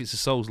a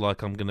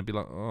Souls-like, I'm going to be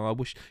like, oh, I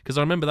wish, because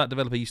I remember that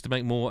developer used to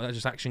make more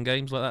just action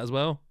games like that as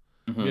well.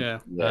 Mm-hmm. Yeah.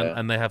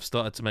 And they have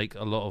started to make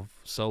a lot of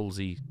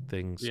Soulsy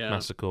things,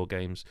 Massacre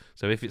games.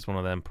 So if it's one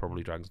of them,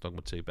 probably Dragon's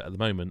Dogma 2. But at the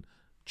moment,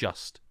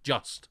 just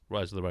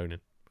Rise of the Ronin.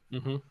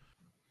 Mm-hmm.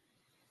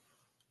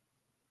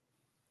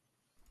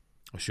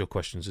 That's your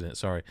questions, isn't it?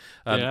 Sorry.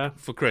 Yeah.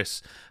 For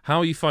Chris, how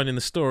are you finding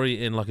the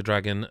story in Like a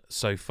Dragon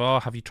so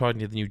far? Have you tried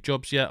any of the new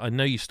jobs yet? I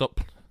know you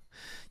stopped.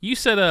 You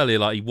said earlier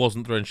like he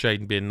wasn't throwing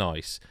shade and being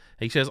nice.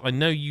 He says, I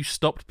know you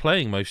stopped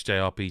playing most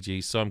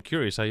JRPGs, so I'm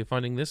curious how you're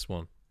finding this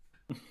one.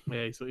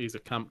 Yeah, he's a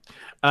camp.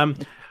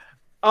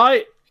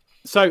 I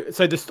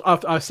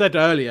said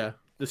earlier,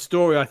 the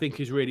story I think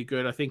is really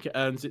good. I think it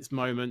earns its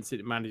moments.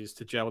 It manages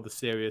to gel the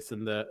serious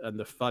and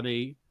the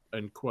funny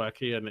and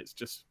quirky, and it's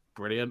just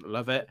brilliant.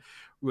 Love it.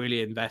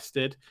 Really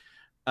invested.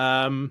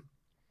 There's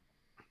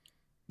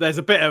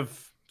a bit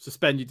of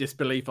suspend your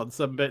disbelief on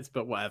some bits,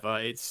 but whatever.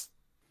 It's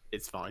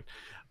fine.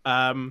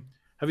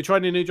 Have you tried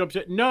any new jobs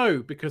yet?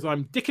 No, because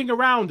I'm dicking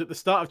around at the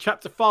start of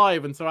Chapter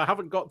 5, and so I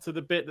haven't got to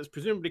the bit that's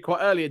presumably quite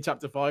early in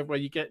Chapter 5 where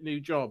you get new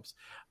jobs.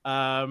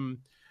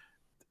 Even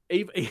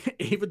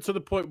to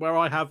the point where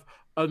I have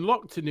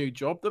unlocked a new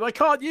job that I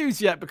can't use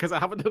yet because I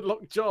haven't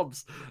unlocked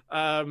jobs.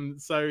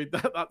 So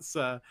that's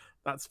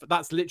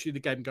literally the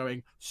game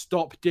going,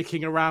 stop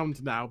dicking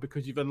around now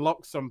because you've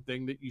unlocked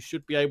something that you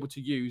should be able to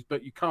use,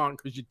 but you can't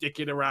because you're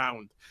dicking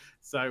around.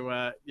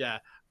 So,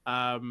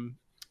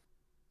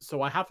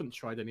 So I haven't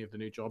tried any of the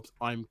new jobs.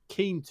 I'm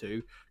keen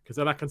to, because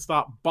then I can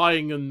start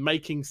buying and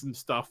making some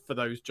stuff for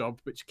those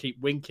jobs, which keep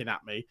winking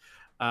at me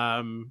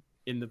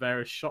in the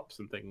various shops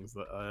and things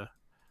that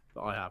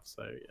I have.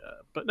 So,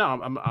 but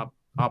no,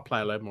 I'll play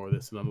a load more of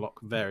this and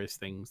unlock various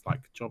things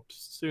like jobs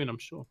soon, I'm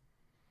sure.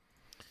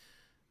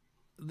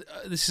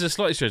 This is a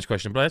slightly strange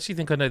question, but I actually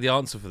think I know the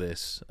answer for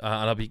this,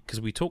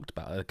 because we talked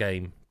about a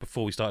game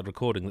before we started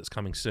recording that's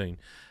coming soon.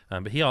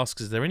 But he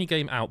asks, is there any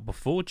game out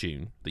before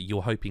June that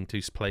you're hoping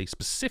to play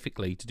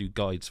specifically to do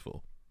guides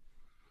for?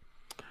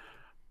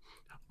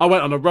 I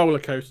went on a roller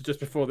coaster just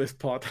before this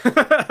pod.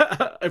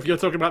 If you're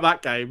talking about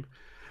that game,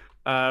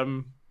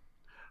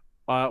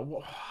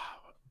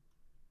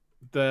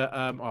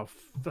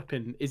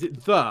 is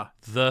it the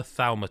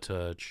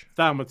Thaumaturge?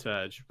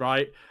 Thaumaturge,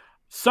 right?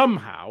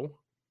 Somehow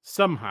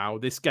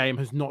this game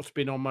has not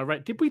been on my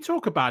radar. Did we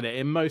talk about it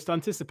in Most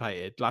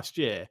Anticipated last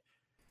year?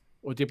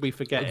 Or did we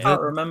forget I it?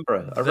 can't remember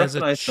it. I There's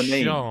recognise the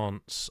name. a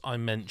chance I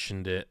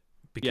mentioned it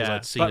because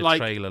I'd seen a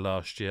like, trailer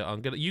last year.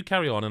 You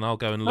carry on and I'll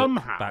go and look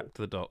back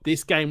to the doc.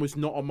 This game was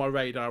not on my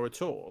radar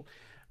at all.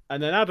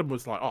 And then Adam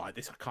was like, I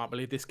can't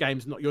believe this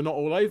game's you're not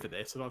all over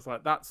this. And I was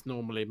like, that's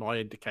normally my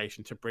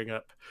indication to bring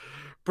up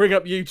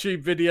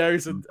YouTube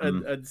videos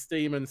and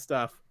Steam and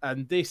stuff.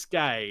 And this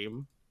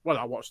game, well,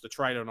 I watched the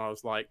trailer and I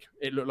was like,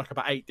 it looked like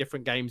about 8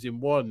 different games in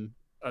one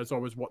as I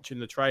was watching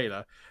the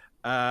trailer.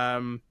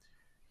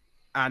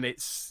 And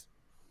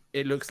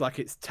it looks like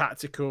it's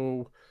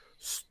tactical,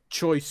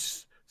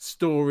 choice,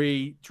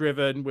 story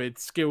driven with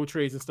skill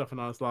trees and stuff.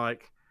 And I was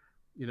like,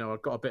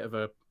 I've got a bit of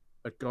a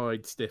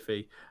guide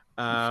stiffy.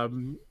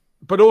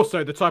 But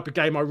also the type of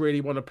game I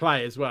really want to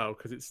play as well,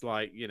 because it's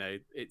like,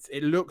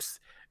 it looks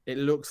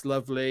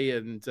lovely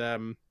and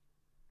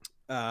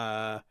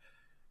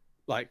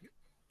like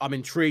I'm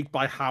intrigued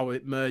by how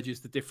it merges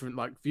the different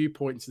like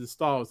viewpoints and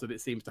styles that it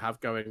seems to have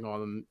going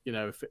on,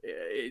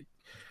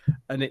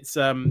 and it's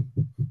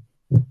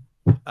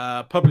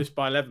published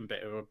by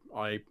 11-bit, who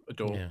I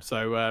adore. Yeah.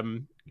 So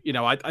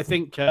I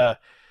think that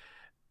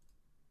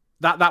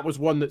was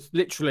one that's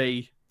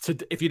literally.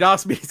 If you'd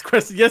asked me this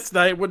question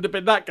yesterday, it wouldn't have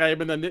been that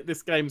game, and then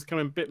this game's come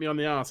and bit me on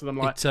the arse, and I'm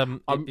like,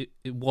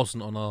 it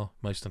wasn't on our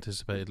most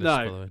anticipated list. No,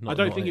 by the way. I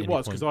don't think it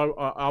was, because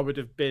I would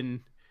have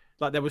been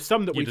like, there was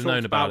some that we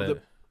talked about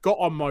that got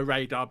on my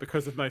radar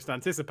because of most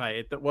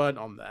anticipated that weren't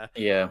on there.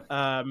 Yeah.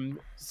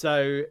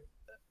 So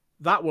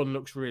that one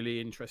looks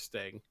really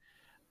interesting.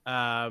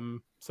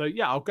 So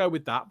yeah, I'll go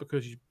with that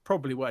because you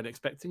probably weren't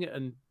expecting it,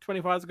 and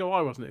 25 hours ago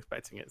I wasn't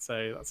expecting it.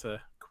 So that's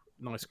a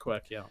nice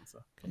quirky answer.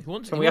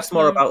 Can we ask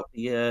more about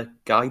the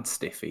guide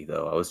stiffy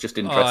though? I was just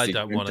interested.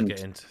 I don't want to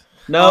get into.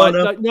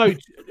 No.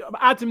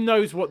 Adam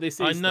knows what this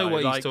is. I know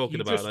what he's talking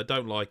about. I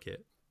don't like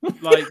it.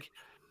 Like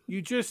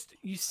you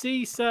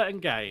see certain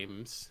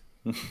games,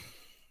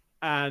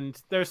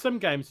 and there are some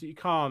games that you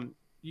can't.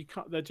 You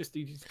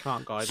just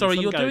can't guide. Sorry,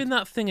 you're doing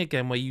that thing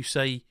again where you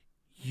say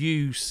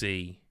you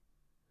see.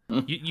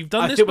 You've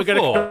done this before. I think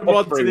we're going to come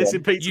on to this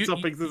in pizza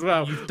toppings as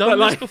well. You've done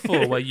this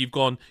before where you've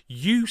gone,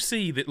 you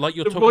see that, like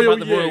you're talking about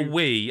the Royal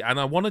We, and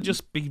I want to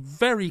just be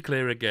very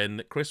clear again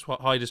that Chris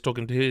Hyde is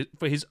talking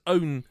for his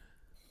own.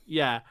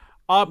 Yeah,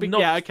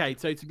 okay.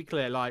 So to be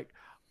clear, like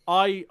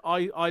I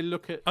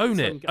look at own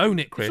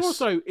it,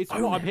 Chris. It's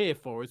what I'm here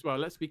for as well.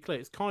 Let's be clear.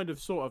 It's kind of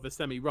sort of a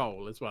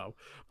semi-role as well.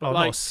 But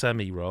not a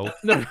semi-role.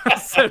 No,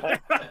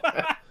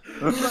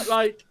 but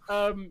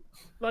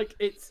like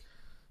it's.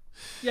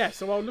 Yeah,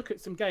 so I'll look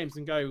at some games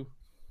and go,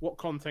 what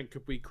content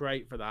could we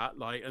create for that?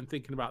 Like, and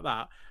thinking about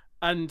that.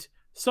 And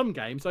some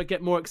games I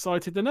get more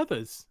excited than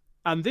others.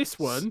 And this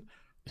one,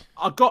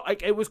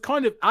 it was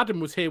kind of, Adam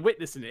was here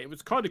witnessing it. It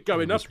was kind of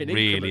going up in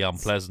really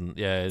increments. unpleasant.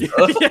 Yeah.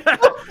 Yeah.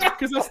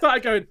 Because I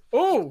started going,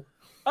 oh,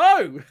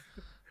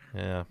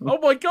 yeah. oh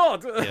my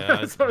God.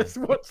 Yeah, So I was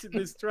watching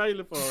this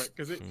trailer for it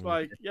because it's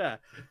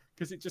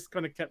because it just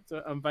kind of kept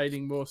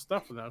unveiling more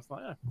stuff. And I was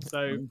like,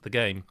 So the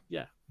game.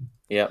 Yeah.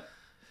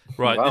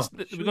 Right. Wow.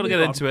 We've got to get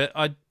into it.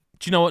 Do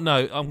you know what?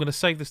 No, I'm going to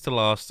save this to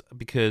last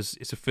because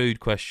it's a food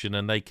question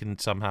and they can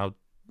somehow.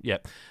 Yeah.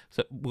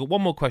 So we've got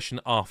one more question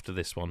after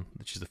this one,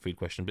 which is the food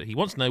question. But he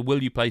wants to know,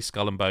 will you play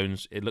Skull and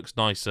Bones? It looks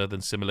nicer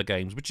than similar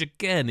games, which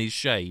again is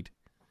shade.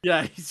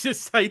 Yeah, he's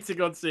just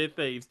hating on Sea of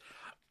Thieves.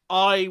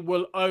 I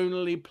will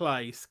only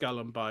play Skull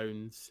and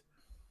Bones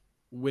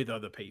with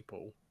other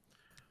people.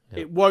 Yeah.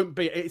 It won't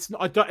be. It's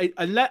not. I don't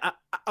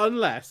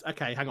unless.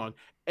 Okay, hang on.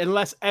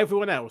 Unless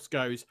everyone else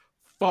goes,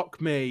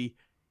 fuck me.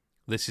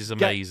 This is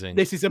amazing.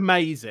 This is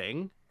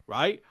amazing,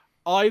 right?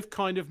 I've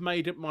kind of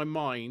made up my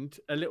mind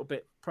a little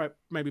bit,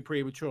 maybe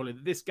prematurely,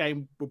 that this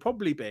game will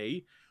probably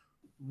be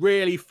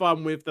really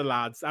fun with the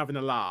lads, having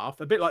a laugh,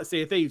 a bit like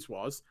Sea of Thieves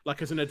was,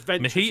 like as an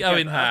adventure. Mojito together.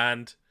 in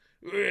hand.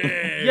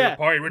 Yeah,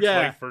 pirates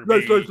yeah. for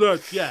me.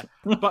 Let's, yeah.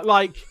 But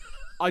like,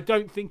 I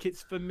don't think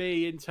it's for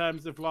me in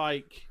terms of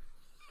like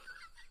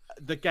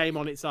the game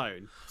on its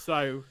own.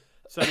 So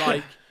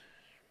like,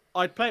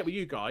 I'd play it with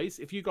you guys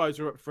if you guys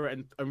are up for it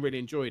and really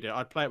enjoyed it.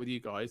 I'd play it with you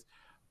guys,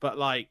 but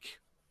like,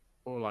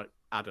 or like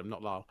Adam,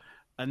 not Lyle.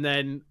 And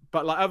then,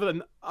 but like other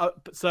than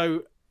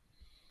so,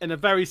 in a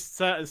very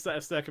certain set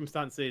of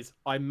circumstances,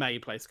 I may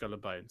play Skull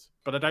and Bones,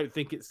 but I don't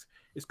think it's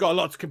got a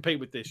lot to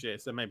compete with this year,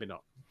 so maybe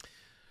not.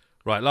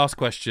 Right, last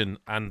question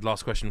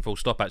full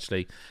stop,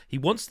 actually. He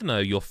wants to know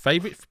your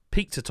favourite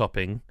pizza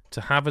topping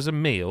to have as a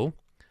meal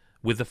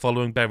with the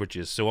following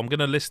beverages. So I'm going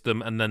to list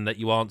them and then let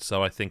you answer,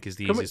 I think, is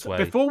the easiest way.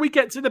 Before we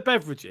get to the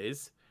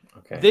beverages,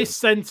 this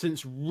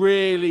sentence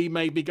really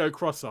made me go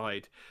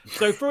cross-eyed.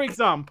 So, for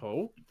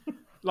example,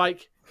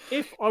 like,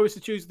 if I was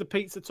to choose the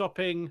pizza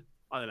topping,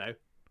 I don't know,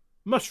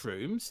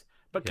 mushrooms,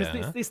 because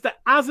it's the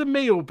as a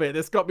meal bit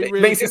that's got me really...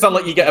 It makes it sound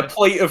like you get a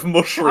plate of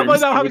mushrooms. Am I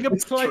now having a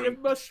plate of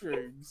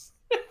mushrooms?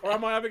 Or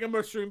am I having a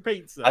mushroom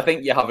pizza? I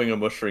think you're having a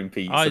mushroom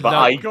pizza, same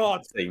thing.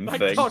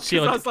 God,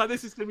 I was like,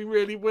 this is going to be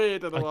really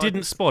weird. Otherwise. I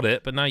didn't spot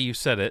it, but now you've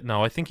said it.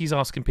 No, I think he's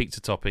asking pizza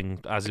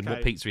topping, as in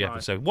what pizza are you having.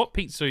 So what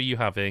pizza are you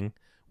having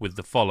with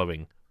the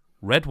following?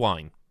 Red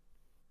wine.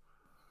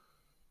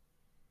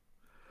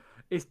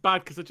 It's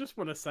bad because I just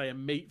want to say a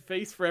meat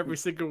feast for every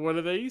single one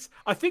of these.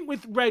 I think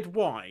with red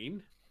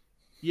wine,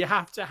 you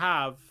have to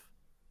have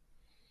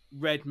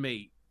red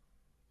meat.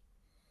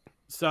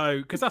 So,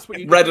 because that's what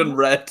you... Red and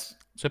red.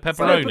 So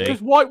pepperoni.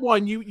 Because white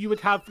wine, you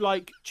would have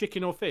like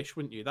chicken or fish,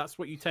 wouldn't you? That's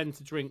what you tend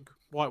to drink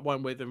white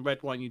wine with, and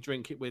red wine you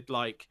drink it with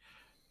like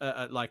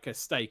a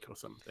steak or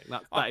something.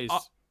 That is.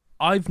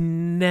 I've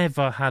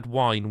never had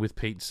wine with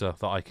pizza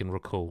that I can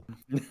recall.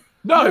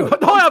 No,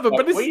 I haven't.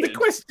 But this is the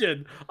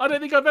question. I don't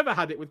think I've ever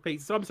had it with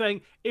pizza. So I'm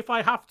saying if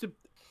I have to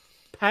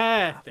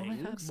pair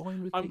things,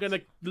 I'm going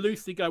to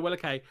loosely go. Well,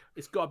 okay,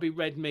 it's got to be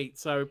red meat.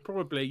 So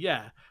probably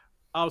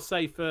I'll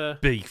say for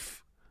beef.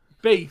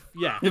 Beef,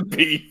 yeah.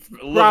 Beef.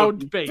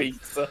 Ground beef.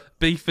 Pizza.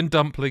 Beef and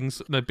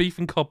dumplings. No, beef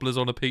and cobblers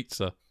on a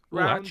pizza.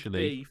 Ground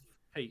beef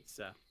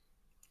pizza.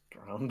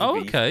 Ground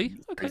beef. Okay.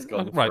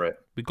 Right.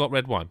 We got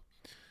red wine.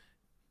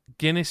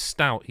 Guinness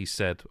Stout, he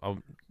said.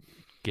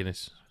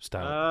 Guinness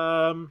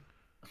Stout.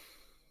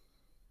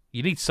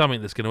 You need something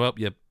that's going to help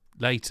you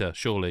later,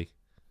 surely.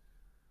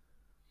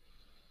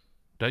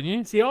 Don't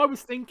you? See, I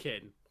was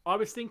thinking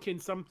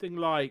something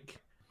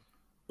like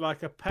a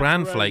pepperoni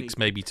bran flakes,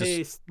 maybe to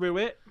pierce through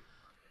it.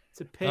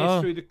 To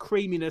pierce through the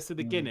creaminess of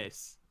the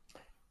Guinness.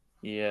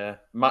 Yeah,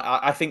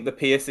 I think the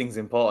piercing's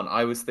important.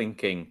 I was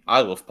thinking,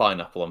 I love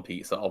pineapple on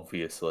pizza,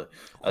 obviously.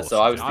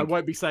 So I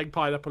won't be saying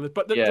pineapple,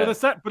 but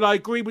I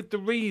agree with the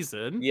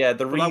reason. Yeah,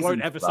 the reason. I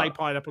won't ever say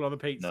pineapple on the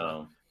pizza.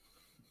 No.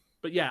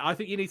 But yeah, I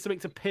think you need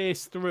something to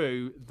pierce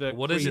through the.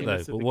 What is it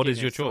though? Well, what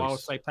is your choice? So I'll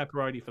say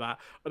pepperoni for that.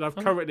 And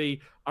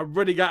I'm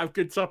running out of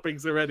good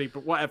toppings already.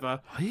 But whatever.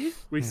 Are you?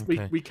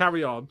 We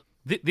carry on.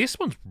 This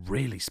one's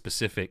really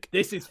specific.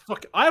 This is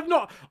fucking... I have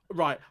not...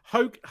 Right,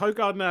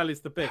 Hoegaarden Ale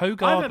is the big...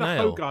 I've had a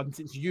Hoegaarden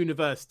since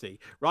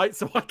university, right?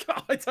 So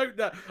I don't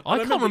know.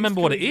 I can't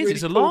remember what it is.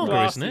 It's a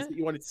lager, isn't it? That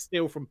you wanted to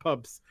steal from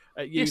pubs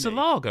at uni. It's a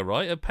lager,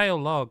 right? A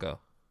pale lager.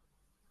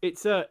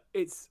 It's a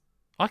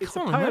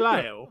pale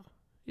ale.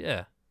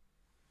 Yeah.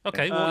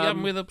 Okay, what are you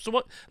having with a... So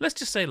what? Let's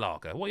just say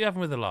lager. What are you having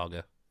with a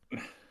lager?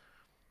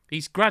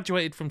 He's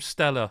graduated from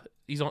Stella.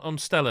 He's on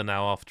Stella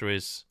now after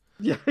his...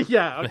 Yeah,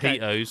 okay.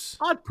 Mojitos.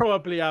 I'd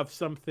probably have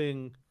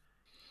something.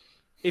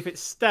 If it's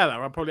Stella,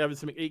 I'd probably have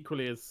something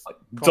equally as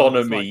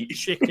Donna meat, like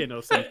chicken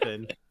or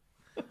something.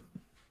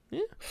 Yeah.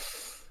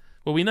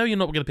 Well, we know you're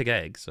not going to pick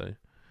eggs, so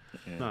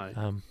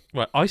no.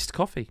 Right, iced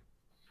coffee.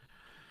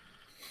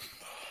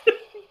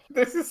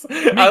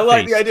 I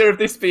like the idea of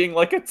this being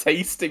like a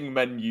tasting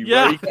menu.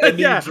 Yeah, where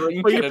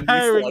you're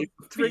pairing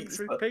drinks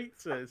with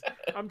pizzas.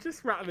 I'm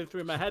just rattling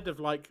through my head of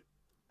like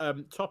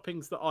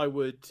toppings that I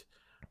would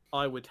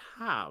I would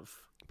have.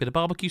 Bit of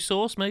barbecue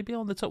sauce, maybe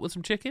on the top with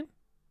some chicken.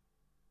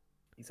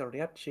 He's already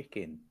had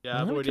chicken.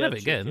 Yeah, I've already had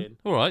chicken. Again.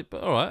 All right,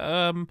 but all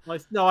right.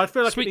 No, I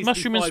feel like sweet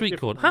mushroom and sweet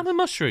corn, ham and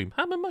mushroom.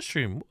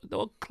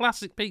 What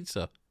classic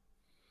pizza?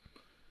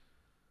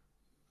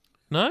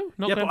 No,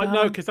 not. Yeah, but I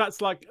know because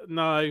that's like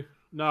no.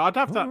 I'd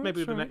have that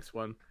maybe with the next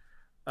one.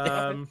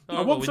 I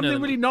want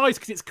something really nice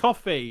because it's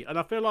coffee, and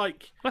I feel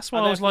like that's why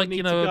I was like,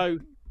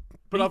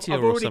 but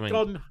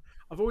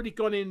I've already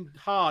gone in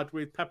hard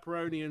with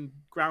pepperoni and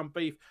ground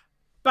beef,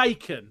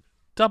 bacon,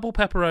 double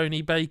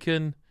pepperoni,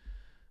 bacon,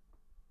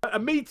 a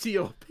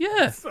meteor.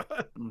 Yeah.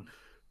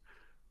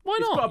 Why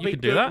not? You can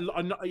do that.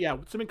 Yeah,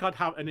 something I'd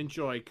have and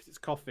enjoy because it's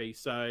coffee.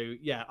 So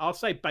yeah, I'll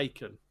say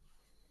bacon.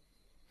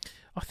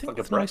 I think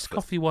with a nice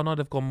coffee one, I'd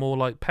have gone more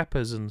like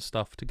peppers and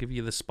stuff to give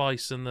you the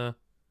spice and the.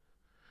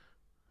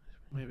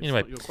 Maybe it's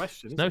not your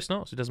question. No, it's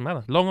not. So it doesn't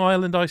matter. Long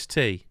Island iced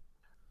tea.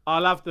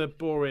 I'll have the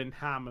boring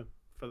ham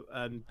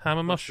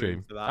and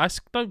mushroom. I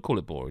don't call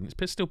it boring.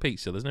 It's still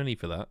pizza. There's no need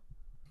for that.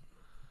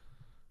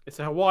 It's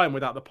a Hawaiian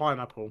without the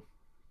pineapple.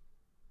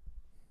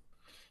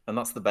 And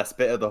that's the best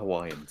bit of the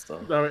Hawaiian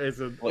stuff. No, it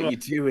isn't. What are you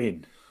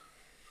doing?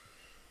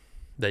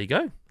 There you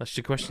go. That's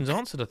your questions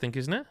answered, I think,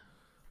 isn't it?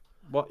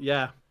 What?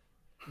 Yeah.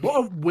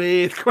 What a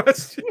weird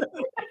question.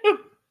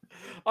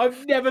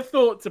 I've never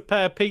thought to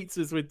pair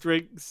pizzas with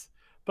drinks.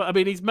 But, I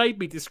mean, he's made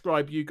me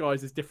describe you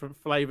guys as different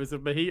flavours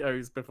of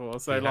mojitos before.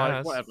 So,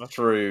 whatever.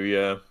 True,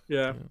 yeah.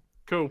 Yeah.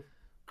 Cool.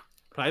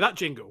 Play that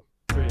jingle.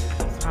 Chris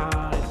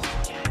Hyde.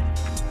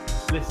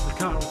 Listener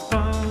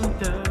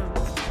correspondence.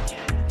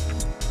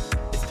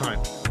 It's time.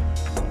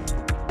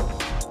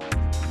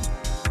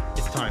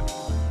 It's time.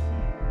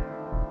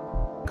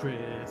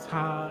 Chris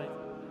Hyde.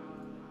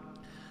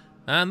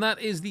 And that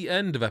is the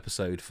end of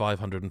episode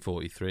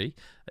 543.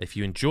 If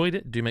you enjoyed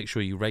it, do make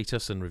sure you rate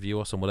us and review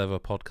us on whatever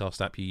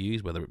podcast app you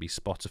use, whether it be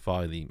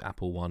Spotify, the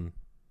Apple one,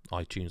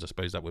 iTunes, I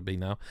suppose that would be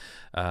now.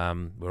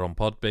 We're on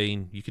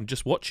Podbean. You can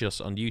just watch us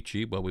on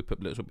YouTube, where we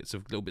put little bits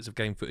of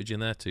game footage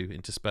in there to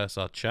intersperse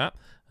our chat,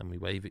 and we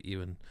wave at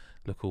you and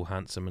look all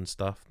handsome and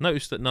stuff.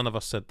 Notice that none of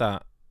us said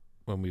that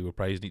when we were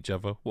praising each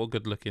other. What a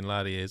good-looking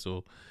lad he is,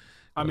 or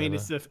whatever. I mean,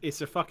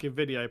 it's a fucking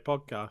video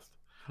podcast.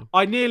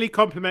 I nearly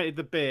complimented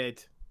the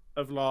beard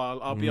of Lyle,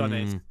 I'll be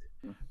honest.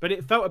 But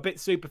it felt a bit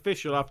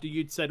superficial after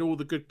you'd said all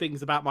the good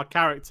things about my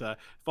character.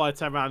 If I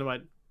turned around and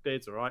went,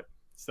 beard's all right.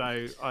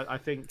 So I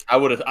think I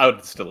would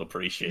still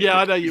appreciate it. Yeah,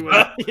 I know you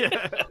would.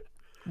 Yeah.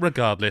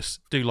 Regardless,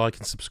 do like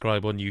and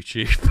subscribe on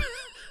YouTube.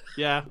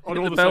 Yeah, on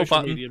all the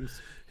social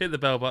mediums. Hit the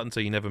bell button so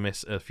you never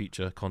miss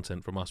future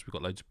content from us. We've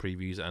got loads of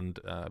previews and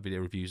video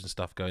reviews and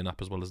stuff going up,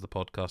 as well as the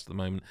podcast at the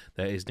moment.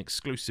 There is an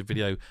exclusive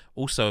video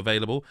also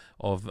available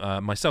of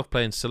myself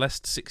playing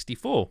Celeste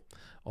 64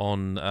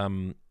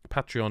 on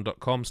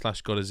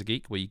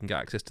patreon.com/GodIsAGeek, where you can get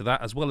access to that,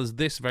 as well as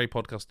this very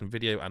podcast in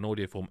video and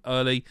audio form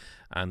early.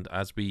 And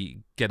as we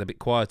get a bit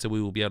quieter,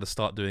 we will be able to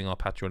start doing our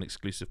Patreon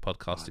exclusive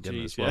podcast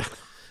again as well,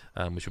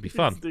 which will be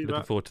fun.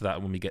 Looking forward to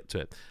that when we get to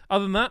it.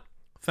 Other than that,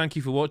 thank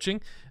you for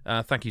watching.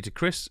 Thank you to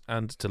Chris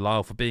and to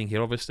Lyle for being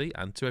here, obviously,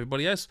 and to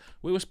everybody else.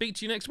 We will speak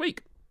to you next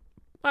week.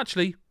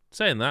 Actually,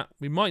 saying that,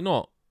 we might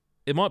not.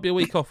 It might be a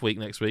week off week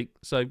next week,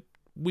 so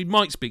we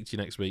might speak to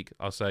you next week,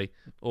 I'll say,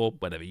 or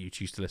whenever you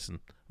choose to listen.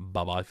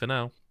 Bye-bye for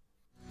now.